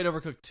us played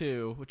Overcooked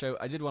 2, which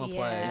I did want to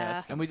play. Yeah.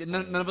 it's And we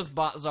kinda none of us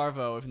bought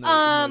Zarvo, even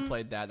though we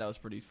played that. That was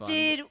pretty fun.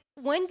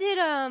 When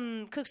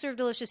did Cook Serve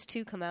Delicious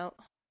 2 come out?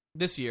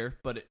 This year,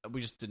 but we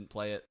just didn't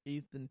play it.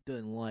 Ethan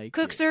didn't like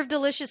Cook it. Serve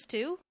Delicious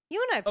 2?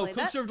 You and I Oh, played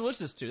Cook that. Serve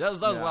Delicious 2. That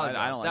was a Yeah, while ago.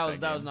 I don't like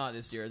that that was game. not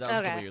this year. That was a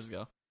Okay. couple years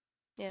ago.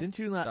 Yeah. Didn't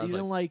you not? You Sounds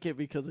didn't like it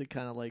because it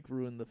kind of like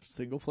ruined the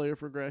single player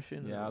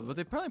progression. Yeah, or- but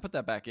they probably put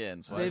that back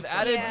in. So They've I've-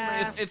 added.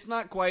 Yeah. It's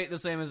not quite the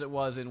same as it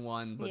was in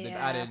 1, but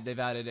Yeah. they've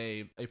added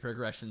a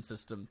progression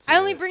system. To I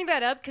only it. bring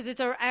that up because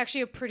it's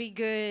actually a pretty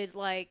good,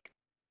 like,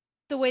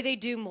 the way they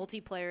do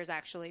multiplayer is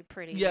actually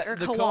pretty. Yeah, or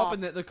the co-op.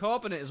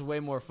 co-op in it is way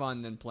more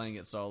fun than playing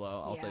it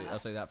solo. Yeah. I'll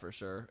say that for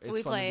sure. It's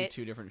We fun play to be it.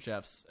 two different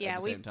chefs Yeah,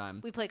 at the same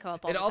time. We play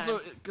co-op all It the also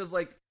time. because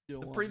like You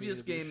don't the want previous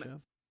me to be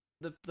game-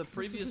 chef? the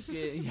previous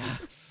game, yeah.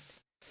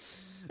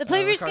 The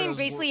previous game Ricardo's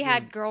basically wor-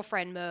 had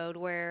girlfriend mode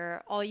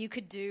where all you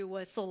could do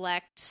was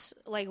select,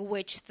 like,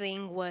 which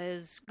thing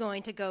was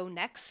going to go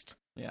next,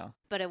 yeah.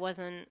 but it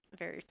wasn't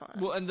very fun.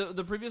 Well, and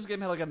the previous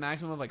game had like a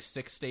maximum of like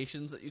 6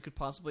 stations that you could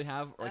possibly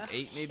have, or like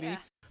 8 maybe. Yeah.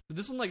 But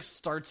this one like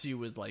starts you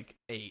with like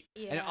 8,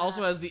 and it Yeah.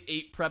 also has the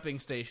 8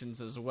 prepping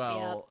stations as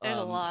well. Yeah,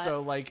 there's a lot.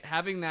 So like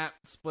having that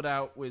split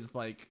out with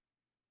like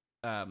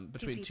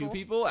between two people.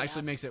 people Yeah.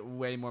 actually makes it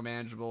way more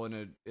manageable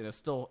in a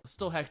still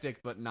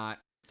hectic but not.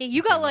 Yeah,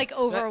 you got like That-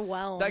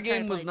 overwhelmed. That game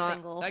trying to was play it not.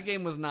 Single. That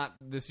game was not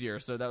this year.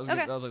 So that was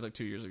Okay. that was like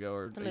 2 years ago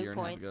or It's a a moot year and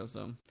a half point. ago.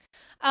 So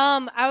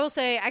I will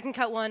say I can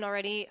cut one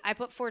already. I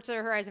put Forza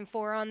Horizon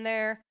 4 on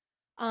there.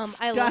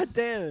 I love. God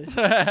damn it.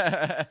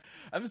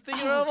 I was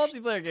thinking about Oh,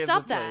 multiplayer games.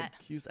 Stop I played. that.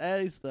 Keeps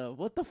adding stuff.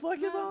 What the fuck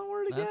is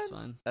Onward again? that's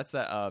fine. That's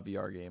that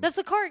VR game. That's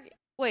the card.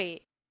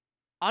 Wait,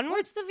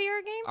 Onward's the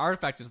VR game.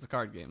 Artifact is the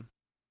card game.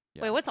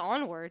 Yeah. Wait, what's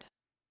Onward?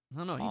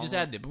 No, he just Onward.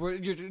 added it.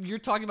 But you're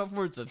talking about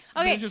Forza. Okay,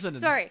 Finish your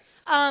sentence. sorry.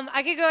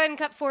 I could go ahead and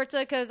cut Forza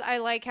because I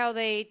like how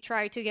they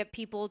try to get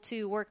people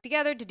to work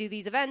together to do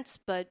these events,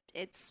 but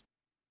it's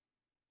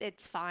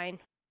fine.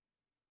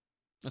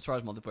 As far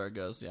as multiplayer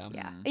goes, yeah.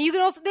 Yeah, Mhm. and you can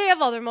also they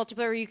have other multiplayer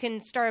where you can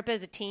start up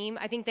as a team.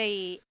 I think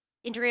they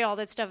integrate all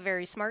that stuff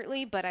very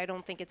smartly, but I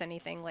don't think it's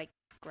anything like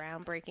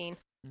groundbreaking.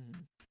 Mhm.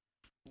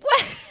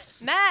 What,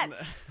 Matt?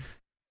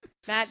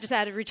 Matt just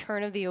added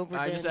Return of the Obra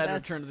I Dinn. just had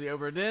That's- Return to the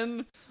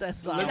Oberdin.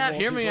 That's Listen, not a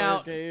hear me multiplayer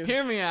out. game.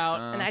 Hear me out.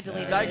 And I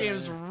deleted That it.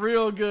 game's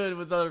real good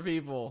with other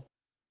people.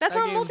 That's That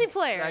not game's-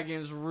 multiplayer. That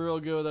game's real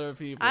good with other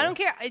people. I don't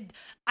care.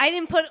 I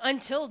didn't put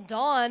Until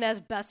Dawn as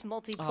best Oh,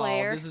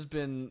 multiplayer. this has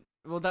been.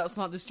 Well, that's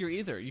not this year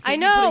either. You I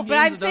can't know, keep putting but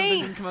I'm games that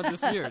saying- didn't come out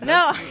this year.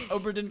 No.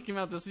 Ober didn't come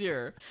out this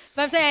year.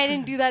 But I'm saying I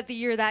didn't do that the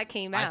year that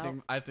came out.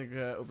 I think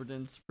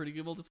Oberdin's a pretty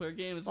good multiplayer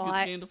game. It's a Well, good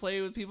I- game to play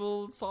with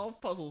people,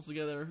 solve puzzles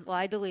together. Well,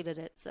 I deleted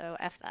it, so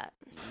F that.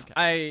 Okay.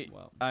 I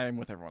Well, I'm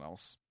with everyone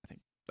else. I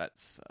think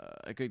that's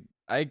a good.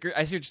 I agree.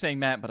 I see what you're saying,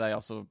 Matt, but I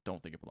also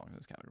don't think it belongs in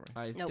this category.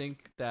 I Nope.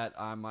 think that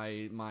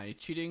my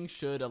cheating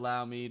should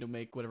allow me to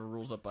make whatever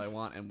rules up I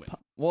want and win.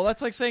 Well,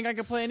 that's like saying I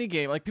can play any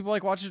game. Like people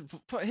like watching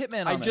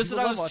Hitman. I on just there. said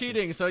I People was love watching-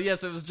 cheating, so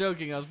yes, it was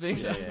joking. I was being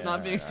Yeah, I was yeah,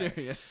 not being right.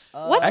 serious.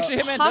 What's Actually,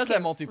 Hitman does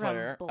have Pocket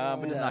multiplayer, Rumble?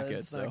 but it's Yeah, not good.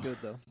 It's So not good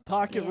though.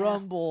 Pocket Yeah.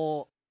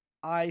 Rumble,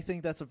 I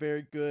think that's a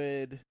very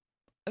good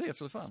I think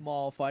it's really fun.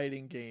 small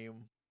fighting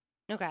game,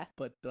 Okay.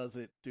 but does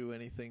it do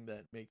anything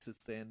that makes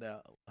it stand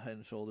out head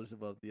and shoulders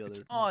above the other?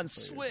 It's on multiplayers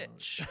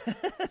Switch.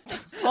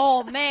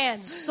 Oh man,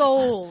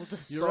 sold.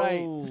 You're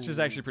right. Which is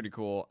actually pretty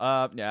cool.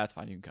 Yeah, that's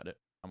fine. You can cut it.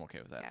 I'm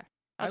okay with that. Yeah.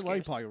 I was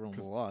like curious. Pocket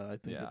Rumble a lot. I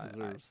think Yeah, it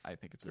deserves I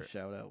think it's a great.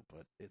 shout out,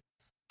 but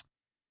it's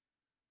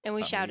And we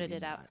but shouted maybe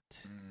it out.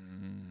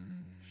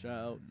 not.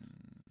 Shout.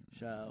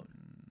 Shout.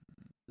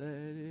 Let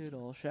it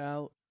all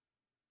shout.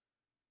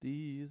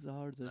 These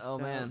are the Oh,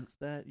 man. shouts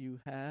that you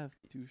have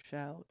to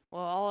shout.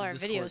 Well, all our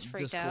The videos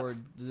freaked out.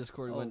 The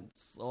Discord Oh. went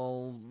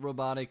all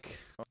robotic.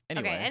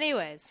 Anyway, Okay.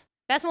 Anyways,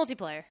 best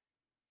multiplayer.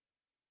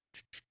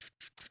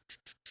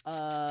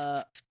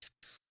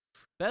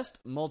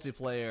 Best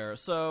multiplayer.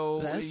 So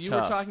That's you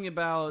tough. were talking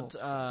about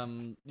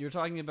Multiplayer. you were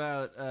talking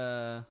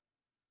about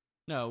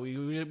no,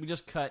 we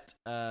just cut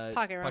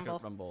Pocket Rumble.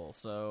 Rumble.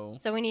 So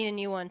So we need a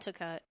new one to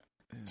cut.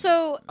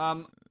 So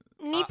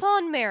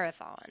Nippon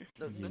Marathon.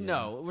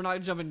 no, we're not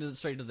jumping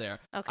straight to there.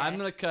 Okay. I'm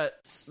gonna cut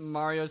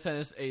Mario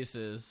Tennis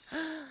Aces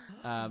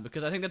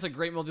because I think that's a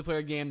great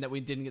multiplayer game that we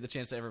didn't get the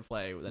chance to ever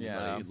play with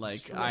anybody. Yeah.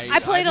 Like Sure. I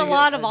played a think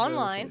lot it- of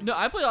online. No,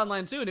 I played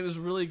online too, and it was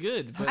really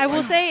good. But I will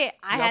like, say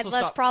I we had also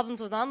less stopped- problems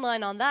with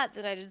online on that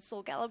than I did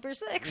Soul Calibur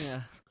 6.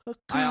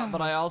 Yeah.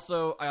 But I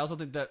also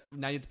think that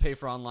now you have to pay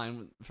for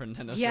online for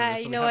Nintendo Yeah, service.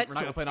 you So know we're what? not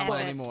gonna play it F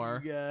online it.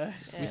 anymore. Yeah.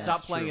 We Yeah.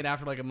 stopped playing true. it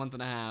after like a month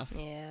and a half.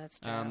 Yeah, that's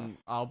true.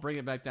 I'll bring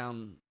it back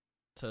down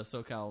to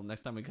SoCal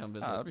next time we come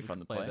visit. that'd be We fun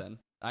can to play. then.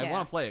 I Yeah.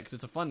 want to play it because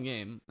it's a fun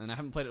game, and I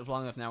haven't played it for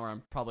long enough now where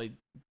I'm probably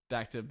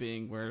back to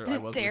being where I was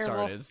when we Terrible.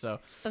 started. So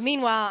But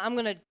meanwhile, I'm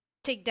gonna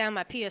take down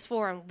my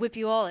PS4 and whip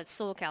you all at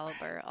Soul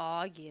Calibur.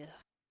 Aw, yeah.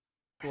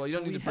 well, you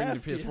don't need We to bring your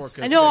have PS4.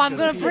 PS4. I know, I'm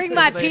because gonna bring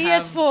my they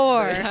have-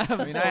 PS4. they have I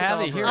mean, I Soul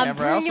have it Calibur. here. I'm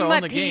Never. I also bringing own my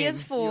the game. You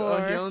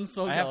PS4. own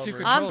Soul I have two Calibur.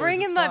 controllers. I'm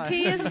bringing it's my fine.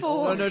 PS4.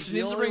 Oh, no, she She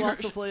needs to only bring her.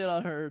 wants to play it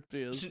on her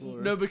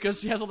PS4. No,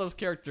 because she has all those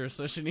characters,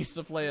 so she needs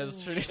to play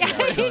as. She needs to Yeah,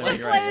 play I as need like- to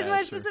You're play right, as yeah, my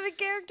that's true. specific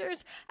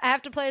characters. I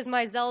have to play as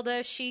my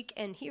Zelda, Sheik,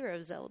 and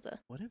Hero Zelda.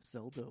 What if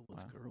Zelda was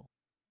Wow. a girl?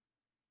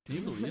 Do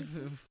you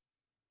believe?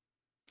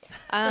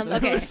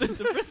 Okay.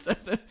 the princess.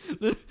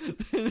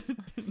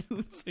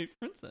 Say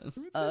princess.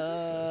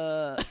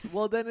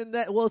 Well, then in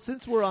that,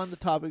 since we're on the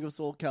topic of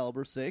Soul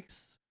Calibur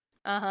 6,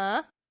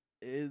 Uh-huh.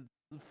 it's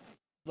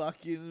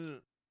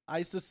fucking.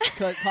 I just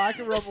cut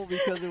Pocket Rumble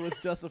because it was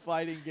just a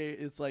fighting game.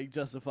 It's like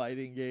just a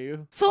fighting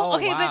game. So Oh,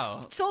 okay, wow.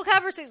 but Soul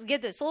Calibur 6,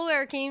 get this. Soul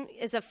Calibur game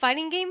is a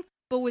fighting game,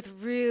 but with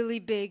really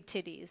big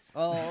titties.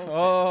 Oh, okay.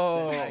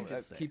 Oh, Then I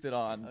can say. keep it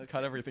on. Okay.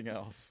 Cut everything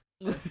else.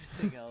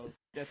 Everything else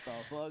gets the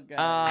fuck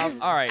out.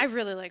 All right. I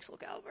really like Soul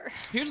Calibur.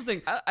 Here's the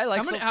thing. I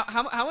like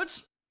how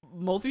much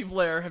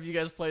multiplayer have you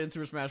guys played in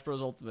Super Smash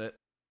Bros. Ultimate?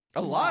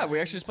 a lot. We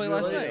actually just played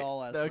last Really night. all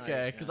last Okay,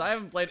 night, because yeah. I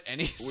haven't played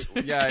any.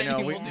 Yeah, I know.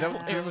 any We, multiplayer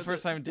Yeah. that was the with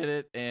first it. time we did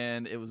it,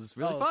 and it was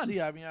really Oh, fun.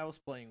 see, I mean, I was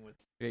playing with.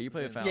 Yeah, you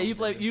played with Yeah, Fallon. Yeah, you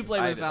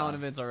played I with did Fallon not.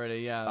 events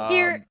already. Yeah,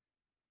 Here-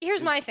 Here's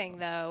it's my fun. thing,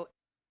 though.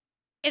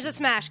 It's a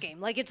Smash game.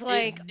 Like, it's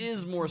like, it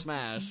is more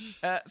Smash.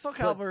 Soul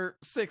Calibur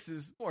 6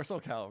 is more Soul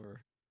Calibur.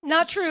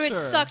 not true. It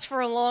Sure. sucked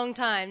for a long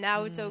time.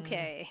 Now it's Mm.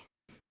 okay.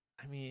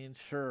 I mean,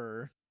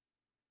 sure.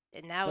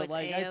 And now But it's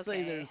like A-okay. I'd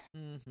say there's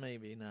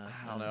maybe not.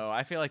 I don't know.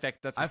 I feel like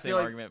that's the I same feel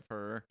like- argument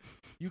for.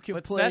 You can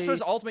But play. Smash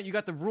Bros. Ultimate, you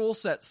got the rule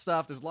set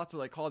stuff. There's lots of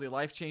like quality of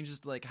life changes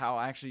to like how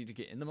actually to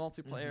get in the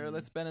multiplayer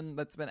that's been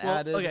Well,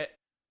 added. okay.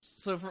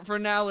 So for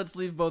now, let's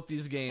leave both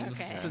these games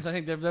Okay. since I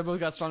think they both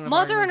got strong enough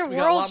Monster arguments. Hunter We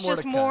got a lot World's more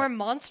just to more cut.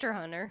 Monster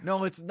Hunter.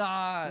 No, it's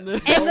not. And No,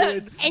 the,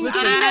 it's and not.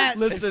 getting that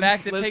Listen, In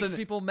fact, it listen. makes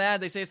people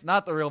mad. They say it's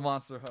not the real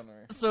Monster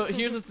Hunter. So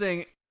here's the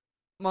thing: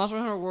 Monster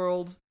Hunter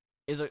World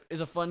is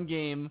a fun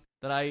game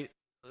that I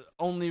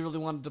only really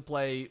wanted to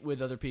play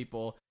with other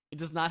people. It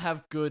does not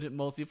have good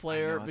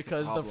multiplayer that's the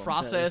because the problem.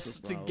 process That is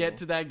the to problem. get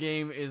to that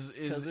game is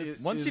 'Cause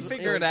it's- Once you it's-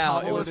 figure it's it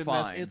out, it more was than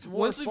fine. It's more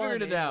Once we fun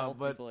figured it in out,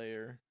 but-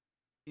 multiplayer.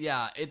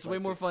 yeah, it's way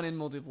But more to fun in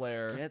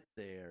multiplayer. Get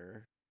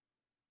there.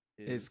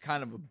 It's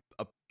kind of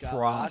a got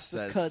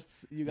process. Lots of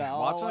cuts. You got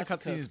Watching the lots of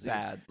cutscene is cutscenes.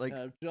 bad. Like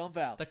Jump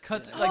out. The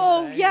cuts- Yeah. like-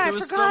 Oh, yeah, I there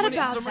was forgot so many,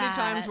 about so many that.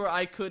 times where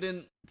I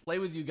couldn't play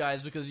with you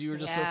guys because you were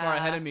just so far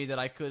ahead of me that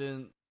I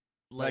couldn't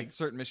like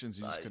certain missions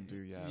you just couldn't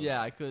do.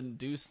 Yeah, I couldn't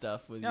do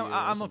stuff with No, you. or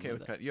I'm something okay like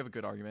with that. cut. You have a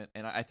good argument,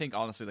 and I think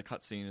honestly the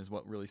cutscene is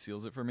what really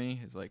seals it for me.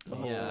 Is like,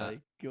 Oh, Yeah. like,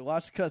 you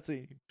watch the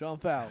cutscene.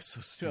 Jump out. so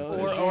Go- stupid.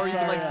 Or you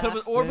could like put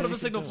up, or put up a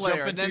signal Jump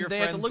flare, and into then your they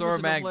have to friend's look at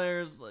signal Zormag-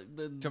 flares. Like,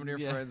 then, Jump to your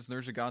yeah. friend's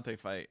Nurse Gigante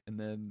fight, and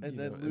then And you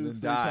then know, lose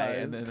and three then die,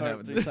 times, and then cart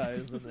have 3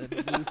 times, and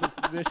then lose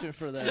the mission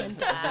for them. And And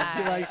then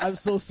be die. like, I'm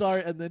so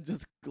sorry, and then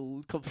just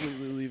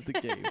completely leave the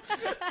game.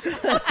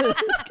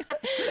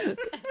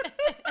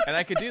 and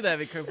I could do that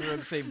because we're in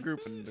the same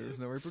group and there's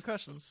no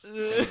repercussions.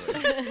 Anyway,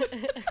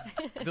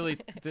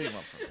 delete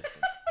Monster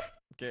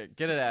Hunter.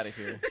 Get it out of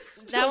here.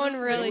 That one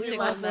really Delete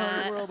tickled Monster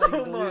Hunter Matt. World So like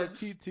you deleted much.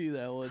 PT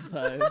that one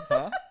time.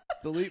 Huh?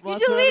 Delete You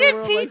Monster deleted Hunter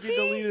World like PT? you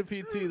deleted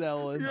PT that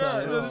one Yeah,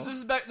 time. no, this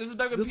is back. This is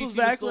back when This PT was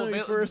back still when we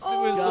available. first It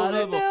was still got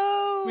it. available. no!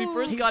 We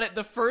first got it.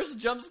 The first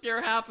jump scare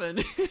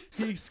happened.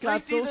 He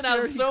got so Ethan out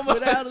scared he so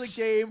quit out of the much.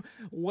 game,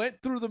 went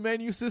through the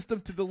menu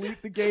system to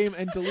delete the game,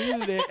 and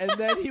deleted it. And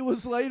then he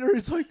was later,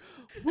 he's like,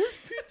 "Where's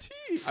PT?"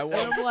 I And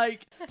want-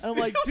 I'm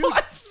like, dude,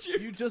 watched you.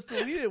 you just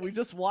deleted it. We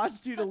just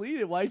watched you delete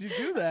it. Why'd you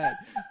do that?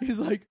 He's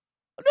like,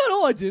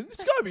 no, I didn't.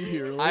 It's gotta be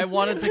here. I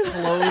wanted to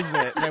close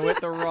it, and I went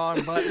the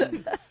wrong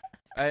button.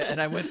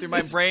 And I went through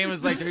my brain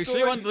was like, "Are you sure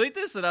you want to delete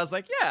this?" And I was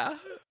like, "Yeah,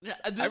 Yeah,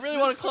 I really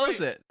want to close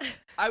it."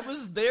 I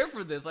was there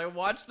for this. I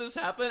watched this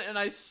happen, and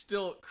I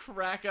still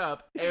crack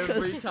up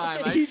every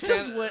time. He I just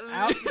can't- went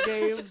out the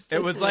game.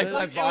 It was like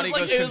my It was body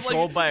like- was it was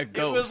controlled like- by a It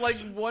ghost. was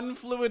like one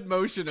fluid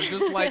motion of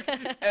just like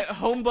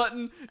home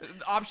button,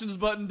 options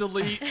button,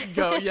 delete,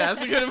 go.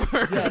 Yes, it could have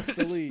worked. Yes,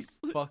 delete.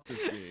 fuck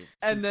this game.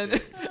 It's And too then,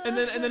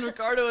 scary. and then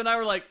Ricardo and I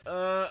were like,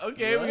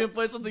 okay, What? we're gonna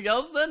play something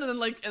else then. And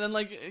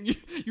then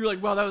you were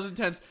like, wow, that was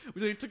intense.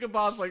 We like, took a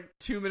pause for like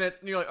 2 minutes,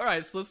 and you're like, all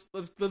right, so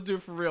let's do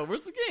it for real.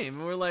 Where's the game?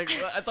 And we're like,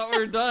 I thought we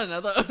were done.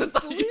 I thought you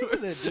were,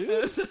 deleted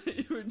it, dude.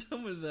 you were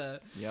done with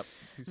that. Yep,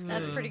 too scary.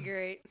 That's pretty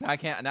great. I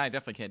can't. Now I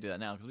definitely can't do that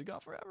now because we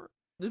got forever.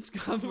 It's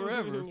gone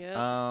forever.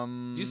 Yeah.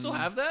 Do you still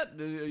have that?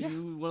 Are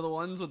you one of the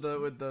ones with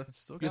the?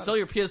 Still You got sell it.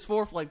 your PS4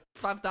 for like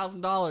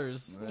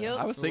 $5,000. Yep.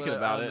 I was thinking Well,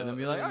 about on it and then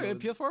the- be like, "Oh, on yeah, the-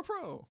 PS4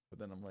 Pro," but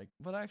then I'm like,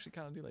 "But I actually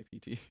kind of do like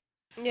PT."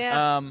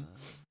 Yeah. Uh,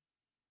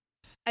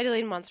 I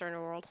deleted Monster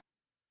Hunter World.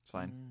 It's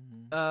fine.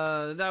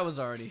 That was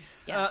already.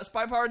 Yeah.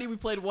 Spy Party we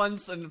played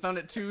once and found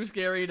it too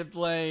scary to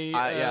play.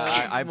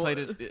 I well, played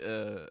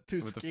it Too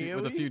with a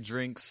few scary?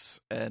 drinks,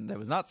 and it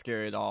was not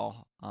scary at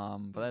all.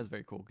 But that is a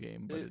very cool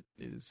game. But it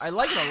is. I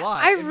like it a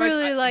lot. I In fact,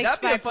 really like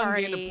that'd be a Spy fun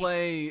game Party. to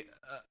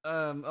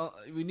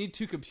play. We need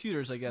 2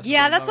 computers, I guess.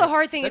 Yeah, if that's I'm the right.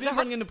 hard thing. That'd It's be a a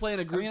fun hard. game to play in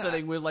a group mean,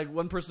 setting where like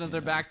one person has their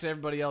yeah. back to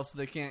everybody else, so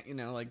they can't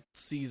like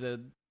see the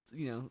the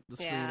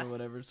screen Yeah. or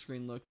whatever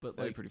screen look. But That'd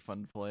be like, pretty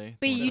fun to play.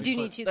 But you Like, do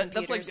need 2 that's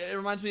computers. like it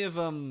reminds me of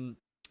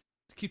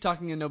Keep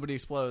Talking and Nobody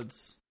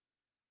Explodes.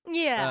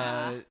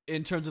 Yeah.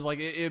 In terms of like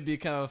it'd be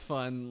kind of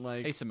fun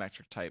like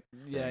asymmetric type.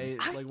 yeah, thing.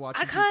 it's like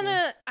watching. I kind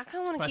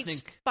of want But I to keep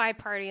think- Spy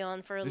Party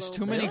on for a There's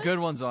little too bit. many good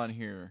ones on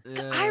here.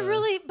 I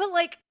really, but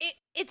like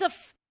it's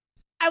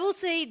I will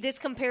say this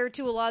compared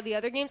to a lot of the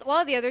other games. A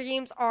lot of the other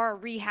games are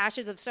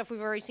rehashes of stuff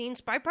we've already seen.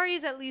 Spy Party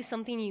is at least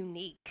something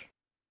unique,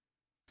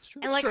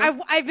 and like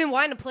true. I've been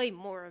wanting to play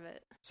more of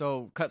it.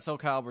 So cut Soul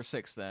Calibur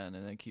 6 then,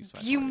 and then keep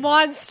Spy You Party.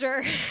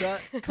 monster!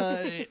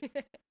 Cut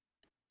it.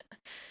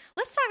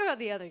 Let's talk about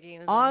the other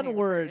games. on here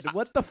Onward. first.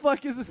 What the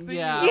fuck is this thing?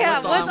 Yeah,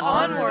 Yeah, what's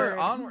Onward?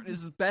 Onward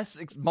is the best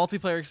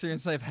multiplayer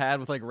experience I've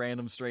had with like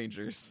random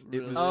strangers.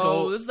 It was Oh,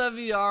 so. this is that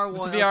VR This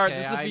one. is VR. Okay,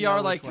 This is a I VR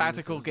know like which one this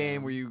tactical is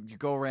game now. where you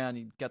go around,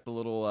 you get the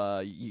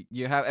little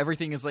you have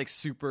everything is like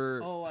super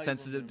Oh, I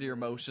sensitive to your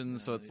remember.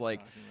 emotions, Yeah, so it's you're like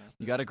talking about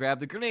you this. got to grab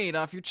the grenade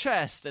off your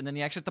chest, and then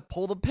you actually have to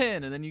pull the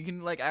pin, and then you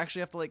can like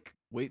actually have to like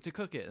wait to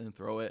cook it and then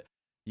throw it.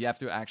 You have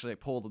to actually like,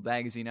 pull the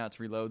magazine out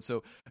to reload.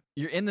 So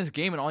you're in this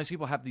game, and all these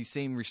people have these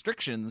same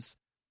restrictions,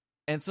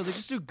 and so they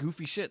just do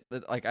goofy shit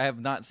that like I have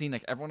not seen.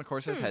 Like everyone, of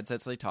course, has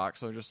headsets. They talk,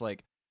 so they're just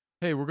like,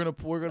 "Hey, we're gonna."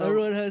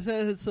 Everyone has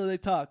heads, so they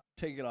talk.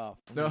 Take it off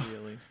No.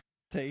 immediately.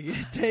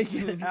 Take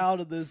it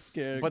out of this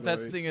category. But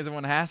that's the thing is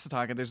everyone has to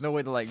talk, and there's no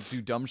way to like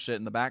do dumb shit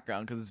in the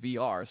background because it's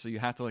VR. So you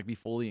have to like be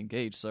fully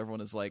engaged. So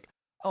everyone is like,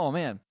 "Oh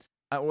man,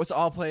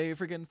 I'll play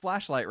freaking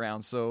flashlight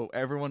rounds, so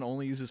everyone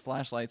only uses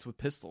flashlights with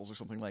pistols or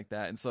something like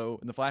that. And so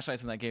the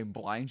flashlights in that game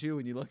blind you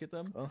when you look at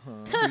them.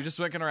 So you're just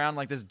looking around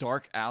like this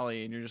dark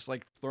alley, and you're just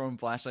like throwing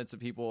flashlights at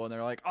people, and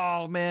they're like,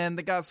 "Oh man,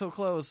 they got so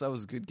close. That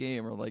was a good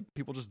game." Or like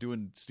people just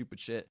doing stupid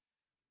shit.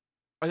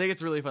 I think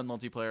it's really fun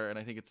multiplayer, and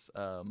I think it's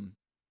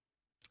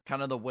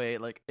kind of the way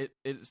like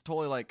it's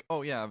totally like,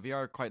 oh yeah,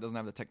 VR quite doesn't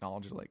have the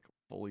technology to like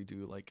fully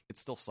do, like it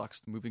still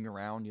sucks moving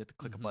around. You have to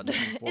click a button.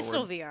 It's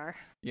still VR.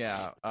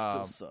 Yeah, It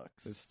still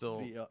sucks. It's still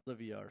the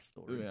VR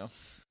story. Yeah,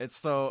 it's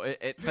so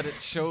but it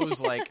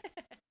shows like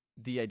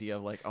the idea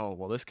of like, oh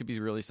well, this could be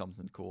really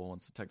something cool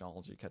once the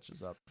technology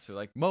catches up. So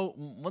like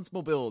once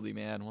mobility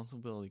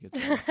gets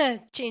in,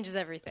 Changes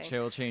everything. it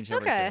will change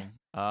Okay. everything.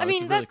 I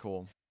mean, it's really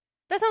cool.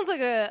 That sounds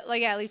like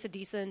at least a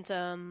decent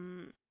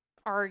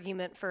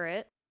argument for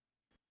it.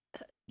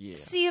 Yeah.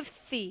 Sea of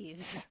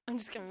Thieves. I'm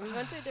just gonna move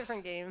on to a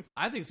different game.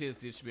 I think Sea of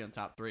Thieves should be on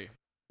top 3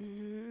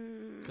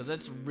 because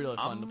it's really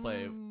fun to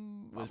play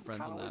with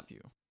friends on that. With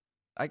you.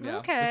 Yeah.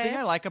 Okay. The thing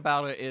I like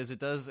about it is it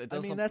does. I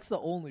mean, that's the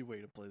only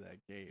way to play that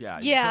game. Yeah.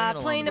 Yeah,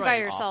 playing it by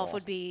is yourself awful.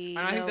 would be.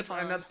 And I think no that's fun.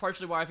 and that's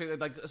partially why I think that,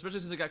 like, especially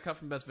since it got cut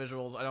from Best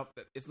Visuals,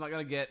 it's not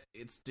gonna get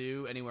its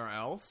due anywhere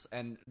else,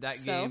 and that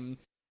game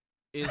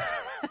is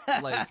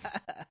like,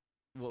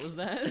 what was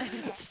that?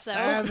 So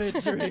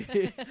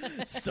Savagery.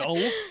 So?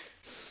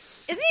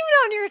 Isn't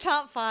even on your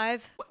top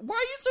 5. Why are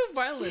you so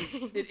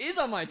violent? It is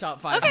on my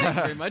top 5,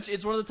 very much.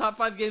 It's one of the top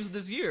 5 games of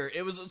this year.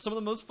 It was some of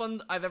the most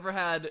fun I've ever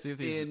had. See if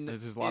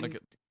there's a lot of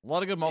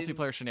good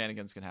multiplayer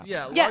shenanigans can happen.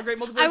 Yeah, a lot Yes, of great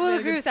multiplayer. I will agree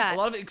shenanigans, with that. A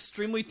lot of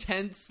extremely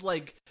tense,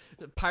 like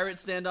pirate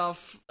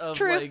standoff of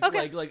True,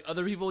 okay. like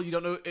other people you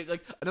don't know.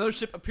 Like another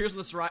ship appears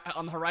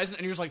on the horizon,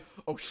 and you're just like,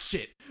 oh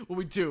shit, what do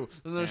we do?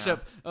 There's another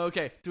ship.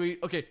 Okay, do we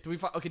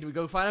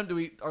go find him? Do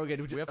we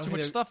We have too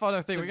much stuff on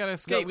our thing. We gotta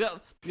escape. We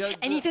got,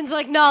 And Ethan's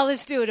like, nah,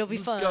 let's do it. It'll be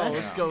Let's fun. go.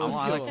 Let's go. I kill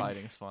like him.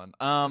 fighting. It's fun.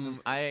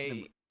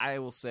 I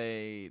will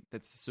say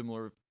that's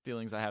similar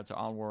feelings I have to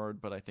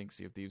Onward, but I think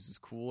Sea of Thieves is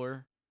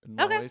cooler in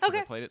a lot of ways because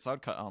I played it, so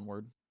I'd cut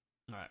Onward.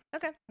 All right.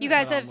 Okay. Yeah, You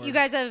guys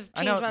but have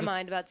I know, changed my this-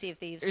 mind about Sea of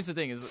Thieves. Here's the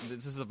thing: is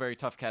this is a very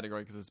tough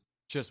category because it's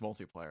just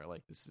multiplayer.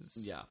 Like this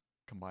is Yeah.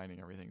 combining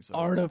everything. So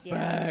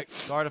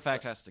Artifact. the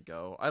Artifact has to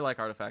go. I like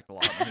Artifact a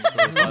lot. I think it's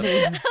really fun.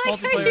 I like how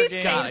multiplayer you game.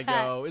 say Gotta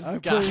that. go. It's I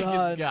got put it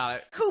on. it. Got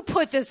it. Who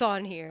put this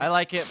on here? I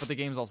like it, but the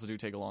games also do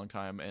take a long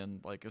time. And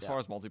like as Yeah. far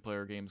as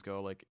multiplayer games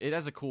go, like it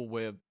has a cool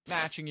way of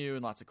matching you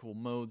and lots of cool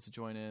modes to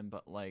join in.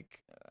 But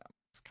like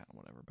it's kind of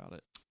whatever about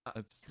it.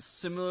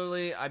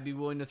 Similarly, I'd be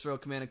willing to throw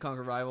Command and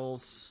Conquer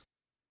Rivals.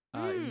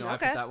 I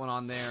okay. put that one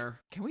on there.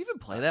 Can we even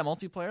play that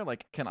multiplayer?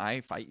 Like, can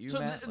I fight you, So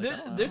Matt? Like, I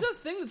don't there's know. a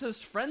thing that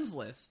says friends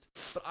list,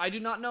 but I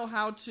do not know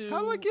how to. How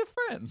do I get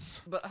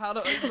friends? But how to?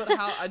 But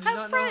how? I do Have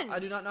not friends. know. I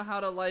do not know how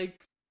to like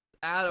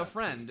add a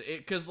friend.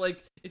 Because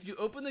like if you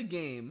open the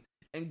game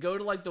and go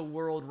to like the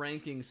world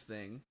rankings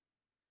thing,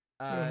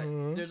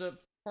 there's a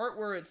part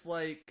where it's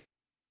like.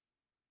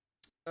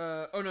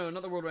 Oh no,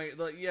 not the world rank.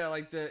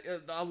 Like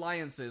the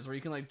alliances where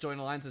you can like join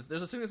alliances.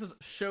 There's a thing that says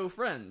show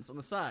friends on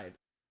the side.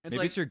 It's Maybe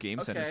like, it's your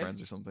Game Center okay,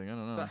 friends or something. I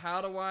don't know. But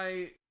how do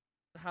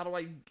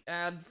I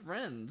add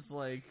friends?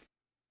 Like,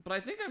 but I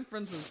think I'm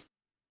friends with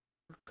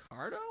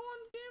Ricardo on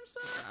Game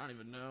Center. I don't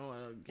even know.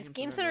 Is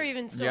Game Center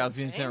even still Yeah, a it's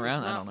Game thing? Center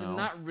around. It's I don't know.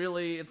 Not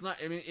really. It's not.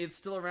 I mean, it's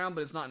still around,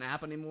 but it's not an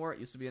app anymore. It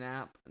used to be an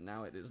app, and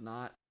now it is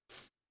not.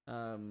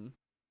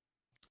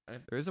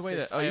 There is a way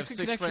that I you have can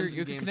 6 connect your friends in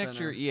you can Game connect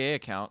your Center. EA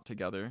account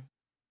together,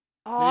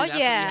 Oh Maybe that's what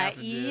you yeah, have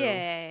to do.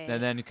 EA.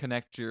 and then you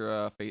connect your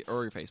or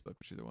your Facebook,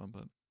 which either one.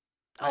 But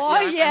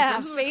Oh yeah,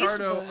 I'm friends with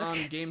Ricardo Facebook.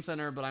 on Game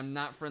Center, but I'm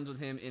not friends with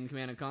him in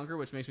Command and Conquer,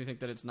 which makes me think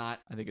that it's not.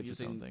 I think it's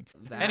its own using thing.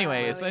 that.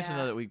 Anyway, Oh, it's nice to yeah.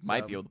 know that we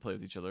might So, be able to play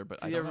with each other, but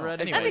I don't know.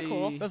 theoretically, That'd Anyway,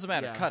 be cool. doesn't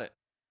matter. Yeah. Cut it.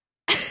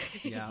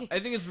 Yeah, I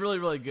think it's really,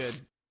 really good.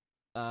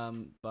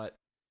 But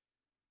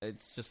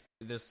it's just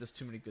there's just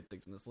too many good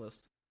things in this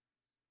list.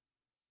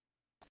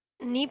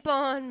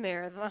 Nippon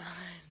Marathon.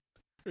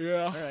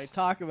 Yeah, All right,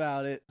 talk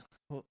about it.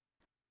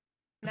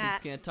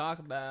 Matt, can't talk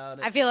about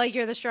it. I feel like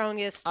you're the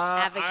strongest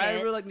advocate. I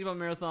really like Nippon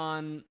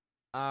Marathon.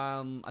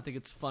 I think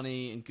it's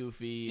funny and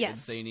goofy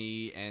Yes. and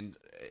zany, and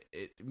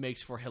it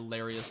makes for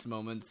hilarious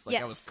moments. Like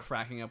I was Yes.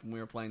 cracking up when we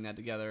were playing that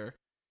together.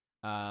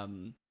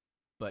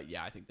 But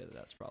yeah, I think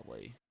that's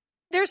probably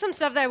There's some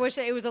stuff that I wish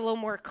that it was a little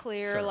more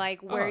clear, Sure.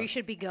 like where Oh. you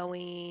should be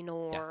going,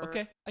 or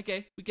yeah.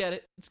 Okay, we get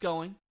it. It's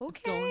going.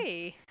 It's going.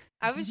 Okay.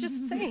 I was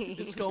just saying.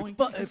 It's going.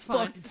 But it it's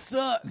fine. fucking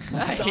sucks,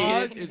 I dog.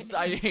 hate it.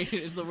 I hate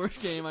it. It's the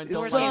worst game. I It's the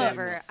don't worst like game it.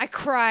 ever. I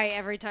cry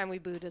every time we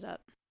boot it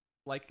up.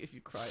 Like if you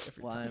cry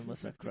every Why time.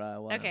 must I cry?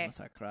 Why Okay. must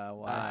I cry?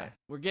 Why? Alright,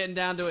 we're getting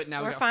down to it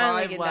now. We're We got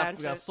finally 5 getting down left. We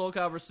to got it. Soul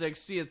Calibur 6,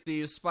 Sea of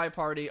Thieves, Spy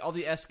Party. All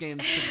the S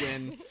games should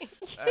win. Make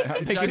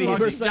it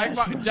easy.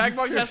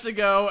 Jackbox has to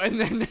go, and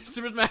then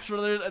Super Smash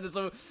Brothers,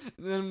 and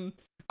then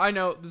I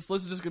know this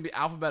list is just gonna be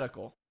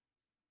alphabetical.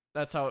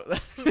 That's how.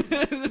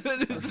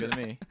 That's good to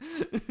me.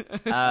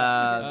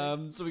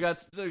 So we got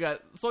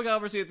Soul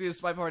Calibur, Sea of Thieves,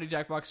 Spy Party,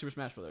 Jackbox, Super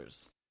Smash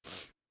Brothers.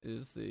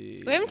 is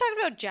the. We haven't talked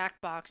about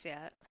Jackbox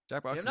yet.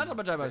 Jackbox. Yeah, I'm not talking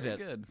about Jackbox very yet.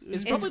 Good.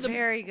 It's It's probably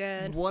very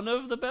good. one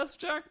of the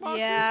best Jackboxes.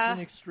 Yeah. It's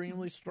an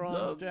extremely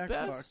strong The Jackbox.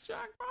 best Jackbox.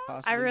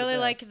 Possibly I really the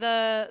like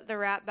best. the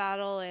rap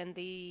battle and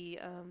the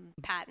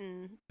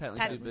Patently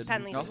Patently Stupid.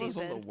 It also has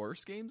one of Stupid. the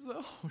worst games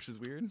though, which is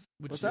weird.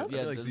 Which What's is, that? yeah,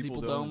 I feel like the Zeeple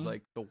Zeeple Dome is Dome.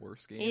 like the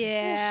worst game.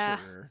 Yeah.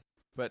 Sure.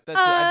 But that's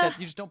Uh,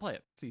 you just don't play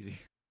it. It's easy.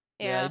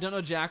 Yeah, I don't know.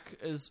 Jack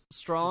is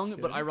strong,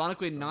 It's but good.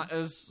 ironically It's not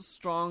as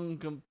strong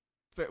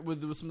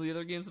with some of the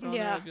other games that are on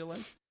there. Yeah. I feel like.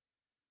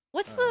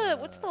 What's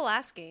the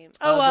last game?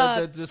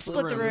 The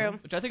Split the Room.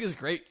 which I think is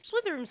great.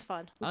 Split the Room's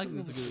fun. I think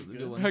it's a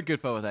good I one. had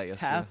good fun with that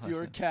yesterday. Half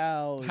your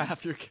cows.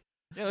 Half your.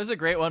 Yeah, there's a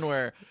great one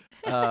where,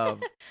 I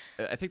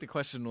think the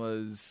question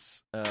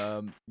was,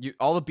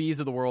 all the bees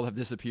of the world have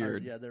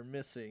disappeared. Yeah, they're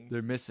missing.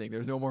 They're missing.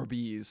 There's no more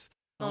bees.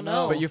 Oh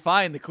no! But you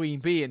find the queen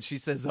bee, and she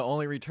says they'll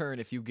only return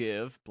if you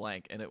give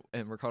blank,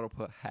 and Ricardo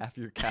put half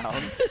your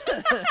cows.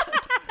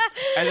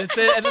 and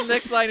then the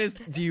next line is,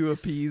 "Do you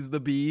appease the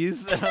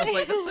bees?" And I was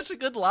like, "That's such a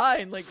good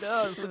line. Like,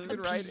 no, it's such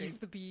good writing." Appease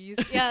the bees.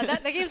 Yeah,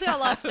 that game's got a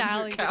lot of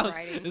style and good Cows.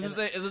 writing. Is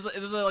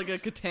this like a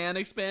Catan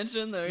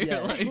expansion? There,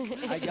 Yeah. you're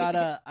like,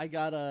 I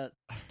got a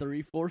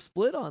 3-4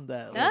 split on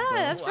that. Ah,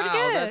 that's pretty wow,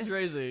 good. that's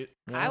crazy.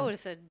 I would have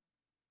said,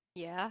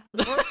 yeah.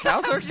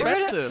 Cows are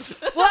expensive.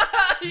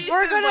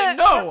 We're gonna- like,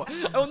 no,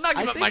 I will not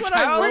I give up think my when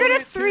I cows. We're wrote gonna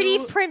it 3D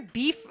too- print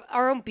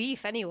our own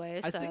beef anyway.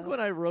 I So. think when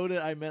I wrote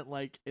it, I meant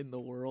like in the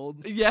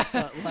world. Yeah,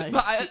 But, like,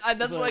 but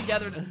that's what I but-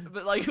 gathered.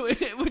 But like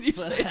when you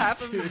but say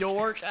half of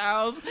your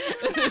cows,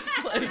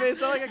 it's like, You made it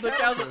sound like a the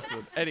cow cows.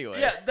 person. Anyway.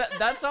 Yeah,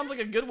 that sounds like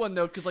a good one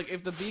though, because like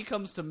if the bee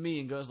comes to me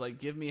and goes like,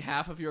 "Give me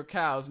half of your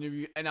cows,"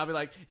 and I'll be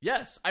like,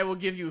 "Yes, I will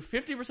give you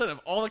 50% of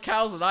all the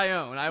cows that I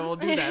own. I will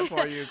do that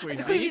for you, Queen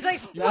The Bee." Queen Bee's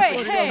like, You wait,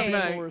 want some hey. something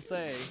back? People were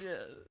saying. Yeah.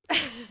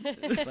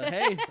 But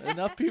hey,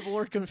 enough people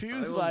were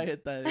confused I will- by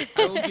it that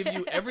I will give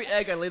you every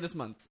egg I lay this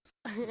month.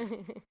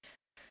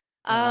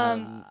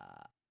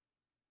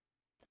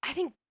 I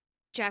think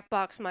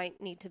Jackbox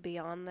might need to be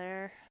on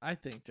there. I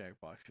think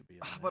Jackbox should be.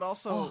 On there. But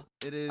also,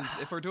 it is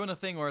if we're doing a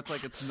thing where it's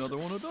like it's another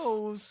one of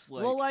those.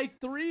 Like, well, like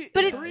three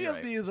But of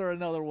Right. these are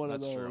another one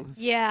That's of true. those.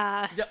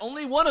 Yeah. Yeah,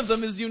 only one of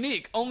them is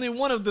unique. Only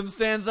one of them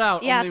stands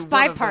out. Yeah, only Spy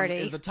one of them Party.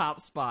 is the top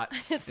spot.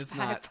 It's It's Spy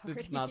not. Party.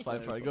 It's not Spy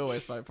Spy Party. Go away,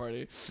 Spy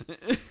Party.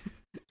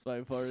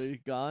 Spy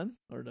Party gone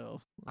or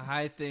no?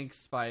 I think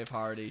Spy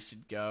Party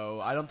should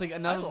go. I don't think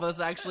enough of us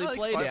actually like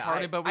played Spy it.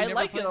 Party, but we I never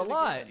like it played a it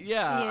lot. again.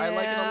 Yeah, I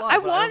like it a lot. I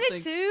but don't wanted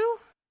think- to.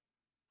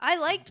 I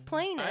liked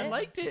playing it. I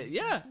liked it.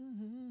 Yeah.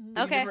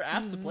 But Okay. You never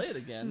asked to play it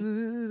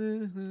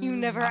again. You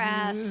never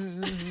asked.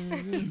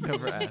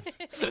 never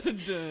asked.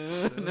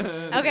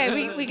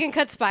 Okay, we can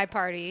cut Spy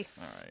Party.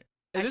 All right.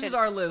 And I this is should-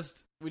 our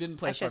list. We didn't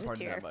play I Spy should've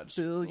Party that tiered. much.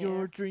 Fill Yeah.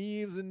 your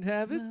dreams and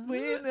have it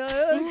win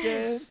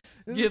again.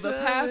 Give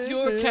up half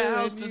your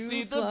cows to You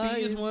see the fly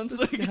bees in once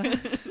the sky.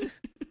 again.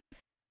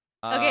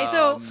 Okay,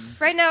 so Um,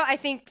 right now I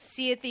think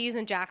Sea of Thieves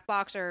and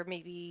Jackbox are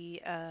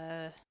maybe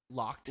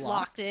Locked.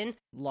 locked in.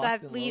 Locked so I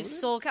and leave loaded?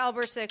 Soul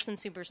Calibur 6 and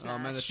Super Smash. Oh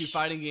man, the two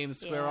fighting games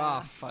square Yeah.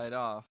 off. fight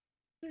off.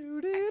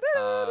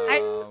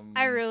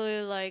 I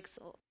really like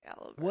Soul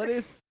Calibur. What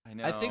if I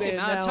know. I think the They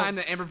amount of time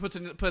announced- that Amber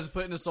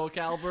put into Soul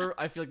Calibur,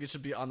 I feel like it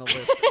should be on the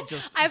list.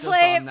 Just I just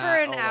play on it for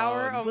that an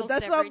hour alone. almost But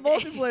that's every not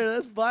day. multiplayer.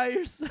 That's by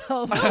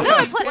yourself. No,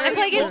 I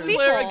play against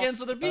people. Multiplayer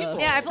against other people.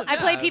 Yeah, I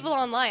play Yeah. people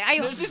online.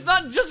 It's just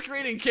not just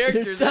creating You're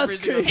characters every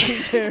just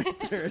single creating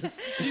characters.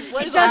 She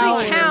plays It doesn't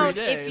online every count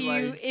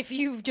day, if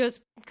you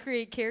just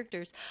create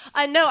characters.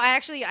 No,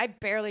 I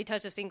barely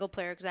touch a single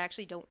player because I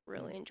actually don't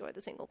really enjoy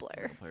the single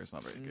player. Single player's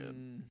not very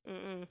good.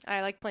 Mm-mm.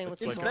 I like playing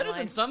with It's people better online.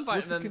 than some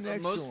What's the than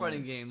connection most fighting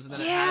like? games, and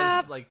then Yeah. it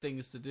has like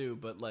things to do.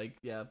 But like,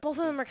 yeah, Both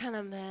of them are kind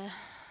of meh.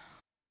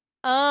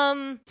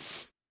 I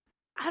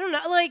don't know.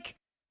 Like,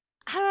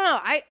 I don't know.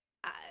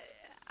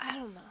 I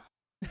don't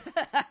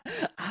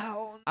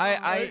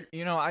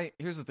know. I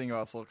here's the thing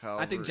about Soul Calibur.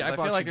 I think is I Jackbox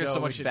feel like should there's go. so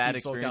We much should bad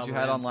keep Soul experience you Calibur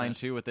had and online Smash.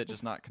 too with it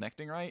just not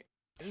connecting right.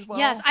 as well.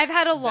 Yes, I've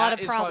had a lot That of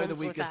is probably problems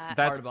the with weakest that.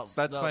 That's part about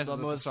that's the, my the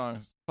the most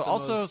strongest. But the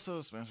also most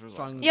so Smash Bros.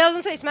 strong- Yeah, I was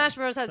gonna say Smash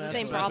Bros has the Smash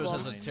same Bros. problem.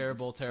 has a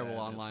terrible Bad as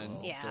online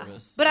well. Yeah.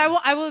 service. But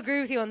I will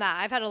agree with you on that.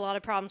 I've had a lot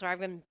of problems where I've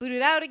been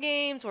booted out of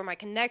games, where my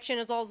connection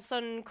has all of a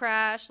sudden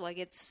crashed. Like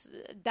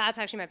that's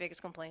actually my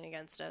biggest complaint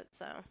against it.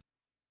 So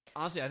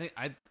Honestly, I think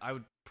I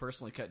would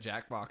personally cut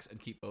Jackbox and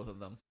keep both of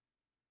them.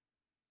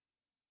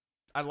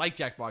 I like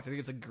Jackbox. I think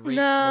it's a great.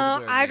 no,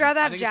 multiplayer I'd game. rather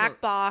I have think it's a-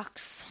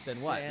 Jackbox.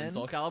 Than what? Than And?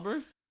 Soul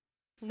Calibur?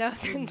 No,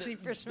 than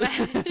Super Smash.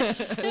 Cut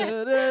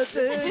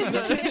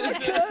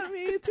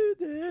me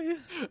today.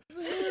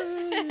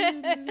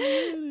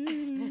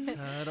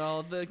 Cut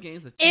all the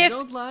games that If- you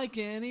don't like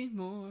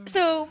anymore.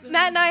 So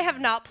Matt and I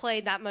have not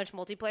played that much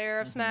multiplayer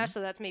of Smash,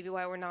 so that's maybe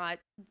why we're not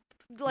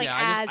like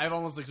yeah, as. I've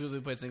almost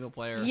exclusively played single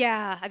player.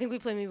 Yeah, I think we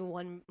played maybe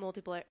one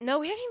multiplayer. No,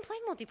 we haven't even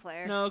played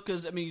multiplayer. No,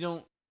 because I mean you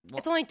don't. Well,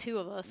 It's only two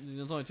of us.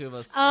 There's only two of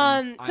us. So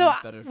I'm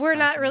better we're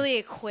not faster. really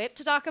equipped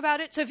to talk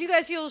about it. So if you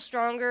guys feel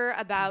stronger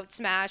about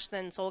Smash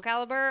than Soul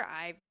Calibur,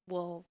 I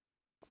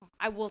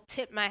will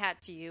tip my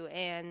hat to you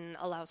and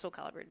allow Soul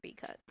Calibur to be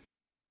cut.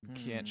 You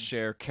can't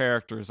share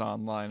characters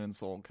online in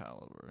Soul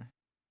Calibur.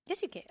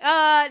 Yes, you can.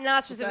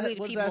 Not specifically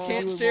to what does people. that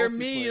Can't with share multiplayer,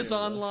 me as though?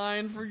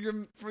 online for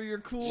your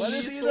cool. What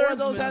Mii does either of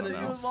those swordsman have to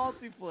thing. do with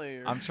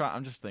multiplayer?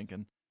 I'm just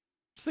thinking.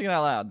 Just thinking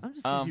out loud. I'm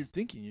just sitting here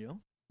thinking, you know.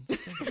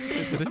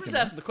 I'm just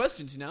asking the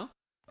questions, you know.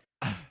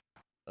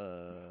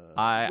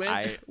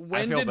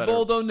 When feel did better.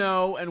 Voldo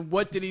know, and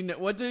what did he know?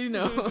 What did he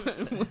know?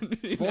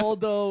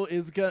 Voldo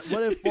is good.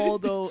 What if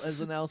Voldo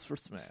is announced for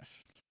Smash?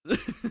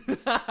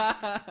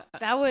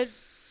 That would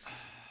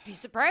be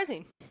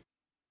surprising.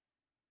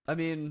 I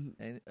mean,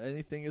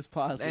 Anything is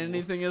possible.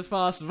 anything is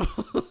possible.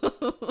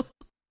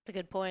 That's a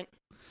good point.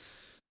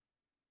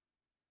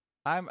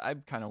 I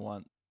kind of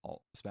want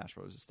all Smash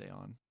Bros to stay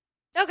on.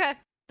 Okay,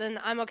 then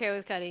I'm okay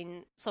with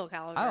cutting Soul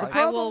Calibur. I The like-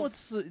 problem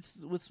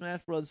with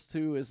Smash Bros.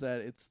 2 is that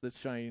it's the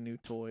shiny new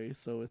toy,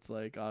 so it's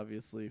like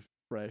obviously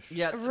fresh.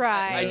 Yeah,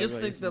 Right. I just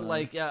Everybody's think that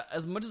mind. like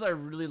as much as I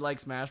really like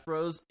Smash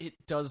Bros, it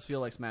does feel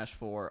like Smash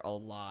 4 a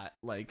lot.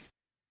 Like,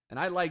 and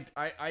I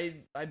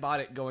bought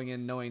it going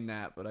in knowing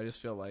that, but I just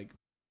feel like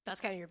That's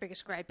kind of your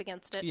biggest gripe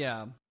against it.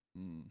 yeah,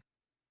 Mm.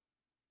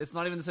 it's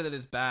not even to say that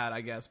it's bad,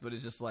 I guess, but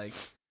it's just like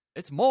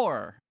It's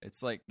more.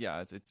 It's like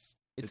it's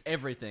it's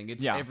everything.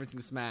 It's yeah. everything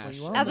Smash.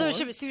 you want That's what more? it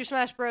should be. Super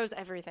Smash Bros.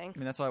 Everything. I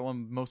mean, that's why I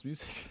won most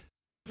music.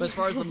 But as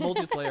far as the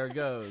multiplayer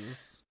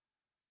goes,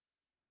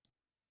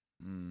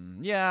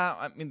 Yeah,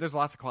 I mean, there's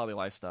lots of quality of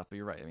life stuff, but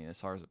you're right. I mean, as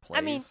far as it plays,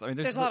 I mean, there's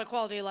there's a lot of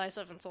quality of life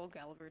stuff in Soul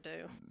Calibur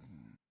too.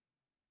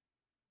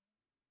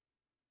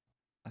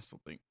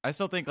 I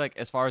still think like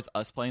as far as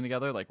us playing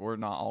together, like we're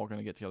not all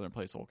gonna get together and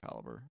play Soul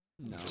Calibur.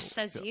 no.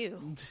 Says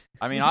you.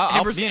 I mean, I'll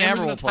Amber's, me and Amber's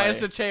Amber gonna will tie us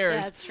play. to chairs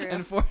Yeah, that's true.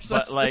 and force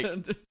But, us like,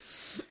 to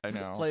I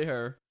know. play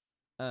her.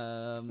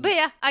 But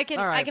yeah, I can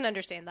all right. I can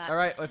understand that. All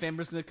right, if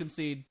Amber's gonna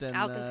concede, then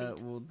I'll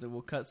concede.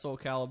 we'll cut Soul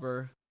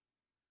Calibur,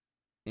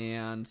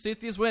 and see if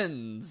these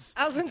wins.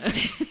 I was gonna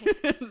say,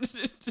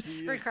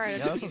 Ricardo.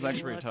 Yeah, just this give one's me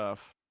actually a pretty look.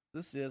 tough.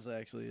 This is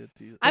actually a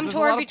tease. I'm there's a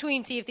torn lot of-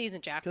 between Sea of Thieves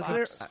and Because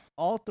Jackbox.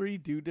 all three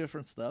do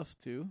different stuff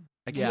too.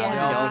 I Yeah, can't they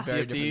all yell do Sea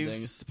very of different Thieves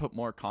things. to put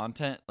more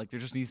content. Like there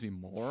just needs to be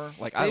more.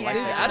 Like They, I like they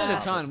it. added a Yeah.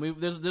 ton.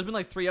 There's been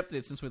like 3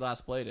 updates since we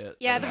last played it.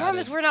 Yeah, that the have problem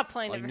is added, we're not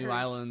playing like it new very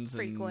islands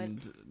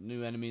frequent. and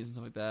new enemies and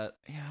stuff like that.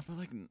 Yeah, but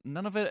like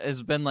none of it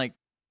has been like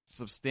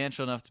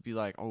substantial enough to be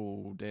like,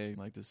 oh dang,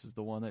 like this is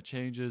the one that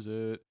changes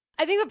it.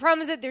 I think the problem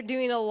is that they're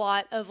doing a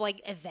lot of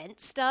like event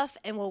stuff,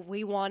 and what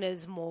we want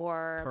is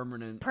more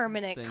Permanent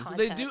permanent things. So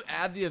content. they do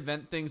add the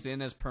event things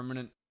in as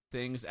permanent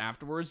things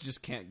afterwards. You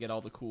just can't get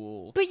all the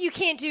cool. But you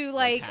can't do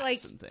Like like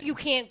hats and things. you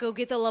can't go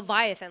get the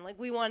Leviathan. Like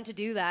we wanted to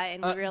do that,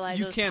 and we realized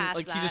you it was can past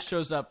like that. he just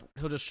shows up.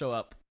 He'll just show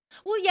up.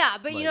 Well, yeah,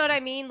 but you like- know what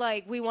I mean.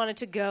 Like we wanted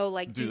to go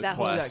like Do do the that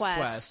whole quest.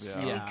 quest. Yeah.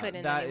 and Yeah, we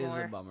couldn't that anymore.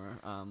 is a bummer.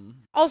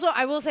 Also,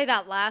 I will say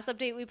that last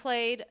update we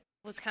played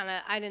was kind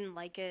of I didn't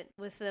like it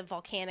with the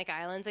volcanic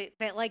islands.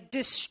 That like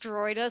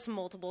destroyed us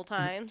multiple It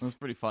times. was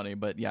pretty funny,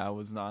 but yeah, it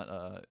was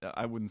not.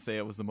 I wouldn't say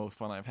it was the most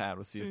fun I've had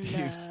with Sea of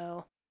Thieves.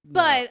 No,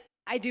 but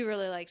I do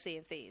really like Sea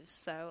of Thieves,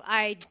 so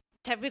I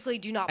typically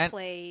do not And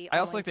play. I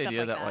also online like the stuff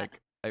idea like that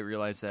like I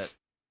realized that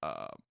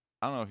I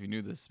don't know if you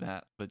knew this,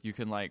 Matt, but you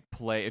can like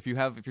play if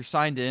you're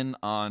signed in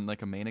on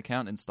like a main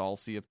account, install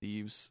Sea of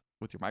Thieves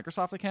with your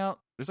Microsoft account.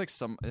 There's like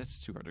it's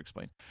too hard to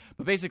explain,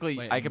 but basically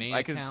Wait, I main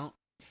can account?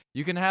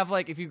 you can have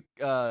like if you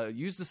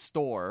use the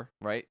store,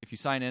 right? If you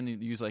sign in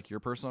and use like your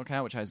personal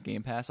account, which has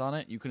Game Pass on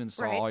it, you can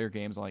install Right. all your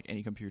games on like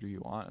any computer you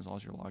want as long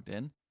as you're logged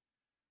in.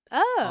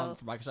 Oh,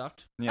 for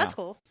Microsoft. Yeah. that's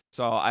cool.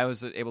 So I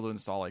was able to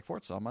install like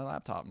Forza on my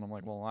laptop, and I'm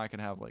like, well, I can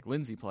have like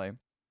Lindsay play.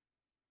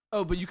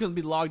 Oh, but you can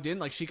be logged in.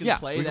 Like she can Yeah,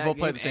 play. we that can both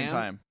play game at the same and-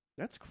 time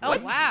That's crazy.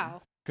 Oh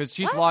wow. because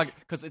she's What? logged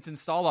because it's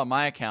installed on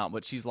my account,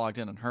 but she's logged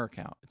in on her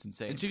account. It's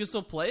insane. and she can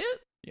still play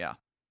it. Yeah,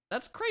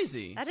 That's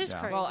crazy. That is Yeah.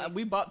 crazy. Well,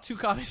 we bought 2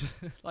 copies.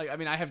 Like, I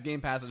mean, I have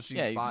Game Pass, and she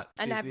Yeah, you bought.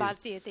 and Sea I of bought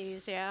Thieves. Sea of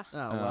Thieves. Yeah. Oh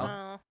well.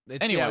 Oh.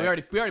 It's, Anyway. yeah,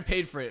 we already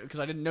paid for it because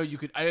I didn't know you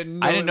could. I didn't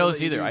know. I didn't know that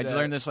this you either. do I that.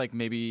 learned this like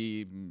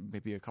maybe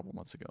a couple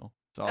months ago.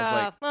 So I was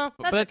like, Well,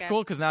 but that's okay.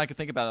 cool because now I can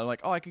think about it. I'm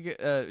like, oh, I could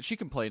get. She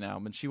can play now,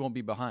 and she won't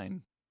be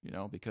behind.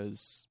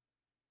 Because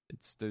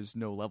there's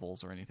no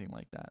levels or anything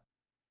like that,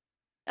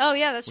 Oh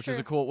yeah, that's which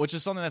true. which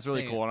is something that's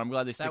really Dang cool, it. and I'm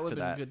glad they That stick would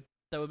to have that. been good.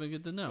 That would have been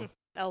good to know.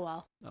 Oh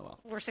well, Oh well.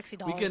 we're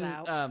 $60 We can.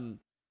 out.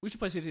 We should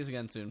play Sea of Thieves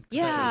again soon.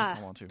 Yeah.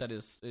 I want to. That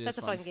is. It is That's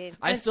a fun game.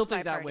 I And still it's think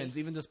my that party. wins,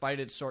 even despite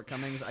its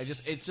shortcomings.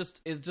 It's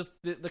just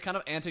the kind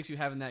of antics you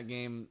have in that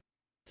game.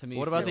 To me,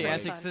 What about feel the like-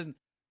 antics in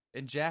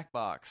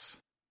Jackbox?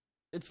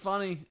 It's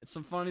funny. It's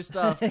some funny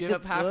stuff. Give up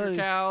It's half your funny.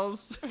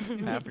 cows.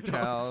 After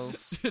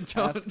cows.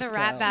 Don't. The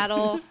rap Cow.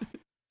 battle.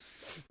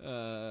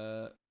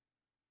 Uh,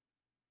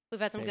 We've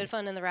had some Hey. good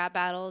fun in the rap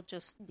battle,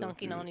 just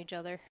dunking do on it. each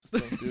other. Just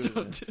don't do it,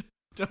 man.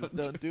 don't, Just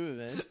don't do it,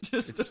 man.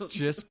 Just, It's don't-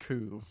 just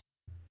cool.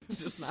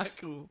 just not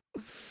cool.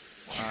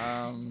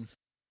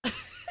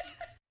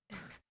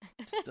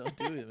 Just don't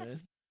do it,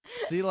 man.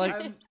 See,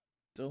 like,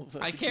 Don't. I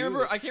fucking can't do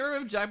remember. it. I can't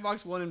remember if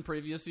Jackbox won in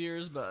previous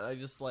years, but I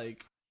just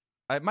like.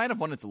 I might have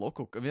won it to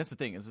local. I mean, that's the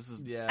thing is this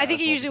is. Yeah. I think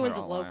that's it usually multiplayer went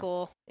to online.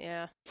 local.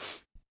 Yeah.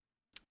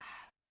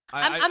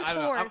 I'm I don't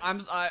know.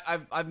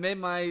 torn. I've made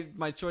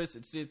my choice.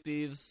 It's Sea of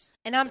Thieves.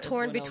 And I'm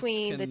torn Everyone else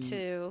between the can-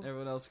 two.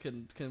 Everyone else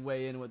can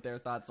weigh in what their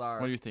thoughts are.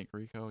 What do you think,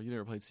 Rico? You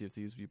never played Sea of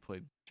Thieves, but you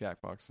played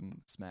Jackbox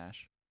and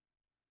Smash.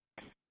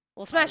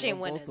 Well, Smash I ain't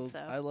love both winning, those- so.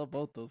 I love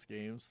both those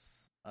games.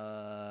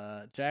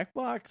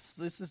 Jackbox.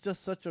 This is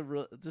just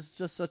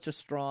such a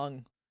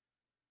strong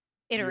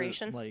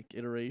Iteration.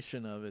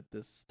 iteration of it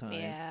this time.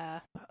 Yeah.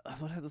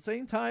 But at the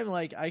same time,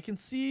 like, I can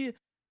see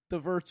the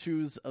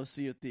virtues of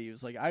Sea of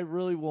Thieves. Like, I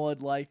really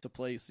would like to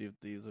play Sea of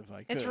Thieves if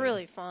I could. It's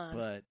really fun.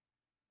 But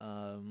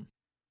I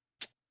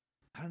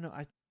don't know.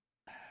 I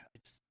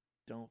just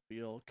don't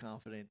feel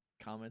confident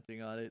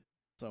commenting on it,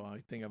 so I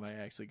think I might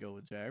actually go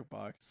with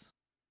Jackbox.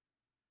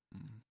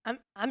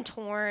 I'm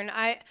torn.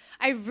 I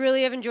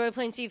really have enjoyed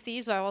playing Sea of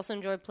Thieves, but I also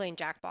enjoy playing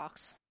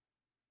Jackbox.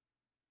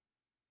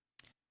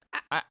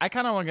 I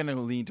kind of want to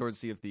lean towards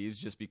Sea of Thieves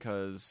just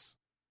because,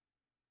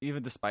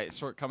 even despite its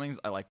shortcomings,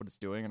 I like what it's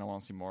doing and I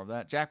want to see more of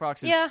that.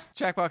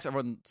 Jackbox,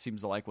 everyone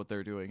seems to like what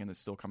they're doing and it's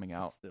still coming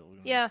out.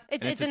 Yeah,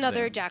 And it's just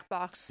another there.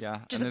 Jackbox.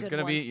 Yeah, Just a and there's good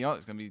gonna be, one.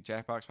 it's gonna be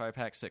Jackbox Probably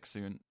Pack 6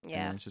 soon.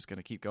 Yeah. and it's just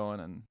gonna keep going,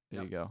 and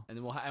there you go. And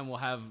then we'll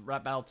have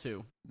Rap Battle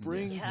 2.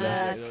 Bring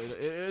Yes.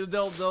 back.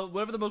 They'll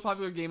whatever the most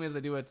popular game is,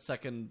 they do a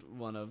second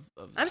one of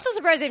I'm still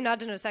surprised they've not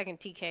done a second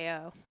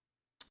TKO.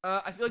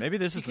 I feel like Maybe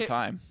this is the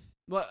time.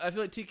 Well, I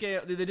feel like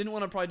TKO they didn't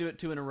want to probably do it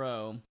 2 in a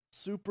row.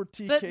 Super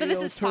TKO But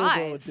this is Turbo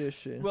 5.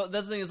 Edition. Well,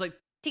 that's the thing is like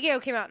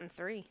TKO came out in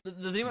 3.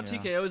 the thing about Yeah.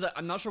 TKO is that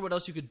I'm not sure what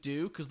else you could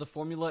do because the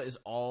formula is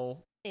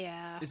all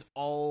Yeah.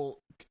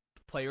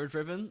 player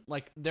driven.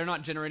 Like they're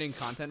not generating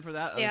content for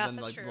that other Yeah, than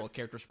that's like true. little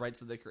character sprites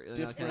that they create.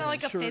 Different- It's not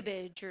like a Sure.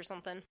 fibbage or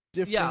something.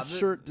 Different yeah,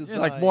 shirt the- design.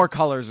 Yeah, like more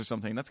colors or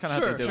something. That's kind of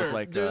Sure, how they did sure. with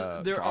like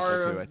There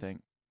Dropper are- 2, I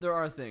think. There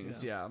are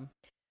things, yeah.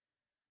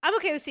 I'm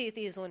okay with Sea of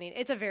Thieves winning.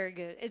 It's a very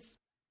good. It's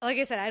like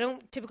I said, I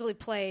don't typically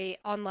play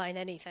online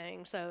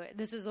anything, so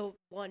this is the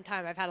one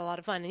time I've had a lot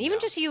of fun. And even Yeah.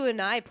 just you and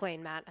I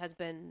playing, Matt, has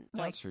been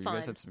Yeah, like that's true. fun. You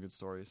guys had some good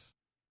stories.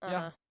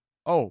 Uh-huh.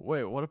 Oh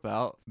wait, what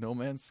about No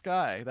Man's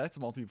Sky? That's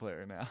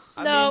multiplayer now.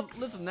 Nope. I mean,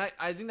 listen,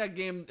 I think that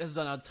game has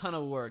done a ton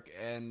of work,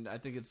 and I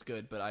think it's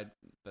good. But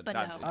But God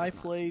no. sakes, I it's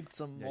not. played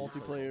some Yeah, you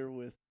played multiplayer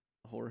with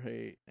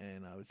Jorge,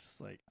 and I was just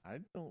like, I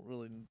don't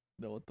really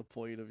know what the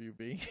point of you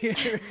being here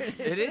is.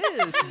 It is.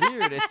 It's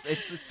weird.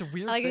 It's a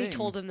weird I like thing. you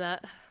told him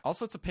that.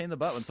 Also, it's a pain in the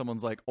butt when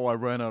someone's like, "Oh, I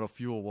ran out of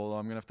fuel. Well,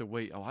 I'm gonna have to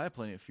wait. Oh, I have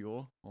plenty of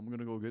fuel. I'm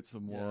gonna go get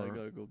some Yeah, more." I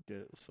gotta go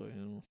get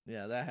fucking.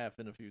 Yeah, that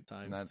happened a few and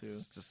times that too.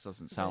 just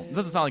doesn't sound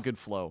like good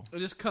flow. It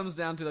just comes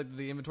down to like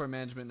the inventory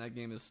management in that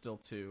game is still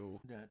too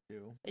That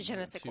too. Je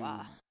ne sais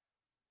quoi.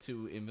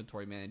 too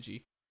inventory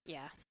managey.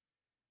 Yeah.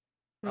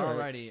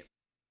 Alrighty.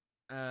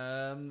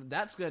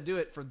 That's gonna do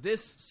it for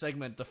this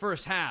segment, the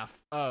first half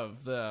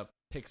of the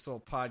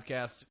Pixel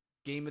Podcast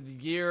Game of the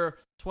Year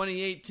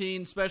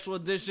 2018 Special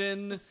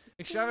Edition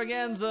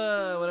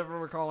Extravaganza, whatever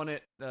we're calling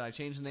it. I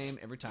change the name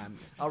every time.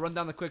 I'll run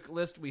down the quick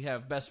list. We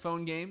have Best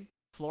Phone Game,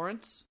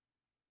 Florence,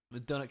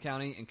 with Donut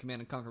County and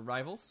Command & Conquer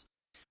Rivals.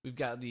 We've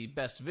got the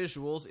Best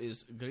Visuals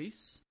is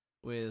Greece,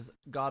 with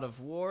God of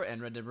War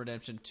and Red Dead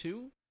Redemption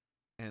 2,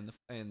 and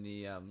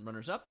the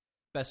runners-up.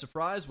 Best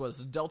Surprise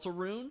was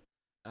Deltarune,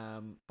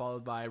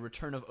 followed by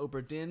Return of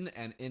Obra Dinn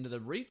and Into the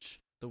Breach.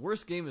 The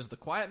worst game is The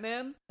Quiet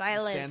Man. By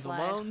a Stands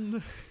landslide.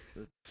 alone.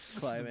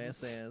 Quiet Man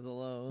stands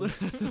alone.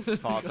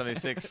 Fallout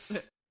 76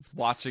 is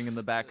watching in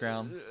the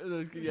background.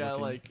 Yeah,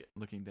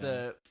 looking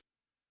down.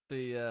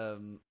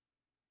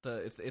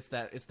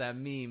 It's that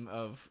meme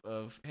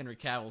of Henry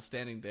Cavill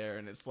standing there,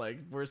 and it's like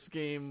worst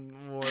game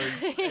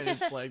awards, and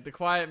it's like The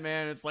Quiet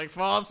Man. It's like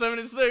Fallout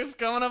 76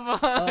 coming up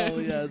behind. Oh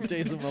yeah,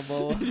 Jason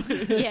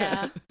Momoa.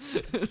 Yeah.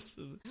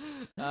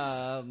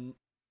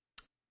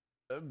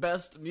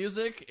 Best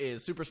music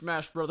is Super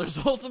Smash Bros.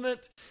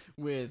 Ultimate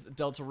with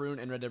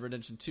Deltarune and Red Dead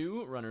Redemption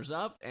 2 runners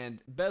up, and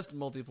best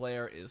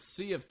multiplayer is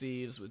Sea of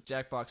Thieves with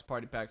Jackbox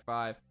Party Pack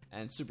 5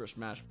 and Super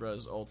Smash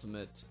Bros.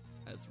 Ultimate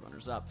as the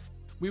runners up.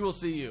 We will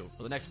see you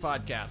for the next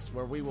podcast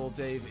where we will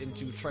dive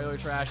into trailer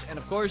trash and,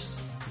 of course,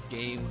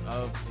 Game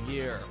of the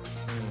Year.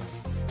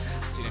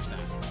 See you next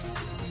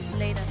time.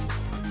 Later.